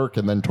time and work,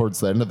 and then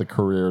towards the end of the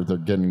career, they're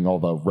getting all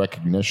the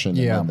recognition,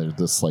 and then they're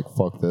just like,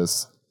 fuck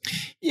this.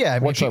 Yeah, I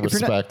mean, Which I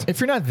respect. If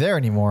you're not there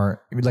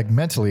anymore, like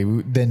mentally,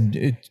 then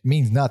it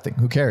means nothing.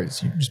 Who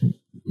cares?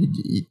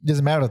 It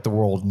doesn't matter that the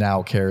world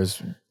now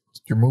cares.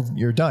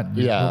 You're done.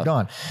 You've moved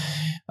on.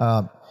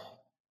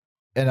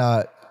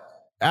 And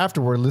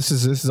afterward, this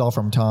is all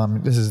from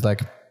Tom. This is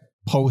like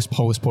post,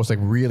 like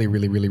really,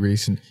 really, really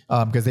recent.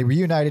 Because they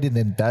reunited, and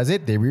then that's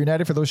it. They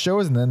reunited for those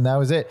shows, and then that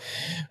was it.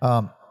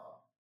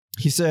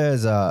 He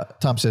says,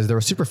 Tom says, there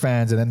were super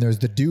fans, and then there's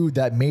the dude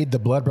that made the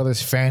Blood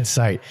Brothers fan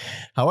site.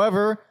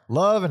 However,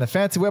 love and a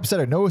fancy website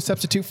are no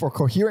substitute for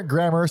coherent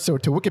grammar, so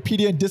to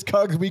Wikipedia and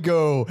Discogs we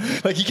go.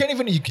 Like, you can't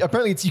even,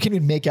 apparently you can't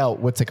even make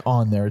out what's like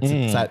on there.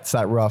 It's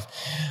that rough.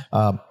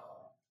 But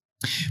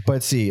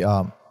let's see.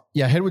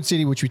 Head Wound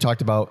City, which we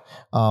talked about,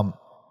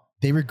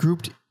 they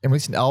regrouped and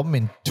released an album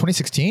in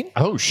 2016.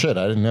 Oh shit,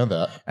 I didn't know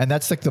that. And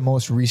that's like the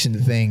most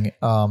recent thing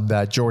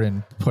that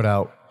Jordan put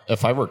out.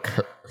 If I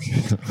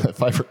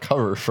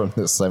recover from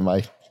this, I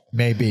might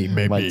Maybe.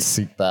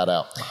 seek that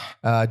out.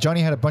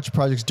 Johnny had a bunch of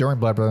projects during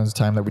Blood Brothers'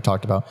 time that we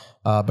talked about,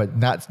 but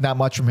not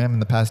much from him in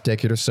the past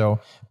decade or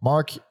so.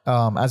 Mark,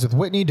 as with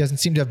Whitney, doesn't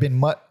seem to have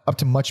been up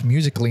to much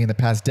musically in the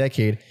past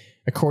decade.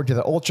 According to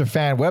the Ultra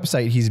Fan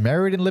website, he's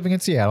married and living in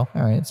Seattle.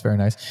 All right, it's very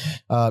nice.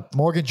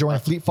 Morgan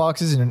joined Fleet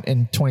Foxes in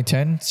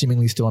 2010,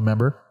 seemingly still a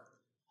member.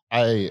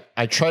 I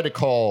tried to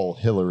call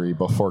Hillary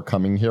before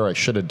coming here. I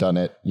should have done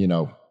it,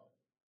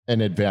 in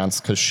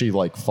advance, because she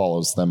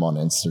follows them on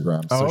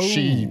Instagram, so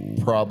she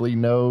probably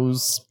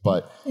knows.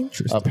 But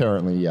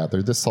apparently,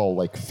 they're this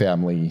all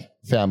family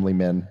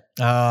men.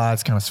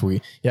 That's kind of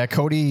sweet. Yeah,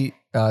 Cody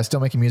still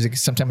making music.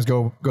 Sometimes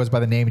goes by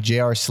the name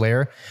J.R.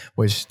 Slayer,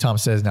 which Tom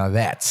says now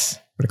that's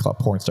what I call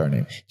a porn star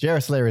name. J.R.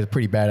 Slayer is a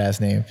pretty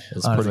badass name.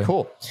 It's pretty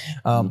cool.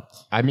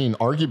 I mean,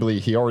 arguably,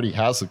 he already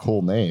has a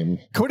cool name.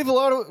 Cody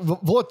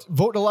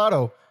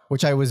Votolato,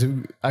 which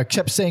I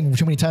kept saying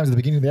too many times at the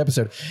beginning of the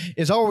episode,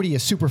 is already a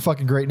super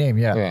fucking great name.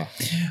 Yeah.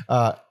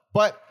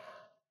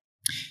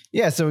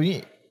 So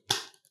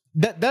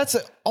that's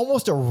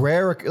almost a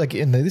rare, at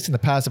least in the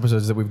past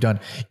episodes that we've done.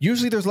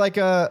 Usually there's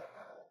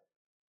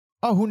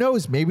who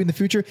knows, maybe in the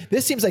future.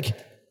 This seems like,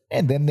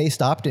 and then they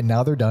stopped and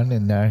now they're done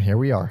and here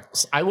we are.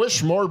 I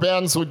wish more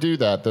bands would do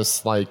that.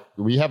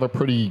 We have a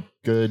pretty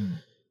good,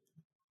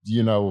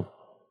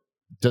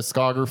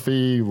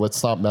 discography.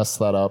 Let's not mess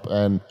that up.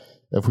 And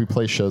if we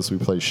play shows, we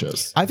play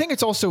shows. I think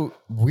it's also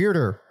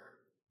weirder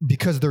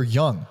because they're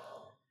young.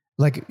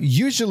 like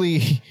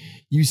usually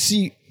you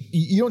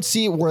don't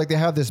see it where like they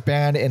have this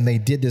band and they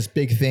did this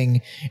big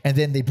thing and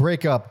then they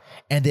break up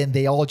and then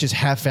they all just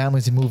have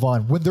families and move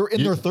on when they're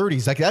in their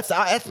 30s. Like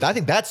I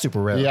think that's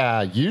super rare.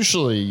 Yeah,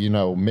 usually,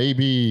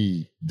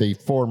 maybe they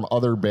form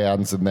other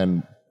bands and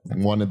then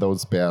one of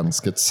those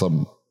bands gets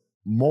some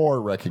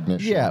more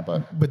recognition. Yeah,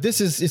 but it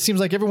seems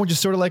like everyone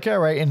just sort of like, all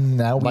right, and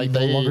now we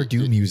no longer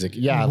do music.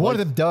 Yeah. I mean, one of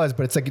them does,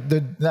 but it's like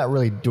they're not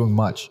really doing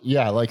much.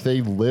 Yeah, like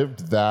they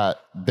lived that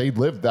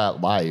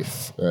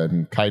life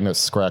and kind of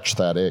scratched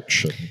that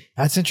itch.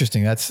 That's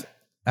interesting. It's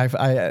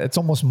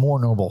almost more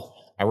noble.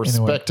 I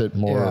respect it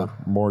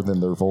more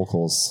than their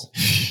vocals.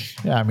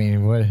 Yeah, I mean,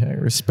 I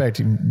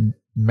respect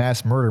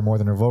mass murder more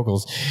than their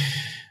vocals.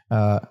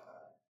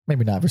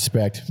 Maybe not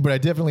respect, but I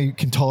definitely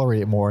can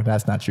tolerate it more.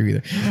 That's not true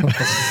either.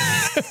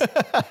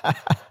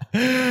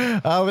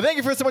 But thank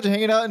you for so much for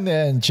hanging out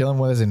and chilling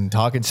with us and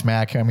talking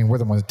smack. I mean, we're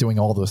the ones doing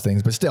all those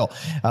things, but still,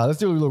 let's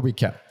do a little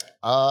recap.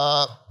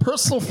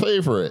 Personal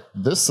favorite.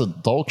 This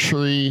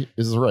adultery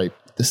is right.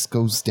 This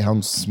goes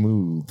down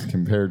smooth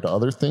compared to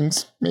other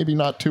things. Maybe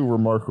not too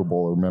remarkable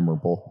or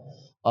memorable.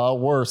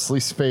 Worst,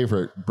 least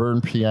favorite. Burn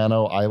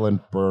Piano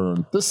Island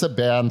Burn. This is a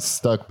band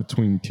stuck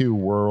between two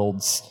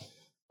worlds.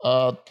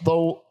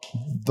 Though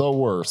the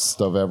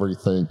worst of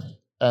everything.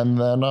 And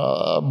then,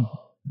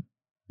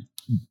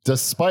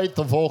 despite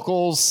the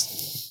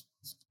vocals,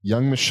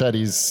 Young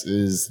Machetes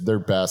is their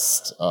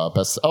best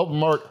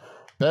album art,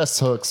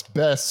 best hooks,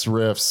 best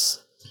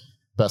riffs,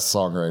 best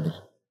songwriting,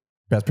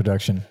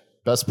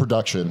 Best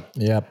production.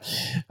 Yep.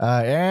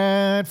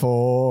 And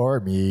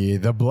for me,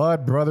 the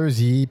Blood Brothers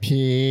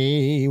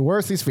EP,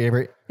 worst least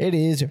favorite. It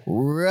is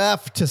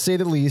rough to say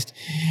the least.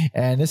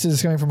 And this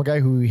is coming from a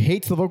guy who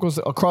hates the vocals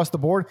across the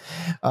board.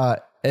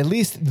 At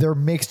least they're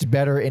mixed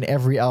better in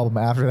every album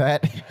after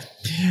that.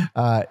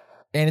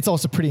 And it's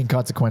also pretty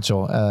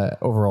inconsequential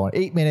overall.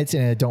 8 minutes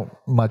and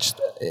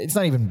it's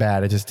not even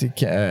bad. It's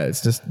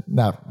just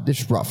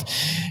rough.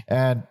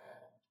 And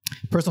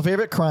personal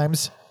favorite,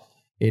 Crimes.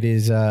 It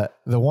is the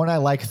one I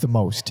like the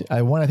most.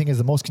 One I think is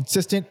the most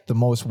consistent, the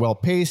most well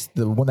paced,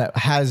 the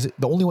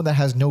only one that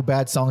has no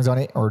bad songs on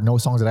it or no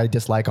songs that I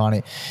dislike on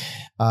it.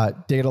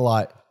 Dig it a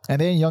lot.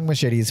 And then Young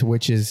Machetes,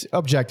 which is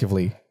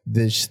objectively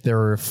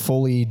their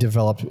fully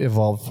developed,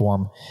 evolved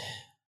form.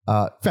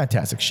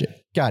 Fantastic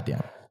shit.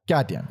 Goddamn.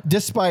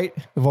 Despite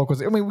the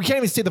vocals, I mean, we can't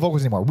even say the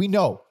vocals anymore. We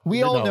know.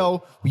 We all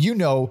know. You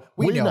know.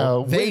 We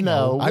know. They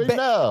know. I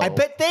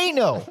bet they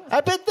know.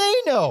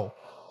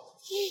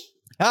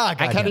 I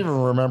can't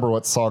even remember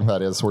what song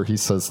that is where he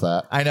says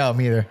that. I know,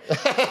 me either.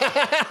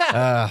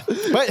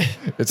 But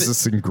it's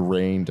just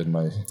ingrained in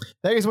my...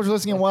 Thank you so much for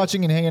listening and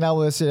watching and hanging out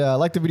with us.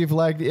 Like the video if you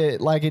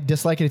like it,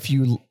 dislike it if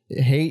you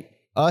hate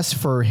us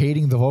for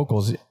hating the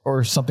vocals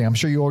or something. I'm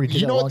sure you already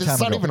did that a long time ago. This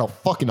is not even a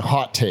fucking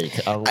hot take.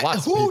 Who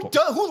likes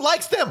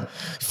them?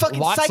 Fucking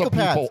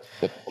psychopaths.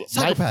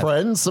 My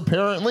friends,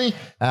 apparently.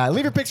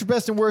 Leave your picks for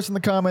best and worst in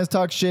the comments.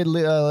 Talk shit.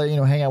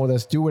 Hang out with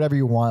us. Do whatever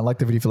you want. Like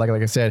the video if you like it.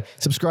 Like I said,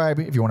 subscribe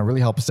if you want to really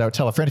help us out.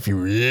 Tell a friend if you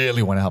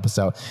really want to help us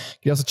out. You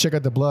can also check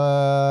out the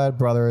Blood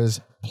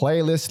Brothers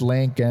playlist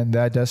link in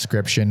the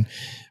description.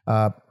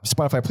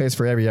 Spotify plays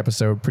for every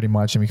episode pretty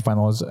much, and we can find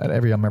those at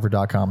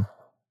everyalbumever.com.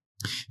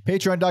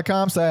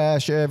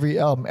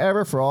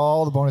 Patreon.com/everyalbumever for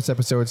all the bonus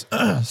episodes.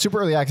 Super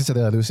early access to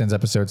the Loose Ends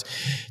episodes.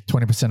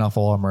 20% off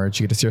all our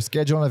merch. You get to see our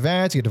schedule in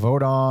advance. You get to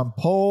vote on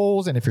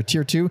polls. And if you're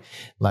tier 2,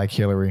 like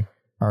Hillary,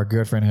 our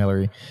good friend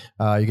Hillary,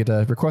 you get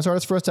to request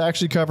artists for us to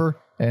actually cover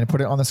and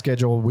put it on the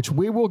schedule, which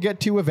we will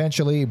get to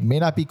eventually. It may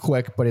not be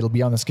quick, but it'll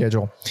be on the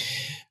schedule.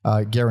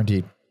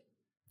 Guaranteed.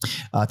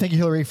 Thank you,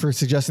 Hillary, for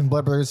suggesting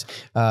Blood Brothers.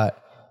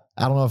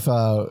 I don't know if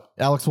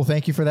Alex will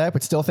thank you for that,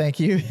 but still thank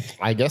you.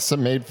 I guess it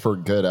made for a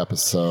good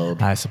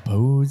episode. I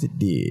suppose it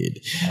did.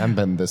 I haven't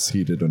been this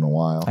heated in a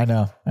while. I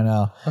know.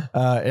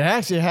 It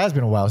actually has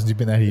been a while since you've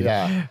been that heated.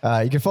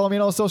 Yeah. You can follow me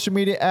on all social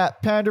media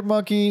at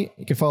PanderMonkey.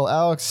 You can follow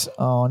Alex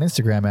on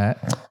Instagram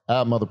at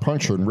Mother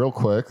Puncher. And real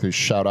quick, a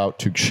shout out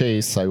to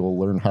Chase. I will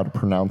learn how to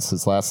pronounce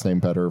his last name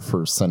better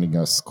for sending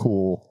us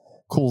cool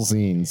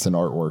zines and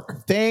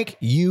artwork. Thank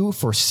you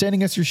for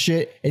sending us your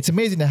shit. It's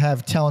amazing to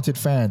have talented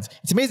fans.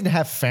 It's amazing to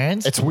have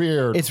fans. It's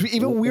weird. It's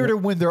even weirder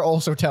when they're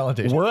also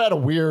talented. We're at a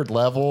weird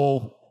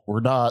level. We're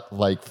not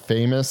like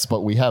famous,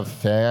 but we have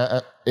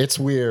It's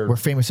weird. We're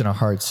famous in our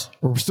hearts.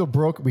 We're still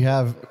broke. We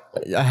have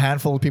a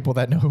handful of people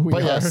that know who we are.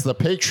 But yes, the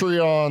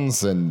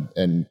Patreons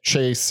and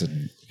Chase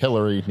and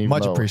Hillary.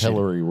 Much appreciated.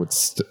 Hillary would...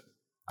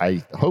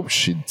 I hope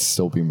she'd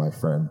still be my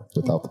friend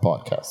without the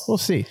podcast. We'll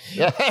see.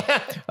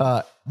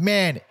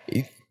 Man,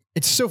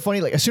 it's so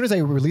funny. Like as soon as I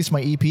released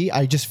my EP,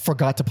 I just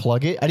forgot to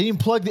plug it. I didn't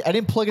plug it at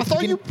the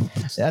beginning.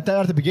 At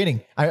the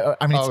beginning. I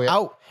mean, it's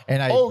out,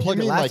 and I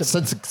plugged it last. Like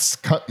since it's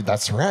cut,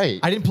 that's right.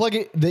 I didn't plug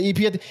it. The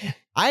EP.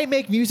 I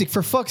make music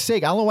for fuck's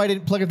sake. I don't know why I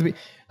didn't plug it.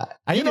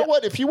 You know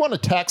what? If you want to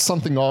tack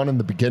something on in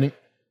the beginning,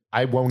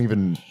 I won't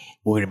even.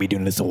 We're gonna be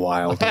doing this a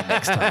while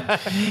next time.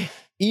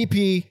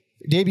 EP.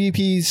 Debut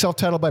EP,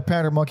 self-titled by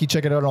PanderMonkey.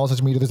 Check it out on all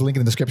social media. There's a link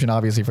in the description,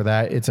 obviously, for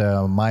that. It's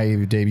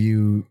my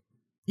debut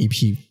EP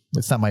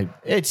It's not my.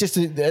 It's just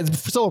it's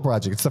a solo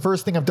project. It's the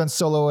first thing I've done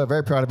solo. I'm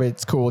very proud of it.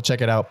 It's cool.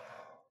 Check it out.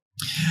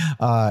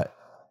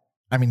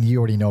 I mean, you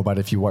already know about it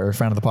if you are a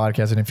fan of the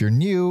podcast, and if you're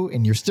new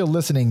and you're still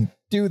listening,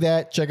 do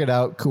that. Check it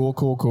out. Cool. You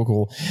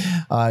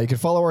can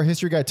follow our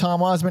history guy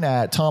Tom Osmond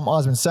at Tom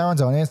Osmond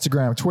Sounds on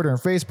Instagram, Twitter, and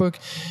Facebook,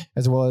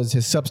 as well as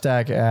his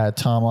Substack at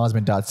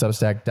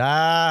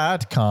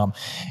tomosmond.substack.com,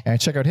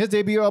 and check out his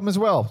debut album as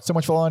well. So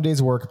Much for a Long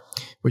Day's Work,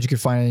 which you can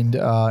find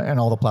on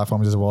all the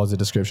platforms as well as the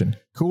description.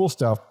 Cool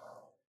stuff.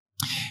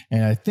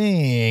 And I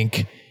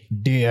think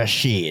this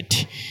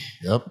shit.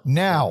 Yep.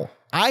 Now,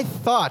 I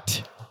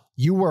thought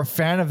you were a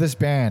fan of this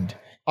band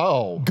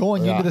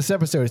going into this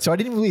episode, so I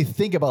didn't really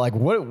think about like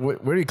what do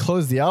we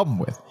close the album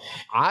with,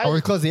 or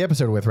we close the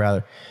episode with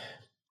rather.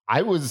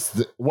 I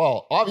was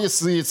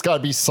obviously it's got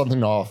to be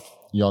something off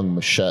Young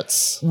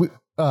Machetes. We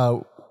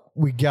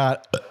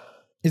got.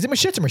 Is it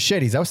machetes or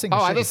machetes? I was thinking.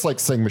 I just like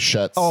saying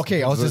machetes. Oh,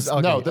 okay. I was just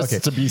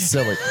is to be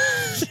silly.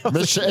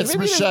 It's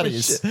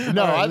machetes.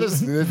 No, I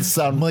just didn't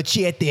sound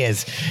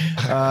machetes.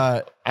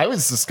 I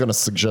was just gonna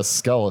suggest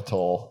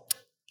Skeletal.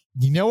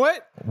 You know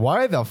what?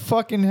 Why the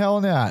fucking hell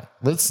not?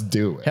 Let's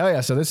do it. Hell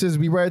yeah. So this is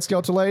We Ride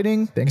Skeletal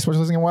Lightning. Thanks for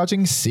listening and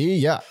watching. See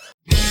ya.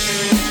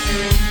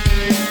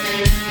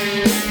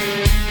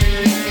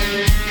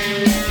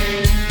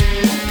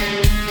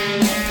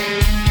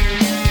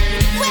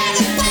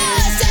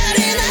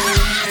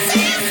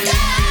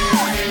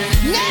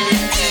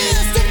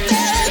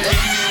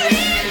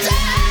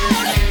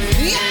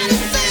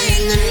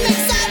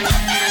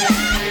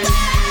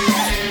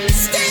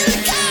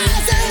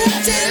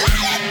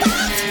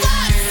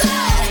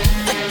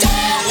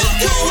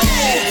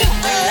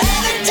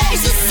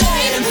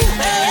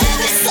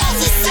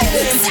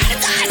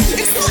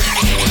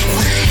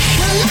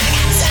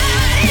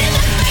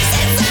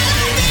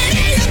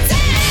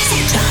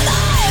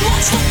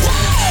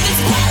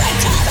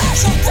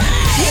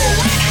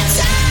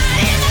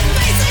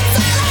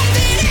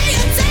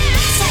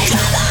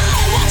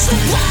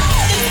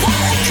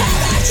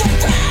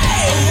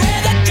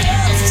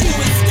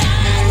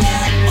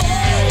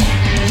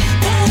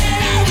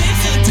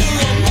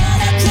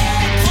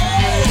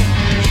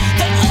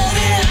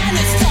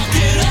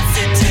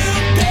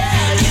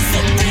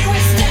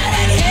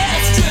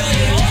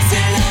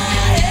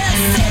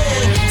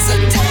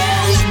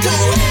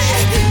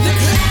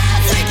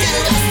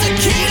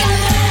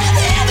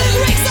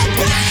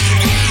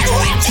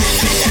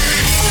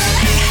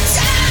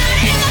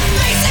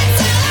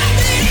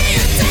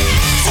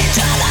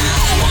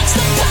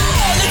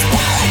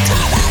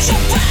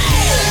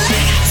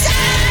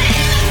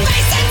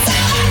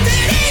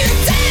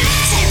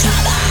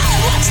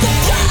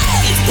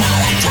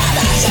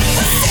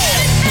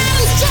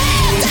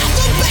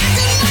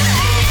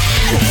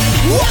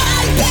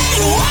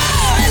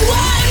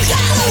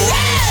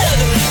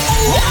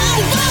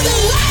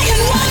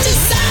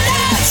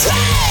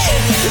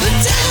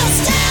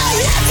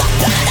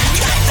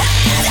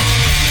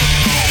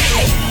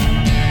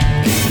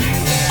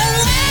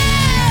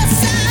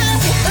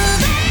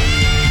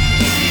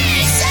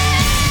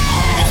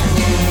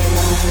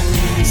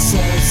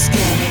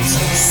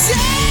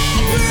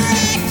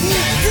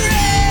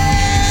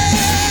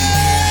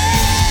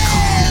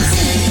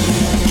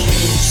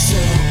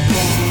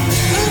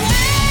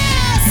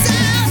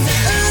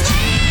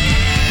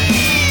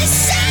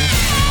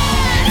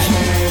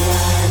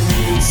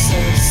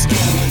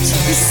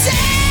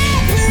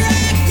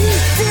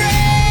 Separate,